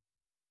with them.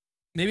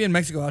 Maybe in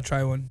Mexico I'll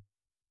try one.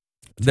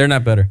 They're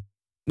not better.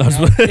 No,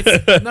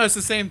 it's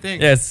the same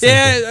thing. Yeah,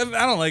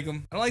 I don't like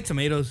them. I don't like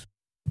tomatoes.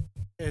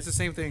 Yeah, it's the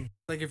same thing.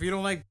 Like if you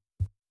don't like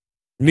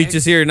meat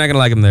just here, you're not gonna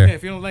like them there. Yeah,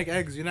 if you don't like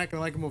eggs, you're not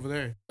gonna like them over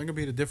there. It's gonna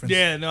be the difference.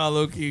 Yeah, no,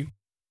 low key.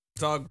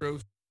 It's all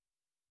gross.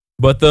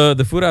 But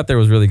the food out there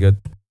was really good.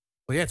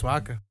 Well, yeah, it's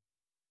Oaxaca.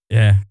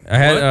 Yeah, I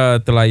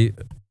had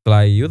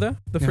tlayuda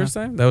the first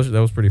time. That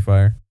was pretty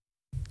fire.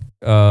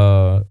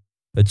 The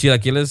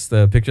chilaquiles,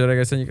 the picture that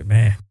I sent you,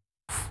 man,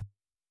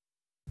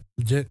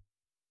 legit.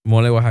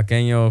 Mole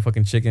oaxaqueño,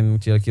 fucking chicken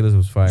chilaquiles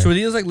was fire. So were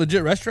these like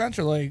legit restaurants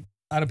or like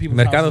out of people's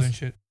Mercados houses and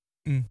shit?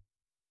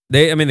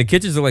 The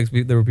kitchens are like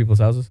they were people's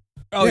houses.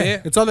 Oh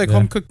yeah. It's all like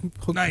home cooked.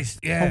 Nice.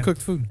 Yeah. Home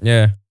cooked food.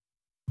 Yeah.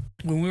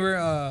 When we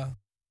were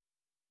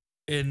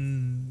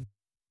in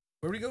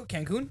where did we go?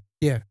 Cancun?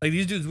 Yeah. Like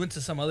these dudes went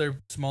to some other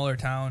smaller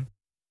town,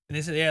 and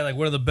they said, yeah, like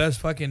one of the best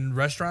fucking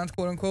restaurants,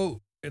 quote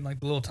unquote, in like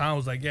the little town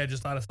was like, yeah,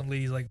 just out of some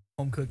lady's like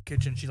home cooked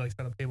kitchen. She like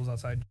set up tables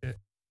outside and shit.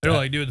 They're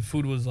like, dude, the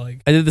food was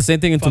like. I did the same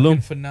thing in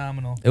Tulum.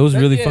 Phenomenal. It was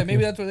really fucking.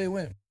 Maybe that's where they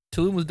went.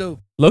 Tulum was dope.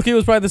 Loki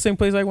was probably the same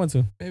place I went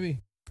to. Maybe.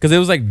 Because it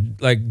was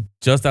like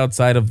just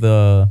outside of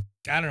the.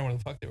 I don't know where the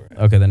fuck they were.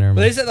 Okay, then never mind.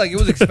 But they said like it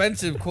was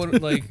expensive.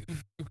 Quote like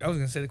I was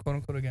gonna say the quote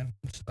unquote again.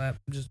 I'm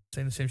just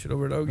saying the same shit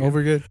over and over again.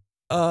 Over good.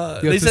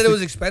 They said it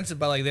was expensive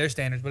by like their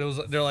standards, but it was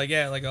they're like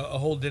like a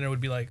whole dinner would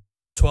be like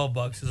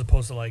 $12 as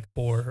opposed to like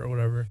 $4 or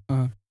whatever.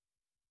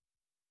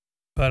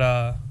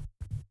 But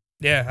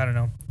yeah, I don't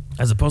know.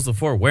 As opposed to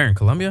 $4, where in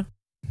Colombia?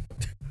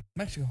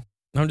 Mexico.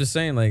 I'm just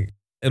saying like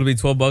it'll be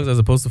 $12 as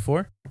opposed to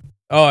 $4.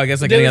 Oh, I guess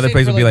like any other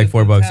place would be like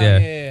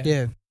 $4.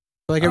 Yeah.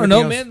 Like I don't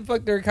know, man.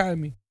 Fuck their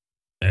economy.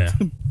 Yeah.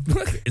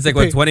 It's like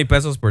what, 20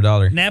 pesos per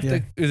dollar.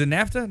 NAFTA is it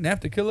NAFTA?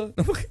 NAFTA killer?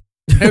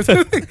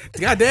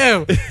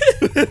 Goddamn.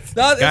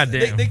 No,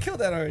 Goddamn. They killed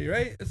that already,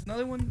 right? It's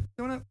another one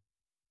coming up.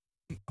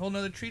 Whole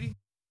nother treaty.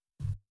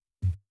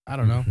 I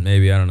don't know.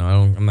 Maybe I don't know.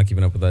 I'm not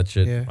keeping up with that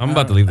shit. Yeah, I'm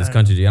about to leave this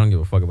country. G. I don't give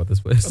a fuck about this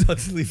place. I'm about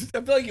to leave.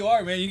 I feel like you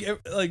are, man. You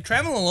like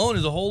traveling alone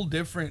is a whole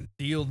different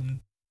deal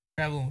than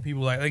traveling with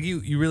people. Like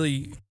you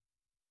really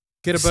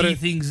get a better see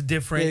things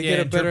different. Yeah,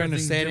 get a better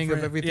understanding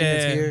of everything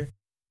that's here.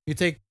 You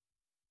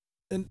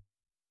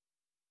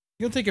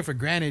don't take it for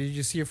granted. You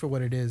just see it for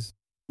what it is.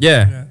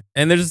 Yeah.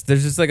 And there's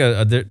just like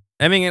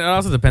I mean, it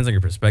also depends on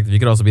your perspective. You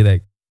could also be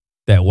like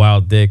that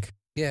wild dick.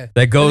 Yeah.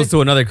 That goes to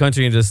another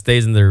country and just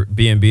stays in their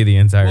B&B the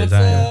entire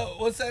time.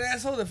 What's that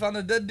asshole that found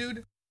a dead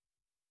dude?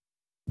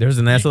 There's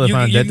an asshole that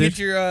found a dead dude?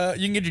 You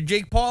can get your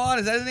Jake Paul on.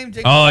 Is that his name?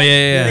 Jake Paul?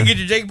 Yeah. You can get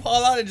your Jake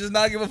Paul on and just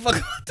not give a fuck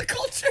about the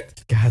culture.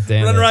 God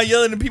damn. Run around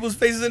yelling in people's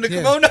faces in the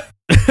kimono.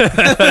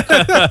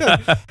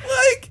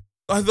 Like,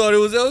 I thought it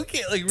was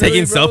okay. Like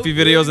taking really, bro? selfie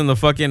videos in the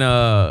fucking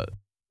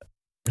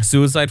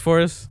suicide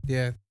forest.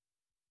 Yeah.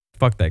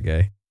 Fuck that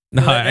guy.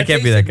 No, That I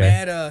can't be that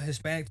tasted guy. Mad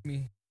Hispanic to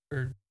me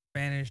or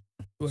Spanish,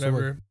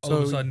 whatever. So all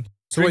of a sudden,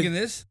 so drinking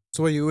this.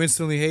 So what, you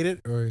instantly hate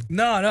it, or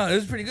No, it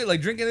was pretty good.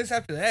 Like drinking this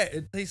after that,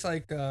 it tastes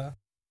like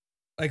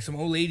some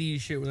old lady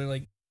shit where they're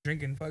like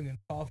drinking fucking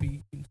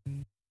coffee and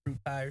some fruit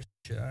pie or some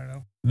shit. I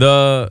don't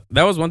know.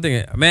 That was one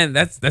thing, man.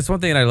 That's one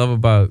thing that I love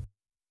about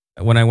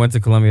when I went to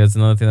Colombia. That's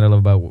another thing that I love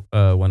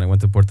about when I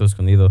went to Puerto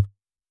Escondido.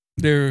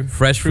 They're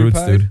Fresh fruit fruits,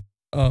 pies? dude.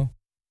 Oh,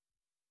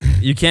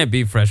 You can't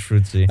beat fresh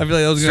fruits, G. I feel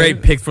like that was Straight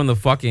gonna, picked from the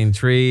fucking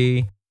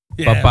tree.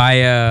 yeah.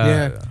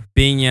 Papaya,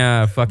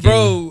 piña, fucking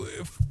Bro,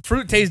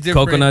 fruit tastes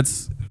different.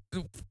 coconuts.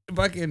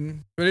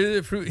 Fucking, what is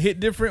it? Fruit hit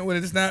different when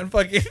it's not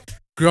fucking.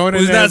 growing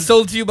When in it's not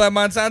sold to you by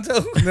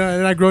Monsanto. no,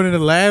 they're not growing in a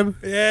lab.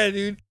 Yeah,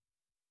 dude.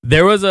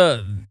 There was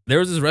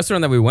this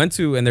restaurant that we went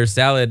to, and their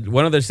salad,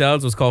 one of their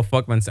salads was called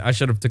Fuck Monsanto. I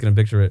should have taken a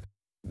picture of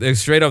it.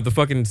 Straight up, the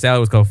fucking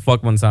salad was called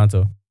Fuck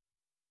Monsanto.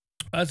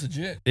 That's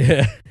legit.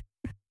 Yeah.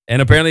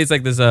 And apparently it's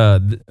like this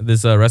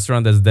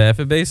restaurant that's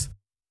DF based,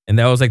 and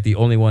that was like the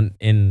only one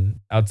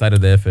outside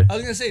of the DF. I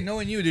was gonna say,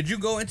 knowing you, did you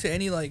go into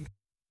any like,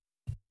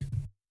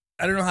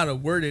 I don't know how to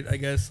word it, I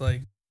guess,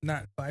 like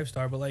not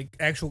 5-star, but like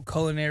actual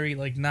culinary,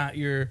 like not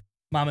your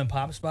mom and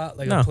pop spot,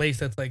 like No. a place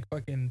that's like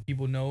fucking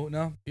people know?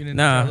 No, you didn't.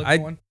 Nah, try to look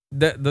for one?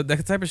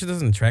 That type of shit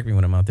doesn't attract me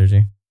when I'm out there,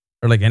 G,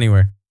 or like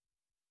anywhere.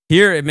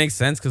 Here it makes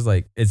sense because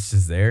like it's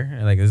just there,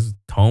 and like it's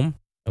home.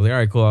 I was like, all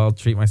right, cool, I'll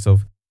treat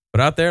myself. But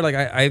out there, like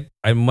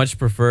I much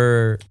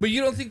prefer. But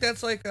you don't think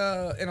that's like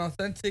an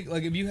authentic,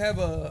 like if you have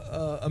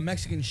a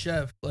Mexican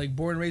chef, like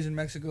born and raised in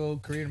Mexico,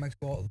 Korean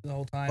Mexico the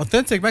whole time.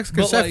 Authentic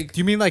Mexican But, chef. like- Do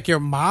you mean like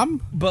your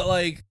mom? But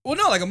like, well,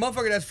 no, like a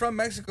motherfucker that's from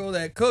Mexico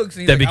that cooks.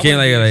 And he's That like, became I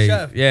wanna be a like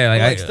chef. yeah,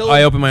 But, like still-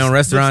 I opened my own but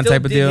restaurant still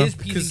type of did deal. His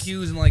P's and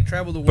Q's and like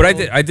traveled the world.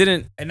 But I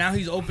didn't. And now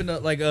he's opened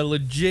up like a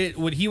legit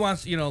what he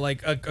wants, you know,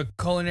 like a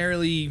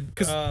culinarily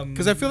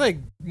Because I feel like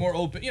more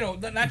open, you know,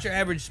 not your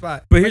average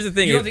spot. But here's the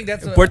thing: You don't think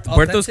that's Puerto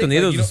authentic?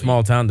 Escondido Like, is you a don't-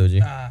 small town, though,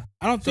 G. I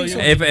don't think So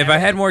so. you- If I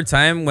had more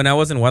time when I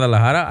was in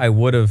Guadalajara, I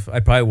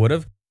probably would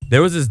have.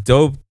 There was this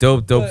dope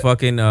But-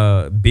 fucking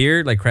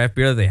beer, like craft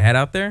beer that they had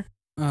out there,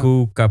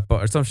 Cucapa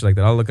or some shit like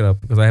that. I'll look it up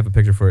because I have a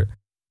picture for it.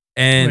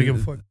 I don't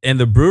give a And fuck.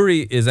 the brewery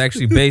is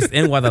actually based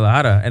in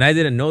Guadalajara, and I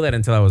didn't know that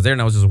until I was there,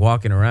 and I was just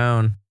walking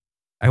around.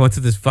 I went to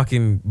this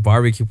fucking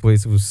barbecue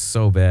place. It was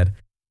so bad.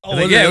 Oh,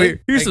 Like, was yeah,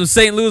 it? here's Like, some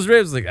St. Louis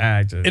ribs. Like,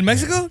 just in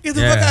Mexico? Get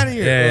the Yeah, fuck out of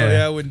here. yeah. Oh,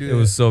 yeah, I wouldn't do it that.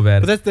 was so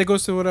bad. But that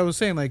goes to what I was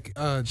saying. Like,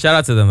 Shout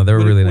out to them though. They were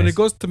really when nice. it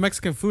goes to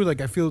Mexican food,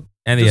 like I feel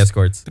And the just-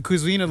 escorts. the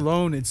cuisine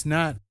alone, it's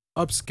not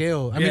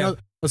upscale. I Yeah. mean,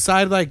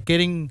 aside like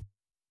getting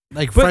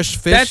like But fresh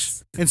fish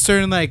that's- and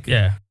certain like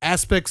Yeah,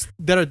 aspects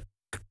that are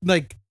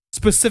like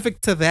specific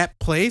to that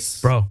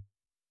place. bro.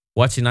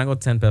 Huachinango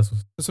 10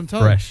 pesos. That's what I'm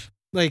telling you. Fresh.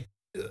 Like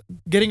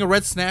getting a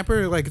red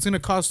snapper, like it's gonna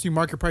cost you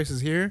market prices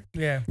here.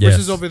 Yeah. Yes.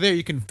 Versus over there,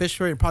 you can fish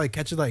for it and probably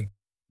catch it like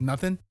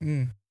nothing.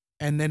 Mm.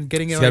 And then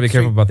getting it. Just gotta like, be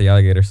careful straight- about the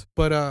alligators.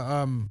 But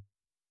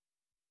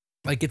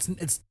like it's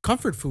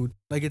comfort food.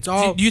 Like it's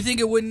all Do you think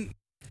it wouldn't?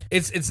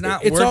 It's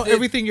not it's worth all it?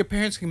 everything your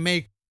parents can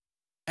make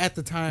at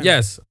the time.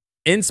 Yes,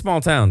 in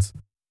small towns.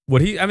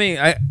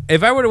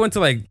 If I would have went to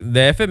like the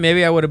F,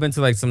 maybe I would have been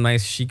to like some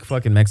nice chic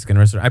fucking Mexican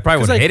restaurant. I probably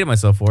 'Cause, would have like- hated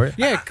myself for it.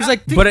 Yeah, because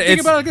like think, But think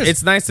it's about it like this.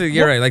 it's nice to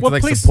get right, like to what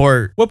like place-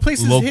 support. What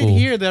places hit local.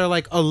 here that are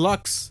like a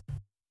Lux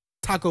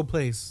taco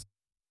place?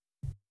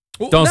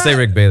 Well, Don't say not-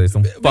 Rick Bailey's.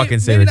 Don't maybe- fucking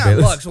say maybe Rick not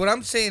Bailey's. Lux. What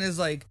I'm saying is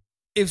like,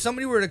 if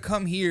somebody were to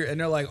come here and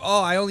they're like,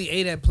 oh, I only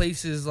ate at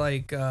places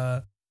like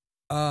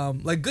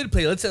good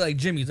place. Let's say like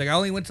Jimmy's. Like I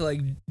only went to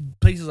like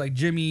places like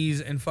Jimmy's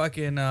and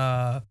fucking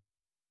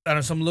I don't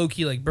know, some low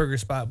key like burger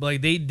spot. But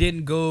like they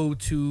didn't go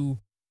to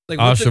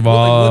like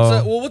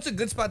Cheval. what's a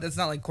good spot that's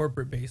not like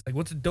corporate based? Like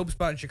what's a dope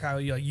spot in Chicago?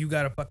 You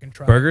gotta fucking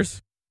try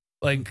Burgers,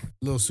 Like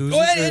Little Susie.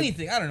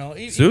 anything. I don't know.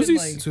 Even, Susie's?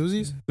 like-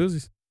 Susie's.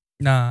 Susie's.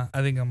 Nah,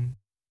 I think I'm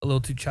a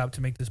little too chopped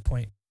to make this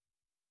point.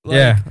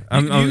 Yeah,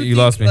 you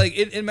lost me. Like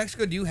in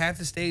Mexico, do you have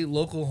to stay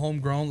local,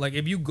 homegrown? Like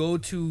if you go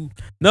to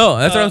No,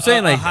 that's what I'm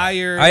saying. a Like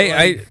higher,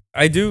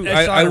 I do.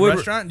 I echelon would,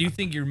 restaurant. Do you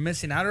think you're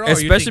missing out at all?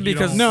 Especially or you think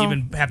because- you No. don't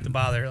even have to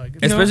bother. Like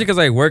especially because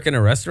I work in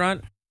a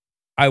restaurant.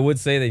 I would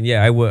say that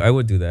I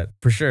would do that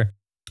for sure.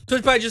 so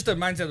it's probably just the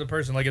mindset of the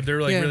person. Like if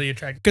they're like Yeah. really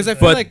attracted. Because to I that.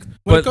 feel But- like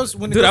when it But goes,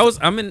 when it dude, goes,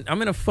 I'm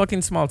in a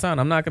fucking small town.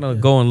 I'm not gonna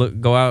go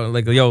and go out and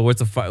like, yo,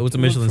 what's a Look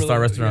Michelin for star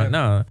the- restaurant? yeah.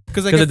 No,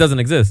 because because it doesn't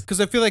exist. Because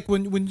I feel like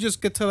when you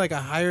just get to like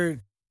a higher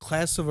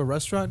class of a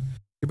restaurant,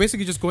 you're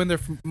basically just going there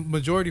for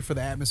majority for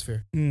the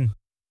atmosphere. Mm.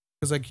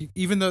 Because like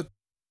even the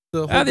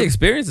whole The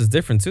experience is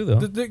different too, though.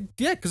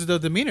 yeah, because the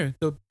demeanor,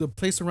 the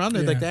place around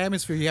there, Yeah. like the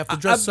atmosphere, you have to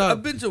dress up.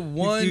 I've been to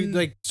one.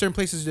 Like certain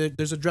places,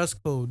 there's a dress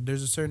code,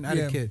 there's a certain Yeah.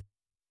 etiquette,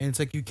 and it's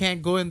like you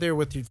can't go in there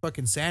with your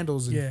fucking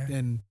sandals and, Yeah.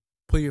 and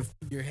put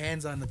your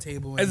hands on the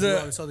table and As do a-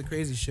 all this other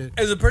crazy shit.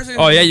 as a person.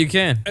 Oh yeah, you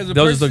can. As a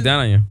They'll just look person- down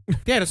on you.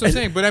 Yeah, that's what I'm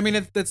saying. But I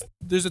mean,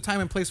 there's a time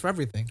and place for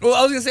everything. Well,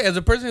 I was gonna say, as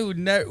a person who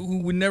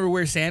would never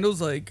wear sandals,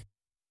 like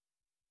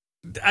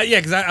Yeah,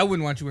 because I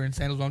wouldn't want you wearing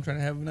sandals while I'm trying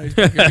to have a nice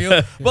fucking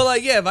meal. But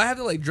like, yeah, if I have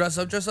to like dress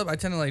up, I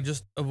tend to like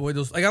just avoid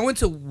those. Like, I went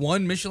to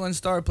one Michelin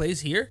star place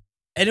here,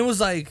 and it was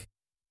like,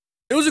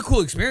 it was a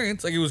cool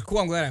experience. Like, it was cool.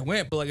 I'm glad I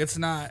went, but like, it's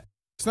not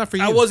for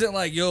you. I wasn't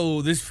like,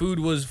 yo, this food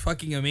was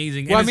fucking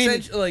amazing. Well, and I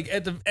mean, like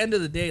at the end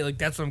of the day, like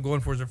that's what I'm going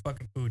for is their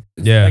fucking food.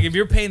 Yeah. Like if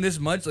you're paying this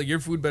much, like your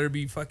food better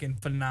be fucking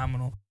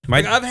phenomenal.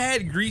 Like I've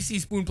had greasy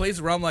spoon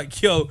places where I'm like,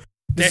 yo,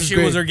 that shit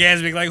was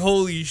orgasmic. Like,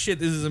 holy shit,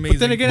 this is amazing. But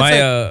then again,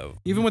 it's like,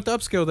 even with the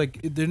upscale, like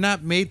they're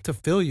not made to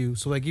fill you.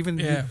 So like even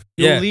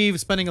you'll leave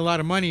spending a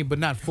lot of money, but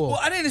not full. Well,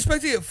 I didn't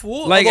expect to get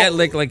full. Like at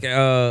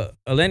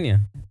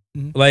Alenia.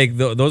 Mm-hmm. Like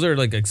those are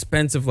like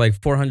expensive,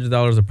 like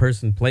 $400 a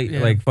person plate,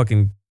 like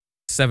fucking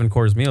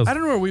 7-course meals. I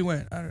don't know where we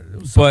went.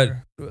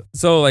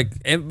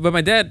 But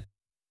my dad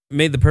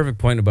made the perfect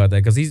point about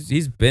that because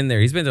he's been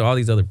there. He's been to all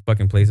these other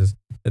fucking places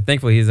that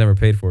thankfully he's never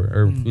paid for,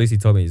 or at least he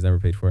told me he's never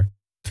paid for.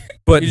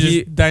 But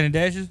he just dine and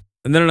dashes.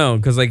 No,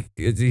 because like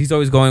he's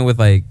always going with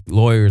like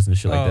lawyers and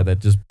shit like that. That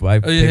just buy.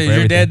 Is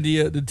your dad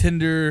the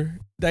Tinder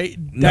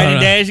dine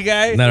and dash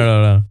guy?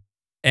 No.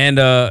 And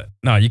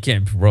no, you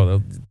can't, bro.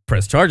 They'll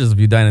press charges if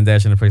you dine and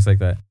dash in a place like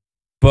that.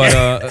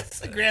 But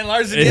it's a grand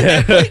larceny.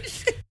 Yeah.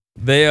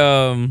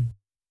 But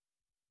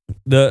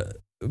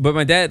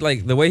my dad,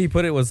 like the way he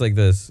put it was like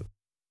this.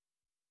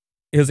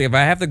 He was like, if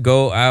I have to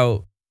go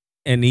out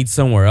and eat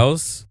somewhere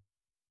else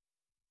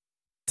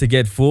to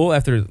get full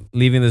after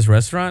leaving this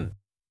restaurant,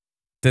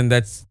 then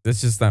that's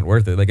just not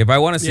worth it. Like if I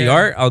want to see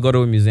art, I'll go to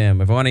a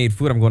museum. If I want to eat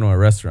food, I'm going to a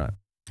restaurant.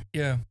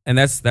 Yeah. And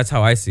that's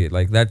how I see it.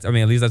 Like that, I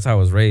mean, at least that's how I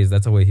was raised.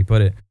 That's the way he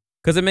put it.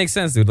 Because it makes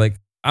sense, dude. Like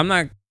I'm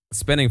not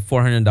spending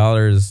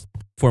 $400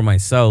 for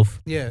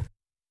myself. Yeah.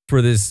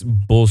 For this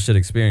bullshit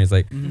experience.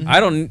 Like I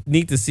don't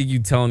need to see you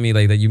telling me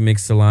like that you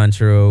mix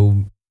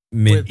cilantro,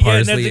 mint,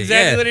 parsley. Yeah, that's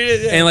exactly what it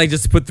is. Yeah. And like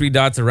just put 3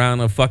 dots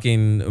around a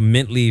fucking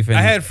mint leaf. And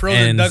I had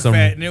frozen duck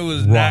fat and it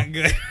was not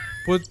good.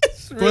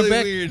 It's really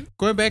weird.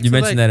 Going back you to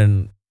mentioned that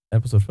in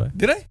episode 5.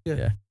 Did I?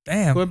 Yeah.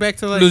 Damn. Going back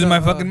to like losing my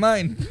fucking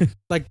mind.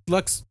 Like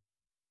Lux,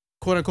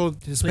 quote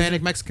unquote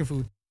Hispanic Mexican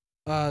food.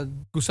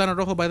 Gusano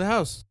Rojo by the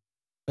house.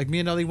 Like me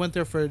and Ellie went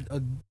there for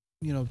a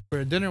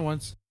dinner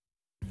once,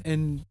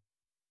 and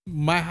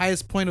my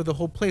highest point of the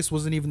whole place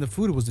wasn't even the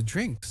food; it was the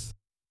drinks.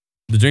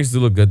 The drinks do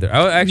look good there.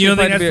 I actually you don't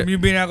think that's from you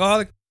being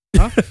alcoholic?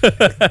 Huh?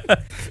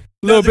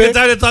 Little bit.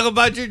 Time to talk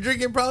about your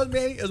drinking problems,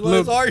 Manny, as well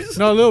as ours.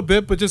 No, a little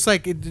bit, but just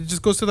like it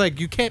just goes to like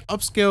you can't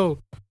upscale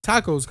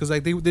tacos because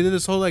like they did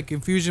this whole like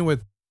infusion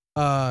with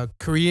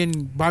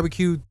Korean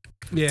barbecue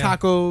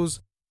tacos,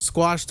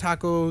 squash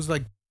tacos.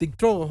 Like they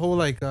throw a whole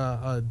like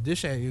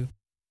dish at you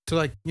to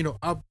like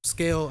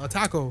upscale a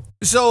taco.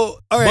 So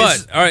all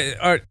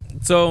right,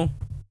 So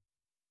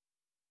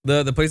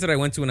the place that I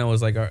went to when I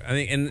was like, I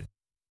think, and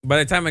by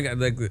the time I got,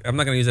 like, I'm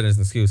not gonna use it as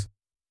an excuse,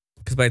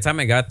 because by the time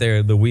I got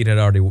there, the weed had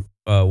already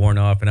worn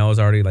off, and I was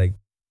already like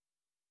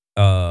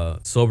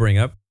sobering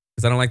up,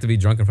 because I don't like to be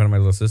drunk in front of my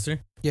little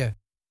sister. Yeah.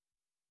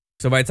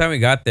 So by the time we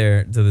got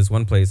there to this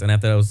one place, and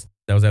after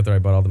that was after I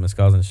bought all the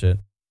mezcals and shit.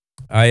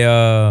 I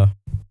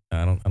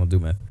don't do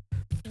meth.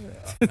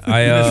 Missing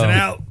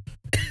out.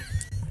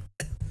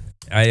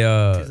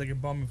 Tastes like a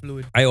bomb of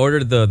fluid. I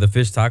ordered the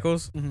fish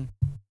tacos. Mm-hmm.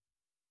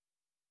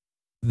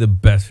 The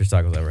best fish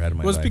tacos I ever had in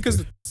my life. Well, it's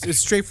because it's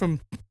straight from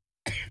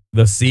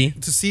the sea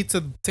to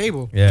the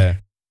table. Yeah.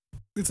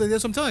 It's like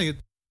that's what I'm telling you.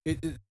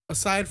 It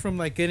aside from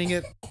like getting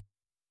it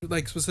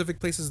like specific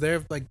places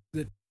there, like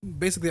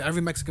basically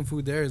every Mexican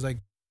food there is like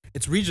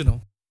it's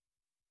regional.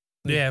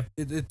 Like, yeah.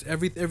 It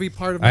every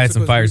part of Mexico I had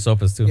some fire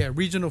sopas too. Yeah,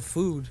 regional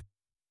food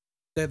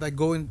that like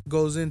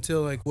goes into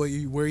like where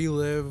you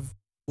live,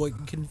 what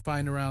you can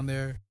find around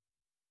there.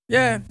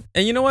 Yeah,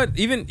 and you know what?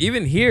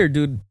 Even here,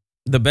 dude,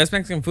 the best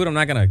Mexican food I'm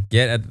not gonna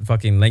get at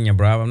fucking Leña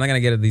Brava. I'm not gonna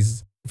get at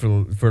these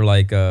for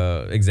like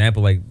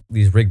example like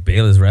these Rick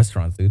Bayless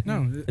restaurants, dude.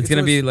 No, it's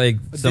gonna be like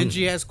a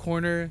dingy ass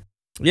corner.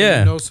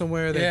 Yeah,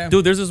 somewhere that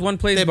dude. There's this one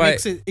place that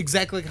makes it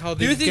exactly how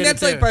they. Do you think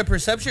that's like by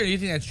perception, or do you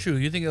think that's true?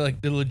 You think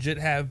like they legit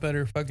have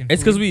better fucking food?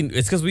 It's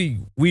because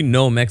we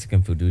know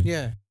Mexican food, dude.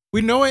 Yeah,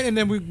 we know it, and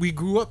then we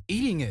grew up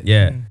eating it.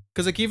 Yeah,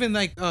 because like even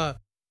like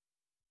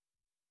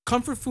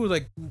comfort food,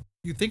 like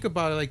you think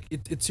about it, like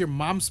it's your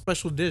mom's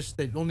special dish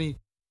that only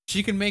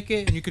she can make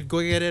it, and you could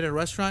go get it at a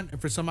restaurant, and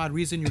for some odd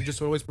reason you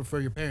just always prefer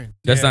your parents.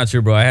 That's not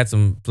true, bro. I had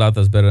some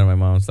flautas better than my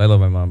mom's. I love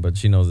my mom, but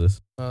she knows this.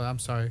 I'm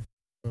sorry,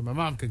 but my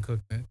mom can cook,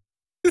 man.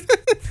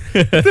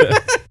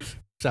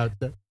 Shout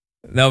out.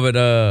 No,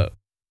 but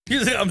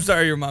he's like, I'm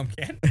sorry, your mom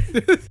can't.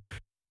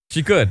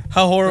 She could.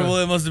 How horrible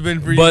it must have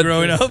been for you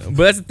growing up. But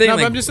that's the thing. No,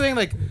 like, but I'm just saying,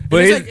 like,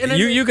 but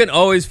you can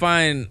always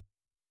find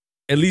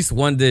at least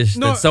one dish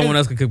that someone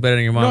else can cook better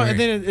than your mom.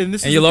 No,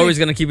 and you're always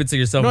gonna keep it to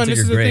yourself. No, and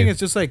until this is your grave. the thing. It's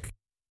just like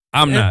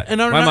I'm not. And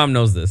my mom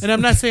knows this. And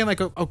I'm not saying like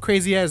a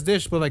crazy ass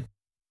dish, but like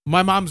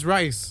my mom's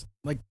rice.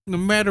 Like no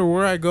matter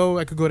where I go,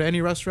 I could go to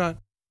any restaurant.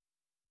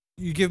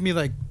 You give me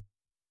like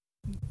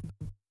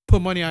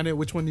put money on it.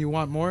 Which one do you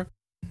want more?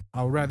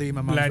 I'll rather eat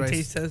my mom's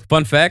rice.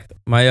 Fun fact: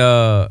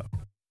 my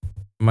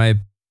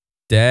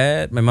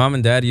mom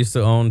and dad used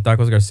to own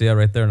Tacos Garcia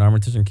right there in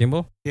Armitage and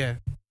Chimpo. Yeah.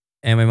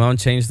 and my mom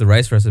changed the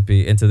rice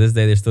recipe. And to this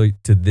day, they're still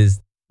to this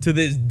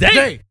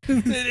day.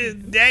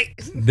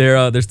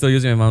 They're still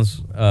using my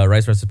mom's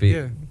rice recipe.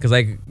 Yeah. Because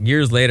like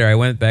years later, I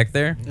went back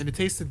there. And it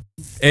tasted.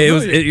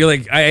 You're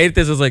like, I ate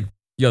this. I was like,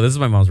 yo, this is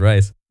my mom's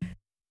rice.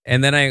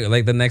 And then I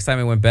like the next time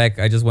I went back,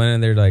 I just went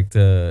in there like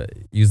to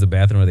use the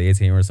bathroom or the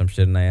ATM or some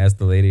shit. And I asked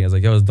the lady, I was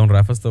like, yo, is Don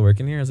Rafa still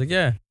working here? I was like,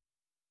 yeah.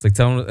 It's like,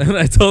 tell him. And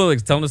I told her,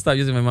 like, tell him to stop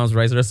using my mom's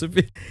rice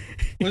recipe.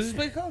 What's this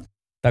place called?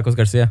 Tacos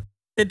Garcia.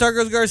 Hey,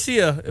 Tacos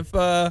Garcia. If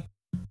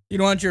you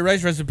don't want your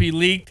rice recipe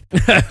leaked,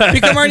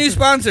 become our new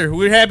sponsor.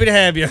 We're happy to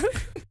have you.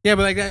 Yeah,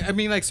 but like I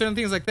mean, like certain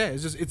things like that.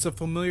 It's a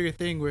familiar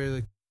thing where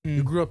like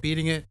you grew up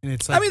eating it, and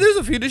it's like. I mean, there's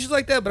a few dishes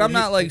like that, but I'm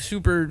not like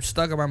super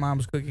stuck on my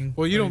mom's cooking.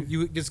 Well, you don't.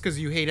 You just because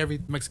you hate every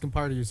Mexican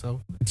part of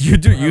yourself. You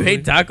do. You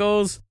hate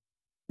tacos.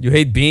 You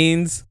hate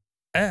beans.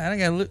 I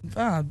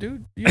got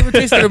dude. You ever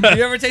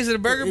tasted a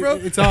burger, bro?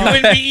 It's all. You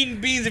wouldn't be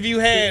eating beans if you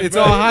had. It's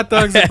bro. all hot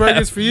dogs and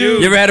burgers for you.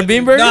 You ever had a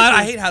bean burger? No,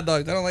 I hate hot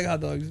dogs. I don't like hot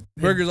dogs.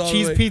 Burgers all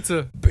cheese the way.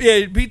 pizza.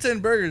 Yeah, pizza and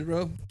burgers,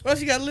 bro. What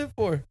else you gotta live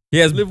for? He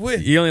has live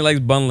with. He only likes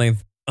bun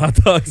length hot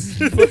dogs.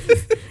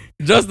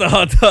 Just the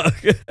hot dog.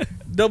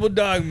 Double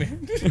dog,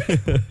 man.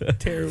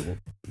 Terrible.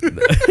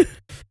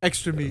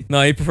 Extra meat.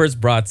 No, he prefers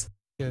brats.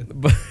 Yeah.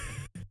 But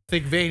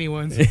Thick veiny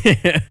ones.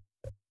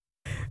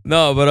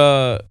 no,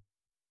 but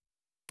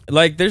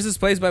like there's this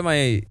place by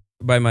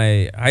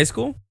my high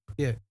school.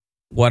 Yeah.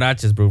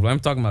 Huaraches, bro. I'm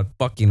talking about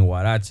fucking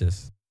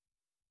huaraches.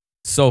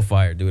 So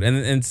fire, dude. And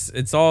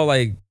it's all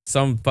like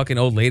some fucking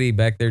old lady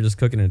back there just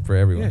cooking it for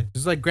everyone. Yeah,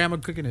 just like grandma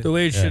cooking it. The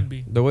way it should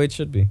be. The way it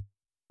should be.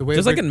 The way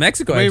Just Rick, like in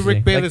Mexico, the way actually.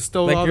 Rick Bayless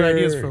stole all the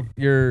ideas from.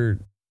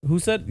 Who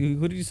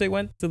did you say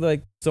went to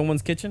like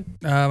someone's kitchen?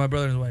 My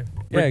brother's wife.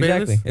 Yeah, Rick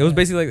exactly. Bayless? It was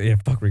basically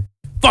like, fuck Rick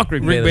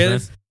Rick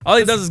Bayless. Man. All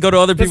he does is go to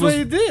other That's people's what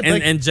he did.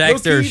 and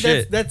jacks their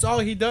shit. That's all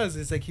he does.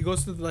 It's like he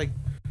goes to like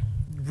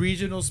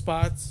regional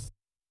spots.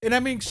 And I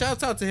mean,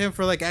 shouts out to him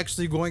for like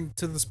actually going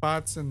to the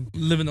spots and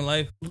Living the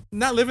life.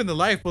 not living the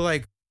life, but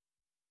like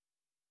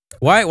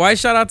Why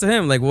shout out to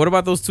him? Like, what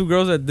about those two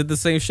girls that did the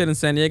same shit in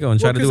San Diego and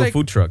tried to do a like,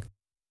 food truck?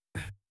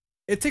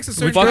 it takes a We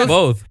certain fuck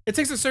both. it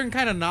takes a certain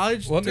kind of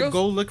knowledge What to girls?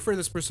 go look for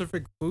the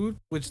specific food,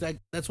 which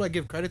that's why I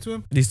give credit to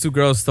him. These two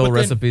girls stole But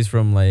then- recipes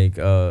from like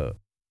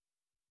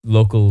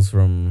locals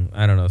from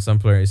I don't know some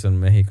place in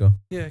Mexico,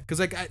 Yeah, because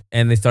like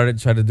and they trying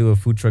to do a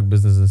food truck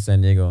business in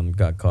San Diego and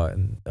got caught,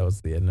 and that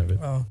was the end of it.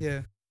 Oh.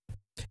 yeah,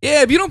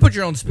 Yeah, if you don't put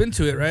your own spin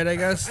to it, right? I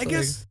guess. I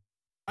guess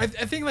I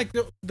think like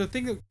the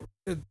thing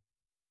that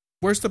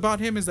worst about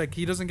him is like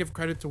he doesn't give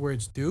credit to where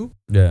it's due,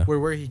 Yeah,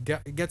 where he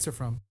gets it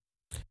from.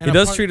 And he a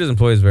does part- treat his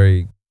employees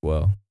very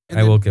well. and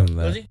I then- will give him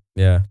Does that. he?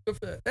 Yeah, Good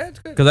for that. That's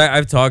good. because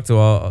I've talked to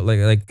all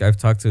like I've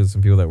talked to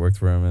some people that worked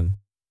for him, and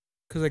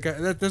Because like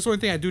that's the only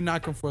thing I do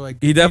knock him for. Like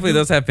he definitely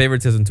does have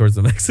favoritism towards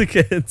the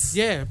Mexicans.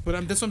 Yeah,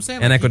 but that's what I'm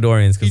saying. And like,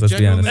 Ecuadorians, because he let's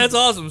be honest. That's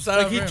awesome. Shout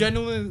out Like he for him.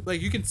 genuinely,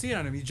 like you can see it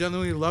on him. He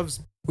genuinely loves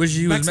Wish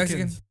he was Mexicans.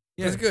 Mexican.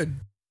 Yeah, That's good.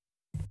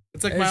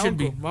 it's like It my should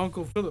uncle. be. My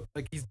uncle Philip.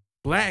 Like he's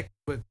black,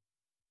 but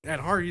at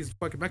heart he's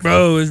fucking Mexican.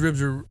 Bro, his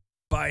ribs are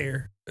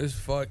fire as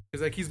fuck.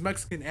 Cause like he's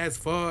Mexican as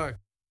fuck.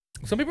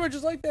 Some people are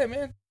just like that,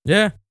 man.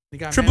 Yeah, He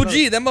got Triple mad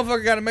G, that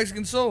motherfucker got a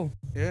Mexican soul. love.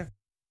 Yeah,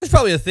 It's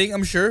probably a thing,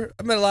 I'm sure.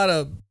 I met a lot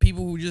of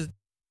people who just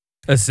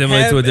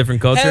assimilate to a different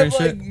culture have and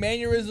shit. like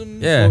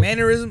mannerisms. Yeah.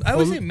 Mannerisms. I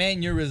always Well, say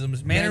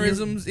mannerisms.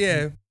 Mannerisms,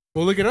 yeah.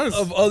 well look at us.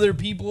 Of other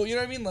people. You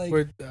know what I mean? Like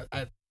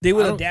they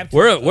would I don't- adapt to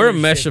We're a other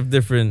mesh shit. of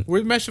different. we're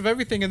the mesh of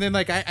everything, and then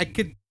like I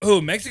could Oh,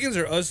 Mexicans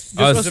or us? just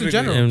us in specifically?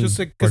 general, in just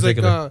like because like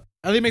particular.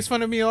 Ali makes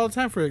fun of me all the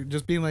time for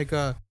just being like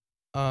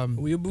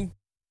Weeaboo?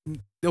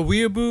 the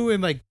weeaboo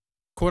and like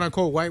quote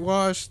unquote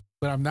whitewashed,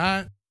 but I'm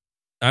not.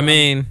 I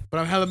mean, But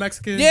I'm hella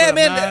Mexican. Yeah, but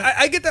I'm man. not.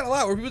 I get that a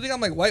lot where people think I'm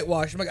like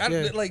whitewashed. I'm like,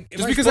 Yeah. like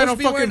Just because I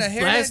don't fucking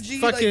blast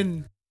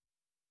fucking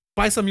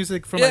buy some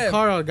music from Yeah. my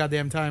car all the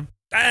goddamn time.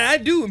 I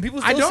do, and people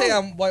I still say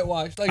don't. I'm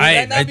whitewashed. Like, I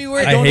can I not be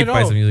wearing? I don't hate at all.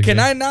 Paisa music. Can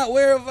yeah. I not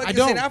wear a fucking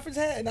don't. St. Alfred's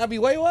hat and not be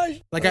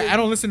whitewashed? Like I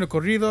don't listen to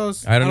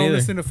corridos. I don't either.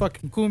 listen to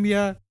fucking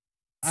cumbia.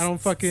 I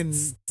don't fucking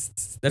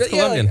That's Yeah,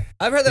 Colombian. like,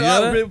 I've heard that You a know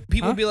lot. that? Where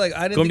people Huh? be like,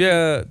 I didn't.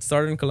 Cumbia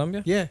started in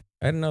Colombia. yeah,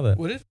 I didn't know that.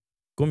 What is?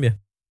 Cumbia.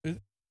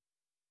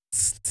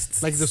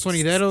 like the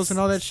sonideros and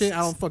all that shit. I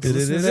don't fucking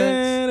listen to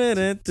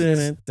that.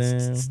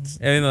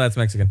 I didn't know that's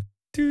Mexican.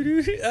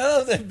 I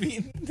love that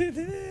beat.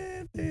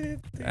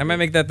 I might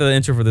make that the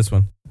intro for this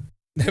one.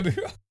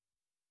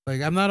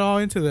 Like I'm not all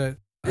into that.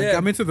 Like, Yeah.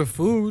 I'm into the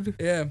food,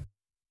 Yeah.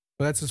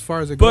 but that's as far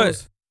as it But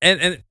goes.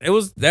 and it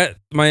was that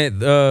my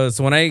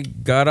so when I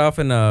got off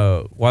in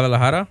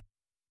Guadalajara,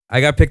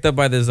 I got picked up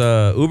by this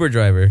Uber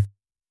driver,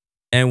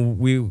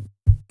 and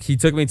he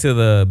took me to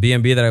the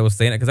B&B that I was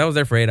staying at because I was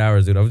there for 8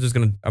 hours, dude.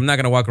 I'm not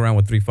gonna walk around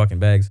with 3 fucking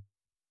bags,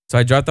 so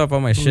I dropped off all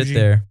my shit Bougie.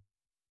 there,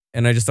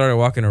 and I just started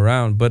walking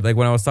around. But like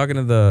when I was talking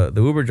to the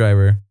Uber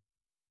driver,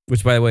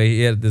 which by the way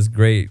he had this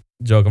great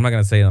joke. I'm not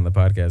gonna say it on the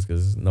podcast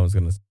because no one's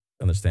gonna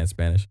understand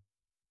Spanish,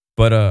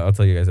 but I'll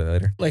tell you guys that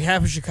later. Like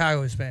half of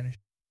Chicago is Spanish.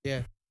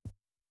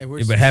 And we're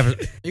Yeah, but half,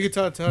 you can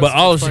tell it to us. but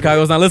all of it's funny.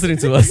 Chicago's not listening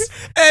to us.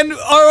 And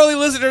our only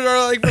listeners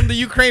are like from the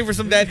Ukraine for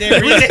some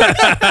goddamn reason.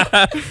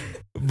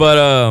 But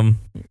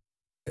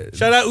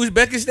Shout out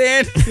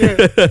Uzbekistan.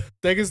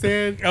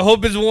 Uzbekistan. I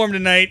hope it's warm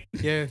tonight.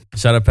 Yeah.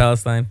 Shout out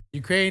Palestine.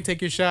 Ukraine,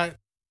 take your shot.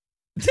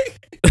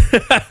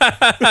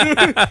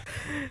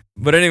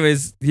 But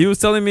anyways, he was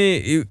telling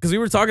me, because we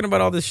were talking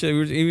about all this shit. We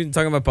were even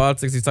talking about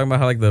politics. He's talking about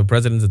how like the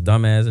president's a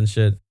dumbass and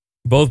shit.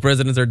 Both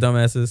presidents are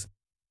dumbasses.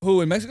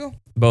 Who, in Mexico?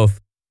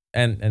 Both.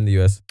 And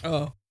the US.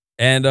 Oh.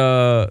 And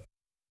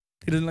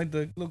he doesn't like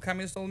the little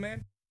communist old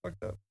man?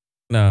 Fucked up.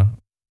 no.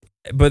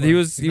 But he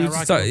was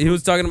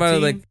talking about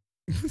it like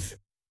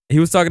he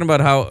was talking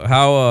about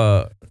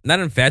how not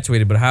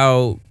infatuated, but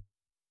how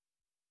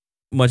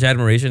much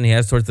admiration he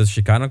has towards the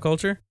Chicano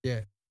culture.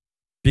 Yeah.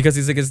 Because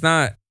he's like,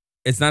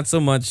 it's not so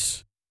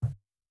much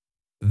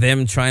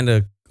them trying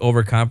to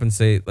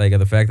overcompensate like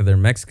the fact that they're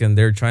Mexican.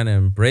 They're trying to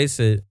embrace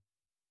it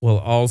while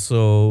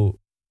also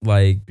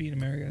like being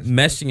American,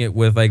 meshing it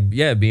with like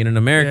being an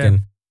American. Yeah.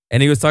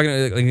 And he was talking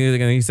like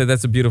he said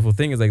that's a beautiful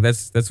thing. It's like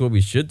that's what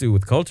we should do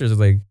with cultures. It's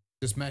like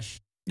just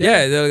mesh.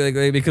 Yeah,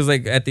 like, because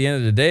like at the end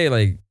of the day,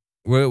 like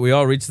we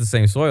all reach the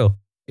same soil.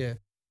 Yeah.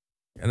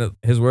 And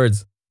his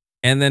words,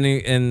 and then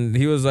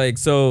he was like,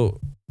 so,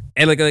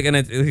 and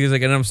he was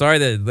like, and I'm sorry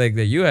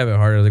that you have it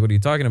harder. Like, what are you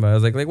talking about? I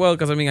was like, well,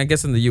 because I mean, I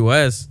guess in the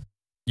U.S.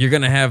 you're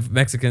gonna have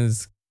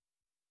Mexicans,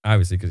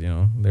 obviously, because you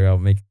know they all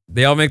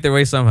make their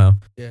way somehow.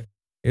 Yeah.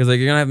 He was like,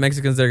 you're gonna have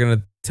Mexicans that are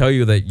gonna tell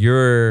you that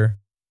you're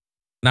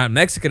not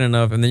Mexican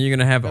enough, and then you're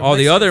gonna have all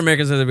the other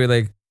Americans that will be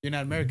like, you're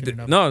not American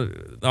enough. No,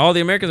 all the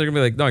Americans are gonna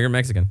be like, no, you're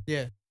Mexican.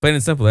 Yeah. Plain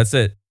and simple. That's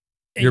it.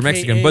 You're AKA,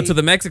 Mexican. But to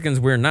the Mexicans,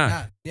 we're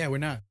not. Yeah, we're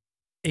not.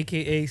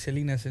 AKA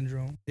Selena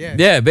syndrome. Yeah.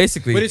 Yeah,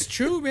 basically. But it's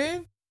true,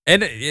 man.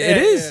 And it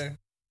is.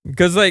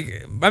 Because,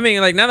 like, I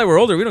mean, like, now that we're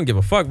older, we don't give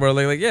a fuck, bro.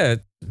 Like, yeah,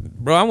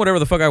 bro, I'm whatever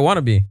the fuck I want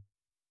to be.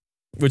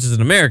 Which is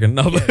an American.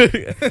 No,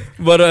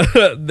 but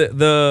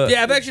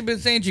yeah, I've actually been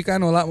saying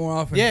Chicano a lot more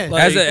often. Yeah.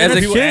 As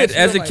Like,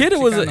 a kid,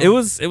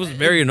 it was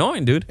very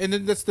annoying, dude. And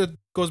then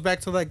goes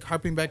back to like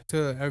harping back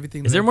to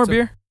everything. Is there more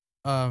beer?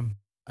 I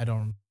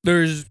don't.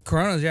 There's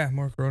Coronas,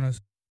 more Coronas.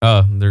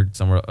 Oh, they're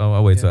somewhere. Oh,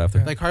 I'll wait till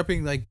after. Like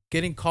harping, like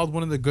getting called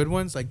one of the good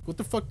ones. Like, what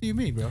the fuck do you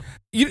mean, bro?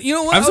 You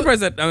know what? I'm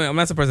surprised that. I mean, I'm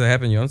not surprised that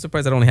happened to you. I'm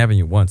surprised that only happened to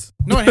you once.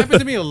 No, it happened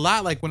to me a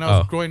lot. Like when I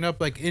was growing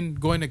up, like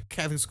going to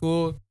Catholic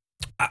school.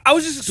 I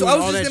was just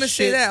gonna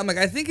say that. I'm like,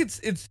 I think it's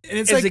as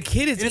like, a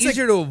kid, it's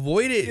easier to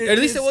avoid it. At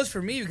least it was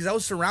for me because I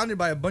was surrounded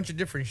by a bunch of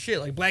different shit,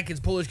 like black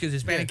kids, Polish kids,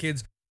 Hispanic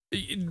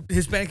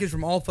kids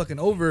from all fucking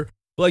over.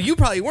 But like you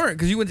probably weren't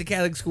because you went to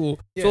Catholic school.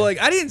 Yeah. So like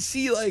I didn't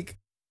see like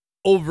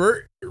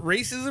overt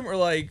racism or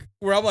like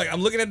where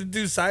I'm looking at the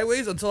dude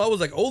sideways until I was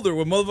like older,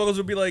 when motherfuckers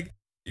would be like,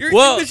 "You're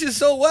English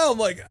so well." I'm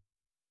like,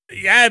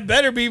 yeah, it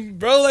better be,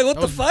 bro. Like,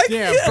 what the fuck?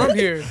 Yeah, from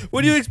here.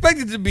 What do you expect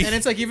it to be? And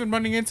it's like even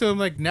running into them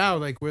like now,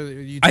 like where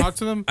you talk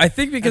to them. I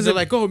think because they're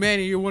like, "Oh,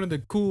 Manny, you're one of the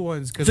cool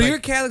ones." So your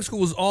Catholic school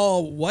was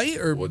all white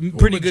or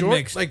pretty good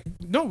mix? Like,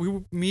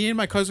 no, me and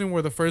my cousin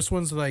were the first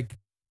ones. Like,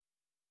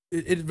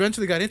 it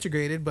eventually got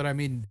integrated, but I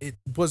mean, it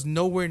was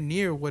nowhere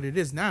near what it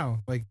is now.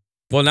 Like,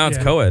 well, now it's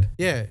co-ed.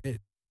 Yeah.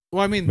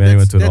 Well, I mean, Manny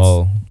went to an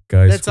all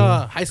guys. That's school.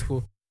 High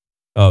school.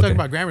 Oh, okay. Talking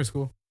about grammar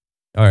school.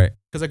 All right.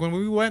 Because like when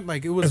we went,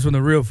 like it was that's when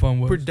the real fun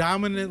was.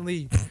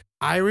 Predominantly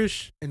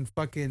Irish and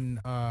fucking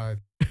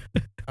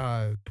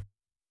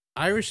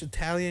Irish,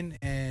 Italian,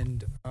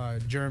 and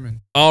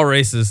German. All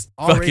racist.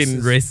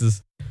 Fucking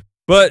racist.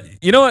 But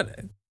you know what?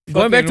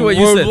 Going back to what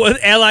you said.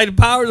 What allied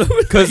power?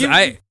 Because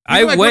I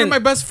like went. One of my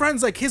best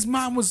friends, like his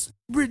mom was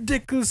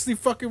ridiculously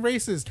fucking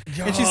racist,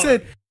 and she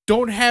said,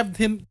 "Don't have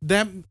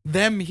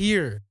them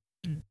here."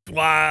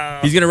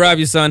 Wow. He's gonna rob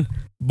you, son.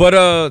 But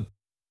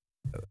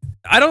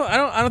I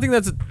don't think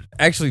that's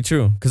actually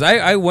true. Because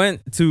I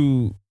went to.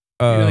 You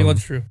don't think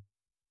what's true?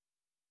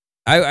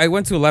 I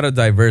went to a lot of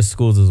diverse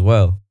schools as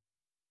well.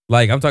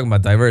 Like, I'm talking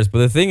about diverse. But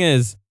the thing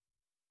is,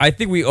 I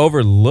think we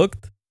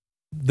overlooked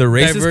the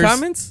racist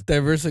comments.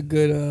 Diverse a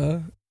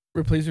good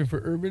replacement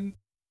for urban?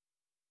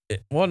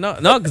 Well, no,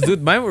 because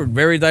dude, mine were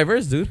very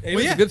diverse, dude. It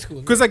was a good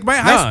school. Because like my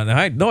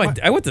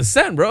I went to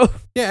Sen, bro.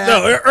 Yeah,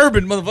 no,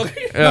 urban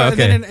motherfucker.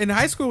 Okay. And then in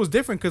high school it was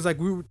different because like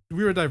we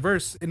were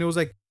diverse, and it was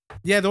like,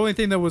 yeah, the only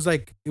thing that was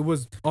like it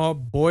was all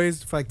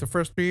boys for like the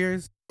first 3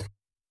 years,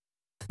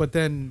 but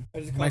then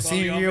my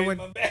senior year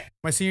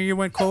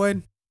went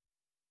co-ed.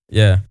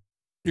 Yeah.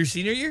 Your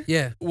senior year?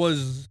 Yeah,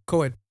 was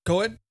co-ed.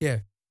 Co-ed? Yeah.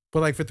 But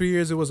like for 3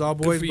 years it was all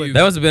boys. But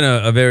that must have been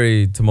a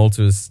very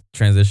tumultuous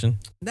transition.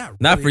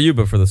 Not for you,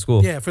 but for the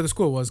school. Yeah, for the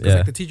school it was because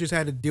like the teachers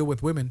had to deal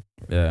with women.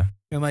 Yeah.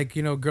 And like,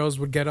 you know, girls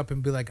would get up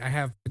and be like, "I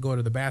have to go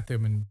to the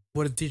bathroom," and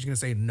what is the teacher gonna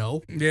say?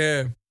 No.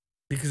 Yeah.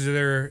 Because of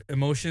their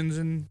emotions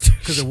and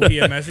because of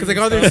PMS. Because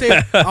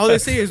like all they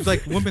say is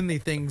like womanly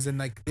things, and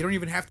like they don't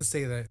even have to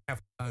say that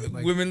half the time.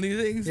 Like, womanly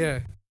things.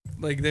 Yeah.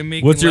 Like they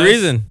make. What's your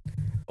reason?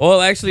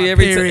 Well, actually,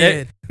 every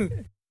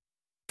time.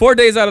 4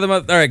 days out of the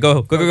month. All right,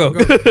 go. Go.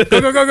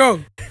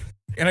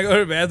 And I go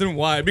to the bathroom.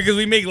 Why? Because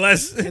we make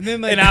less and then,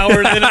 like, an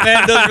hour than a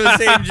man does for the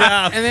same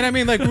job. And then I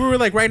mean, like we were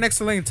like right next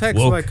to Lane Tech.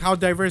 So like, how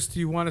diverse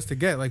do you want us to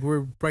get? Like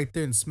we're right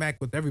there and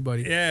smack with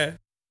everybody. Yeah.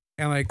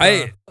 And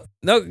like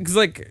no, because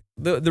like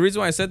the reason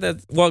why I said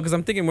that, well, because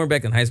I'm thinking more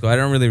back in high school. I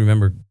don't really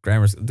remember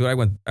grammar school. Dude,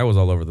 I was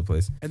all over the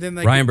place. and then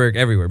like Ryanburg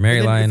everywhere,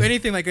 Maryline. if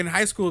anything, like in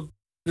high school,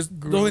 just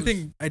the only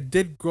thing I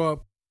did grow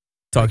up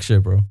Talk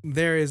shit, bro.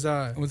 there is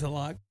With a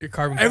lot. Your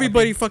carbon.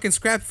 everybody fucking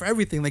scrapped for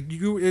everything. Like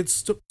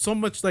it's so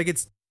much like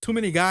it's too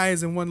many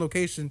guys in one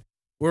location.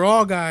 We're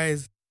all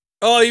guys.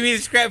 Oh, you mean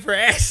scrap for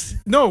ass?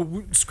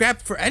 No,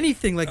 scrapped for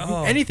anything. Like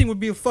anything would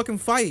be a fucking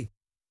fight.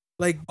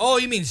 Like Oh,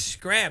 you mean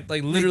scrap?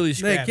 Like literally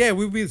scrap. Like yeah,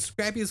 we'd be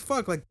scrappy as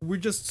fuck. Like we're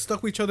just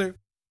stuck with each other.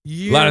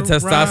 A lot of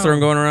testosterone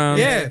going around.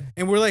 Yeah,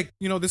 and we're like,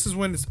 this is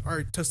when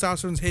our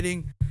testosterone's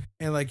hitting,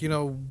 and like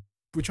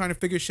we're trying to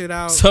figure shit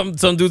out. Some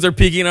dudes are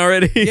peaking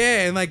already.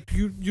 Yeah, and like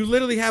you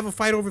literally have a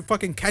fight over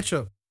fucking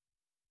ketchup,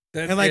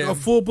 and like a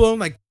full blown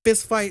like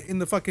fist fight in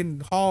the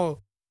fucking hall,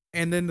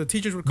 and then the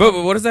teachers would come.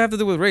 But what does that have to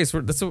do with race?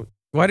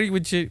 Why are you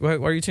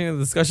changing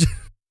the discussion?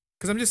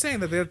 Because I'm just saying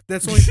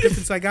that's the only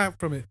difference I got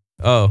from it.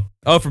 Oh,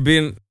 for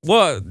being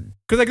what?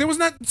 Because like there was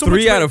not so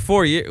 3 much out of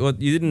 4 years. Well,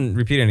 you didn't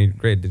repeat any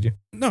grade, did you?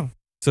 No.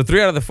 So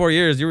 3 out of the 4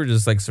 years, you were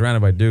just like surrounded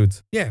by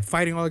dudes. Yeah,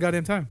 fighting all the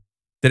goddamn time.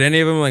 Did any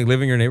of them like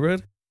live in your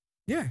neighborhood?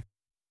 Yeah,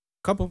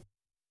 couple.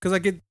 Because I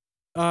get.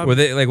 Were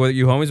they like, were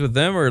you homies with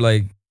them or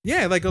like?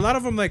 Yeah, like a lot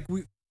of them. Like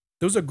there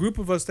was a group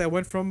of us that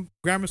went from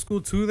grammar school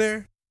to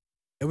there,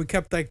 and we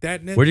kept like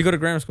that. Where'd you go to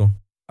grammar school?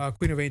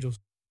 Queen of Angels.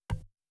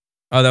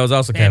 Oh, that was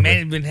also Catholic.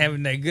 Manny's been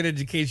having that good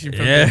education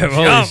from Yeah, the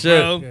holy jump, shit.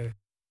 bro. Yeah.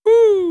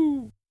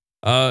 Woo.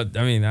 I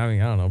mean, I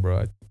don't know,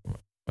 bro.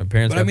 My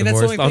parents got that's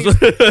divorced. the only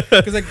thing.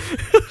 Because like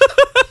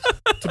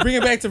to bring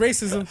it back to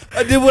racism,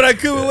 I did what I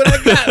could with what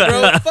I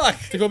got, bro. Fuck.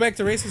 to go back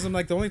to racism,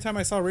 like the only time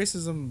I saw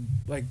racism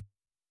like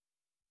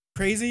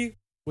crazy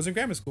was in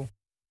grammar school.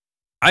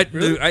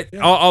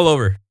 All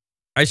over.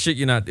 I shit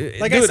you not.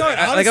 Like Dude, I saw it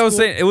out of like school. I was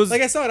saying, it was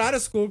like I saw it out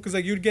of school because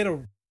like you'd get a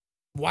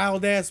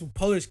wild ass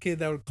Polish kid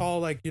that would call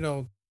like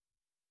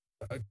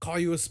call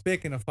you a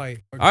spick in a fight.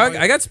 Or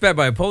I got spat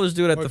by a Polish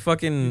dude at the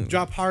fucking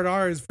drop hard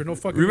R's for no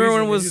fucking Remember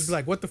reason. when it was- And you'd be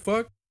like, what the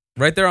fuck?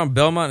 right there on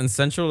Belmont and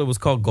Central. It was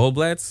called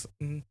Goldblatt's,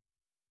 Mhm.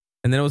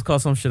 and then it was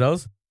called some shit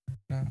else.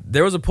 No.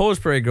 There was a Polish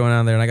parade going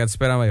on there, and I got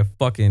spat on by a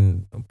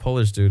fucking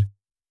Polish dude.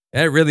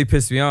 And it really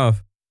pissed me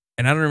off,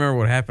 and I don't remember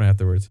what happened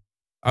afterwards.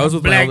 I was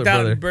with my older blacked out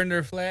brother. and burned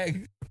their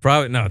flag.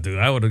 Probably no, dude.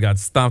 I would have got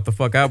stomped the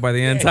fuck out by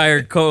the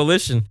entire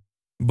coalition.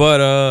 But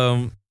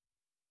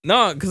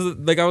no, because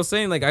like I was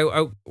saying, like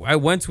I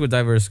went to a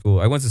diverse school.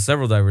 I went to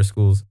several diverse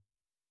schools,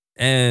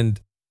 and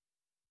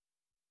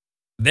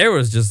there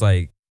was just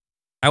like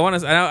I don't want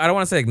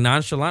to say like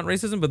nonchalant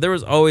racism, but there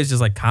was always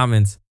just like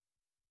comments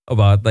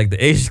about like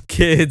the Asian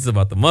kids,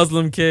 about the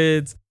Muslim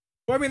kids.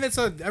 Well, I mean that's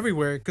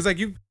everywhere because like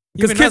you.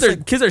 Because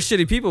Even kids are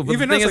shitty people. But the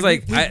even thing us, is,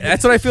 like, like,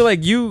 that's what I feel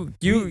like you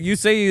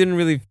say you didn't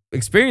really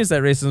experience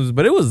that racism,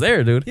 but it was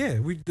there, dude. Yeah,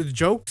 the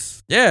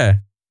jokes. Yeah,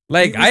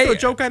 like we still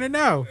joke on it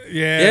now.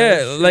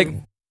 yeah,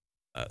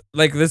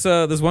 like this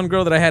one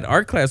girl that I had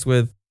art class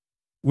with,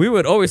 we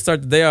would always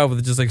start the day off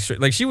with just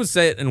like she would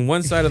sit in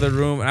one side of the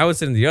room and I would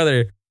sit in the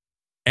other,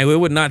 and we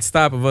would not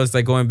stop of us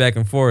like going back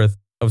and forth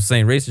of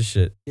saying racist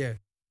shit. Yeah,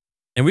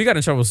 and we got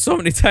in trouble so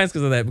many times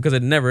because of that because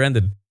it never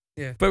ended.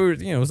 Yeah, but we were,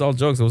 it was all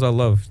jokes. It was all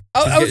love.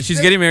 She's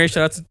getting married.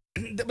 Shout out to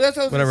but that's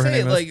what I was whatever her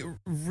saying. name Like is.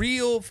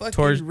 real fucking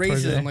Torge.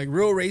 racism, like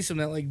real racism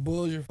that like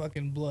boils your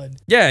fucking blood.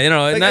 Yeah,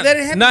 Like, not that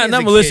happened to me as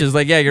not a malicious. kid.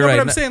 Like yeah, you're no, right.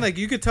 But I'm saying like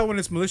you could tell when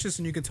it's malicious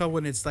and you can tell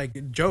when it's like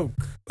a joke.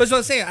 But that's what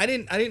I'm saying. I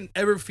didn't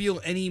ever feel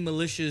any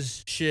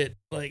malicious shit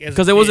like as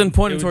because it wasn't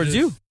pointed towards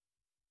you.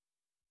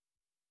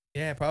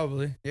 Yeah,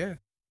 probably. Yeah,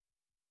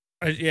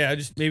 I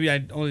just maybe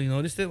I only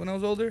noticed it when I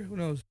was older. Who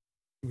knows?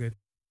 Okay.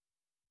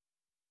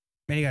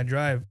 Man, you gotta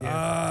drive. Yeah.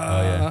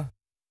 Oh, yeah.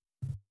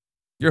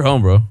 You're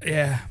home, bro.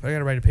 Yeah, but I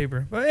gotta write a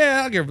paper. But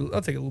yeah,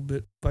 I'll take a little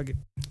bit. Fuck it.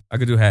 I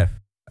could do half.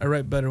 I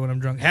write better when I'm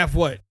drunk. Half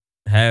what?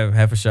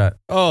 Half a shot.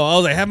 Oh, I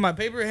was like, have my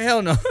paper?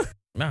 Hell no.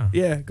 No.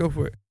 Yeah, go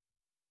for it.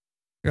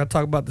 I gotta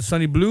talk about the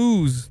Sunny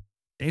Blues.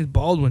 James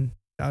Baldwin.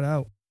 Shout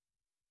out.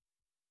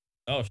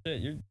 Oh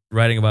shit, you're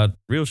writing about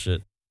real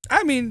shit.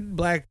 I mean,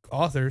 black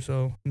author,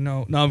 so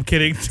no, I'm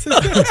kidding. He's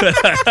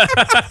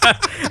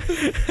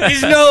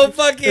no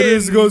fucking.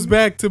 It goes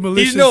back to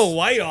malicious. He's no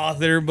white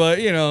author, but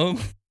no,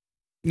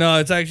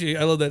 it's actually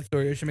I love that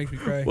story. It should make me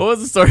cry. What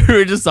was the story we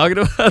were just talking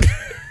about?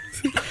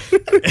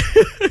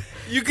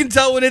 You can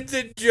tell when it's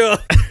a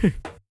joke.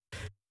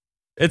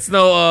 It's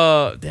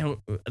no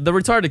the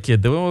retarded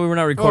kid, the one we were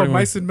not recording.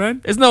 Mice and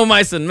Men. It's no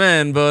mice and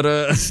men, but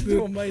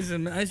No mice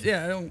and men. I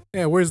don't.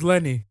 Yeah, where's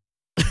Lenny?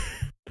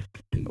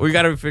 we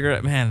gotta figure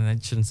out. Man, I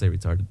shouldn't say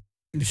retarded.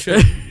 You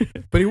should.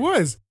 But he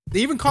was.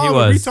 They even call He him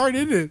was. a retard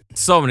in it.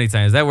 So many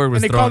times that word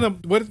was And they thrown.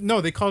 called him what?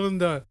 No, they called him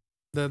the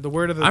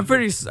word of the. I'm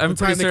pretty They called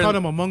certain.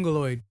 him a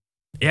mongoloid.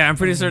 Yeah, I'm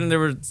pretty certain there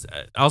were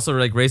also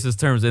like racist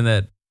terms in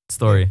that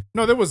story.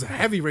 No, there was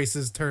heavy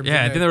racist terms. Yeah, in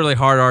I that. think there were like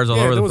hard R's all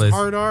over there the was place.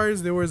 hard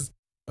R's. There was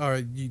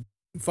you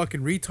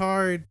fucking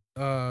retard,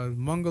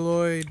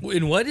 mongoloid.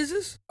 In what is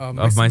this? Of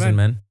mice and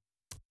men.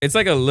 It's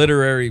like a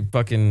literary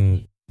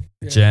fucking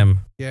Yeah. gem.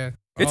 Yeah,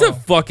 It's a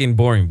fucking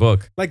boring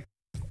book. The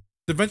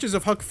Adventures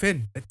of Huck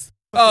Finn.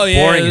 Oh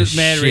yeah, boring it as was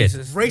mad shit.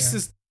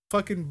 racist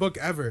fucking book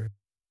ever.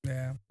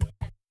 Yeah.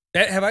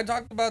 Have I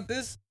talked about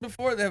this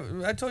before?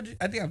 I told you.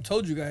 I think I've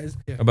told you guys.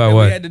 Yeah. About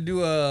what? We had to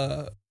do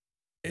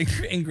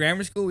in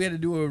grammar school. We had to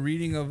do a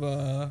reading of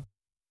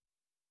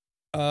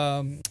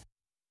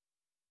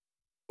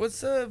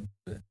what's God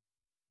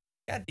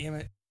damn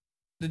it,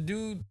 the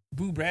dude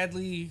Boo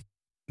Bradley.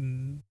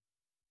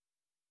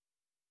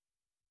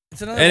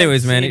 It's another.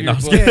 Anyways, Manny. No,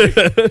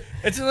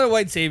 it's another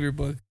white savior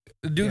book.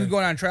 The dude who's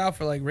going on trial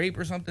for like rape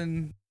or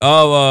something.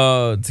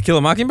 Oh, To Kill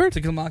a Mockingbird?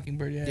 To Kill a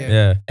Mockingbird, yeah.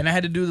 Yeah. And I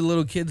had to do the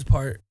little kids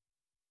part.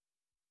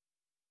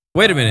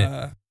 Wait a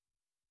minute.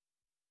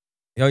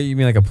 Oh, you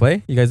mean like a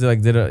play? You guys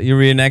you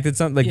reenacted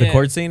something like the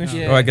court scene?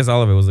 Yeah. Oh, I guess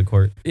all of it was the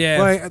court. Yeah.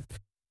 Well,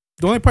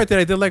 the only part that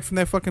I did like from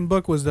that fucking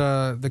book was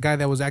the guy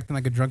that was acting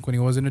like a drunk when he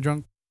wasn't a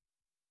drunk.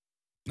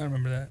 I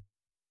remember that.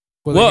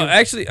 Well,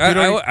 actually,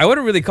 I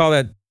wouldn't really call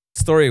that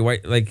story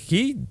white. Like,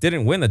 he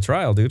didn't win the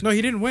trial, dude. No,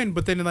 he didn't win.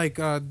 But then like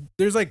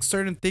there's like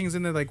certain things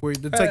in there like where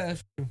it's like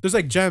there's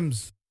like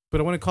gems.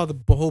 But I want to call the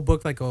whole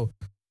book like I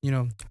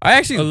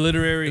actually a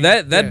literary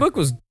that book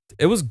was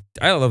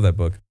I love that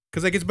book.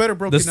 Because like it's better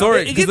broken. The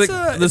story,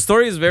 the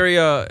story is very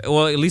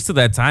well, at least to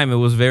that time, it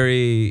was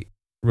very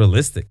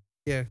realistic.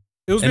 Yeah,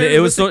 it was. And very it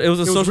was realistic. it was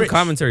a social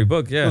commentary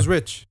book. Yeah, it was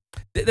rich.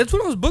 That's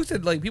one of those books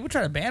that like people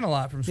try to ban a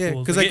lot from schools. Yeah,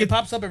 because like, it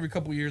pops up every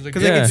couple years.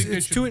 Because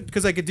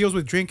like it deals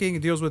with drinking,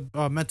 it deals with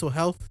mental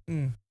health,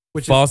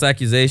 which false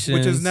accusations,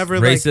 which is never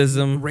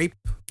racism, like, rape.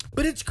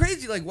 But it's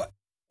crazy. Like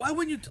why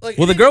wouldn't you like?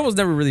 Well, the girl was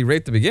never really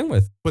raped to begin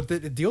with. But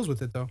it deals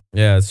with it though.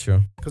 Yeah, that's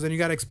true. Because then you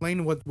got to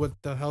explain what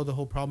the hell the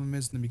whole problem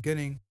is in the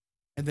beginning,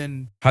 and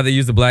then how they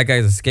use the black guy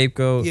as a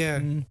scapegoat. Yeah,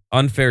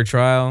 unfair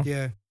trial.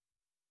 Yeah,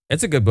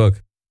 it's a good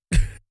book.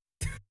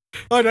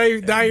 Oh,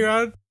 now you're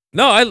on.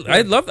 No,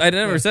 I loved. I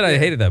never said I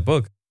hated that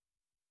book,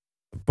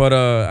 but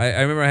I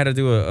remember I had to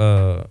do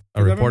a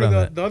report on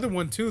that. The other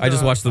one too. I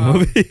just watched the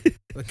movie.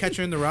 The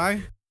Catcher in the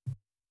Rye.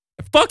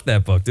 Fuck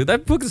that book, dude.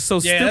 That book is so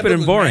stupid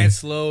and boring.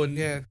 Slow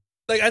and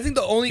like I think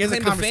the only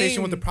claim to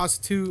fame with the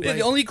prostitute. Yeah,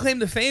 the only claim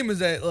to fame is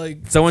that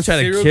like someone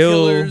tried to kill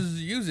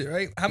killers use it,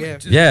 right? How many?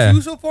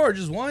 Two so far, or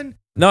just one?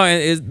 No,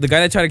 is the guy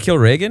that tried to kill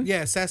Reagan?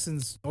 Yeah,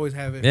 assassins always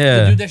have it.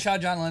 Yeah, the dude that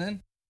shot John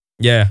Lennon.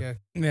 Yeah.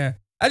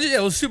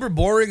 It was super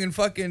boring and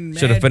fucking.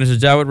 Should have finished the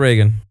job with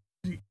Reagan.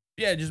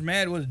 Yeah, just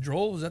mad. Was it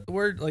droll? Was that the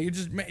word? Like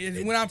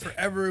it went on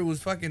forever. It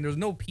was fucking. There was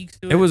no peaks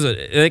to it. It was and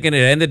it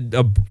ended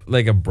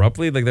like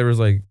abruptly. Like there was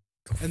like,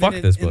 fuck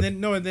this book.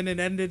 And then it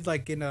ended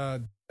like in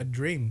a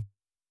dream.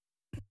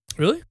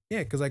 Really? Yeah,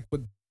 because like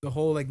with the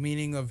whole like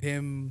meaning of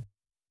him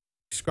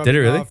scrubbing Did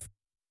it really? off.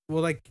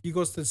 Well, like he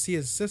goes to see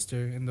his sister,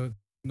 and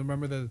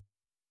remember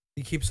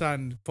he keeps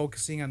on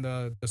focusing on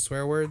the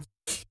swear words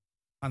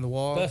on the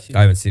wall. I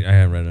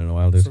haven't read it in a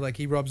while, dude. So like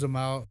he rubs them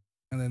out,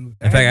 and then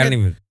in fact I didn't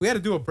even. We had to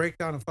do a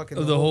breakdown of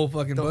fucking the whole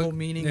fucking the book. whole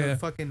meaning of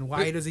fucking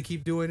why does he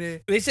keep doing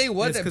it? They say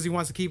what? It's because he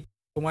wants to keep.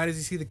 Why does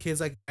he see the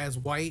kids like as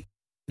white?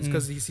 It's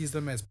because he sees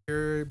them as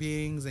pure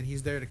beings, and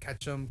he's there to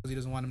catch them because he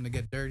doesn't want them to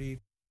get dirty.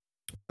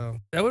 So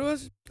that what it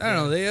was? I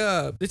don't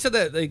know. They said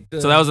that like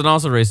so that was an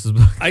also racist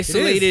book.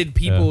 Isolated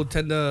people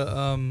tend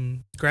to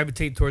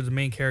gravitate towards the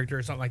main character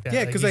or something like that.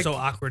 Yeah, because he's so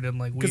awkward and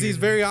like because he's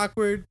very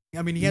awkward.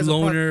 I mean, he has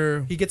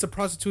loner. He gets a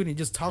prostitute and he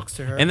just talks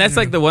to her, and that's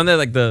like the one that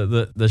like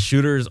the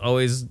shooters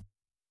always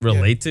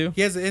relate to.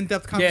 He has an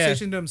in-depth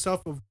conversation to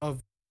himself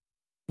of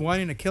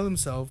wanting to kill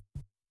himself,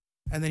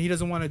 and then he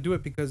doesn't want to do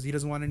it because he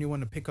doesn't want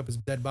anyone to pick up his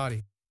dead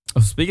body.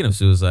 Oh, speaking of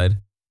suicide,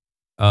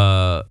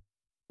 The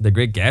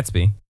Great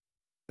Gatsby.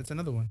 That's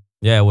another one.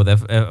 Yeah, with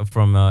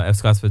from F.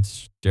 Scott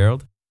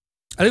Fitzgerald.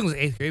 I think it was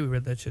 8th grade we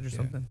read that shit or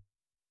something.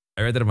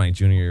 I read that in my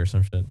junior year or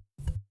some shit.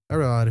 I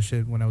read a lot of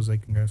shit when I was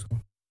like in grade school.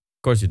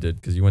 Of course you did,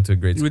 because you went to a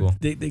great school.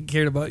 They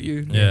cared about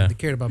you. Yeah. They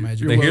cared about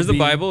magic. Here's the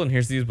Bible and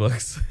here's these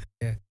books.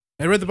 Yeah.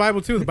 I read the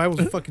Bible too. The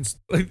Bible's fucking...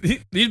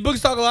 These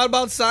books talk a lot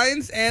about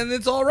science and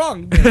it's all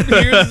wrong.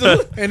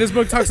 And this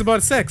book talks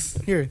about sex.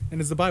 Here, and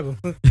it's the Bible.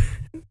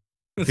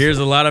 Here's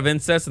a lot of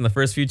incest in the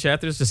first few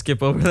chapters. Just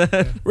skip over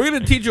that. We're going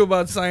to teach you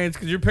about science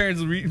because your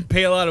parents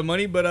pay a lot of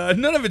money, but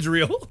none of it's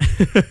real.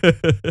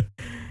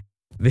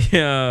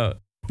 No,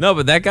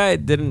 but that guy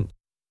didn't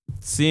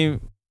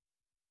seem...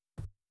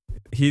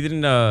 He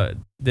didn't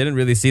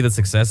really see the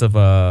success of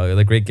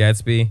The Great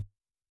Gatsby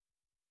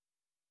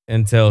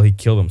until he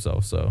killed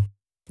himself. So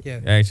yeah,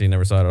 I actually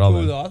never saw it at all.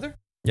 Who, the author?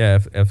 Yeah,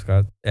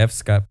 F.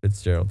 Scott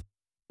Fitzgerald.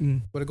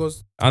 But it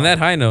goes on that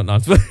high note.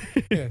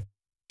 Yeah.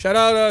 Shout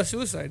out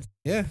Suicides.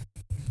 Yeah.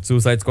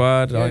 Suicide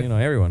Squad. Yeah.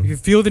 Everyone. If you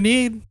feel the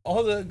need,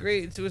 all the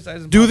great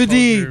suicides. Do the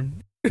deed.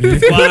 Wow.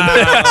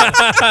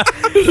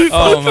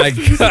 Oh my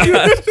god.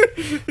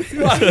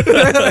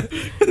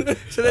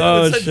 So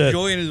that with such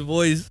joy in his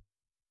voice.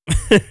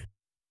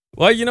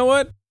 Well, you know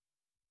what?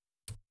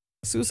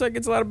 Suicide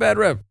gets a lot of bad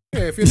rep.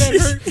 Yeah, if you're that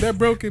hurt, that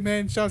broken,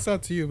 man, shouts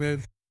out to you,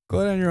 man.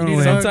 Go down your own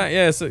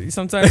way.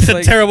 Sometimes it's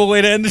like a terrible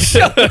way to end the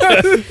show.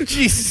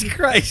 Jesus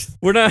Christ.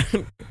 We're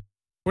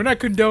not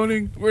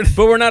condoning, but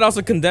we're not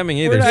also condemning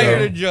either. We're not here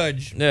to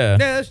judge. Yeah. Yeah,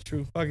 that's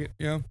true. Fuck it.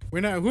 Yeah. We're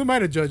not. Who am I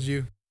to judge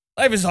you?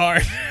 Life is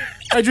hard.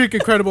 I drink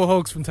Incredible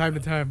Hulks from time to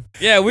time.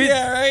 Yeah,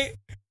 right.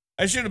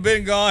 I should have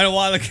been gone a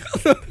while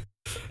ago.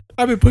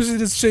 I've been pushing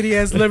this shitty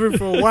ass liver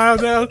for a while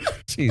now.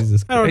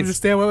 Jesus I don't Christ.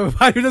 understand why my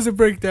body doesn't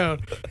break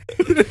down.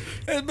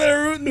 There's been a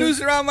root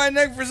noose around my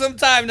neck for some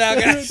time now,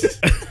 guys.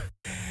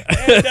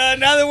 And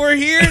now that we're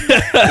here,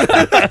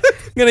 I'm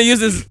gonna use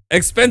this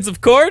expensive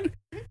cord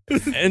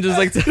and just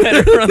like tie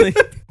it around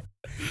the.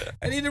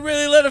 I need to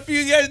really let a few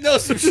of you guys know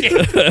some shit.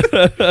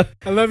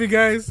 I love you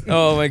guys.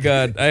 Oh my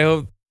god! I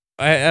hope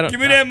I don't. Give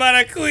me that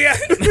maracuya.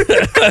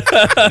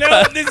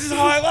 No, this is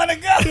how I want to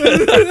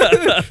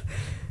go.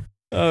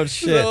 Oh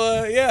shit!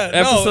 So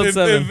Episode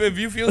 7. If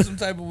you feel some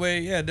type of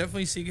way,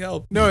 definitely seek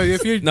help. No,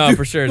 if you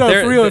for sure. No,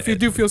 for real. If you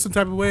do feel some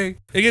type of way,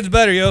 It gets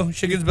better, yo.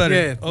 Shit gets better.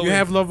 yeah, Always. you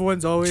have loved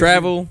ones always.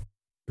 travel,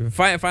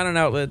 find an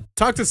outlet,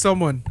 Talk to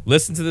someone.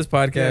 listen to this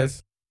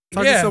podcast,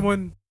 Talk Yeah. to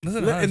someone,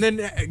 Listen to us. and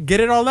then get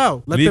it all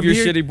out. Let leave them your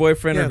hear, shitty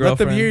boyfriend or let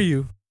girlfriend. them hear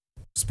you.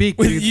 Speak.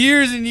 with dude.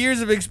 years and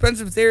years of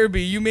expensive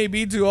therapy, you may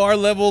be to our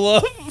level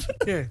of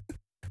Yeah.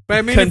 But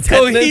I mean,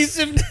 Contentness?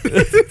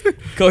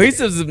 cohesive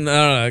Cohesive,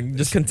 no,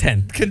 just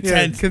content.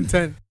 content.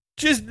 content.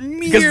 Just mere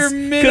Because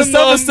minimum.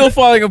 stuff is still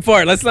falling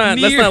apart. Let's not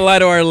lie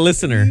to our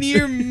listener.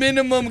 near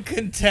minimum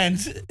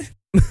content.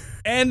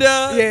 And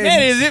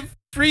man, is it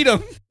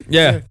freedom?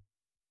 Yeah,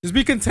 Just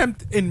be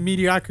content in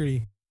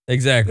mediocrity. There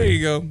exactly.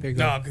 you go. There you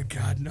go. No, good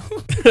God, no.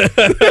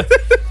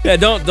 Yeah,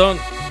 don't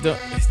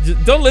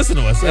listen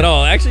to us at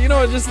all. Actually, you know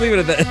what? Just leave it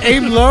at that.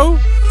 Aim low,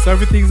 so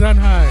everything's on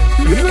high.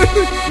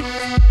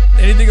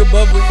 Anything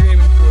above what you're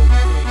aiming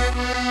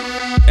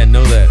for. And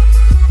know that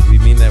we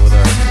mean that with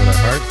our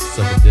hearts.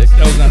 Suck a dick.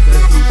 That was not that.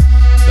 No.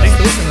 Thanks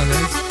for listening,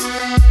 guys.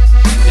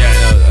 Yeah, I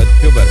know. I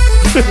feel better.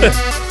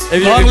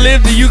 If you- Long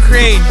live the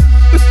Ukraine.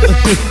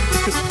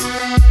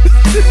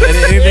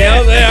 Anything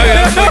else? Yeah,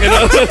 okay, fuck it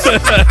up.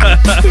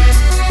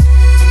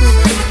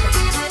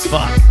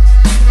 Fuck.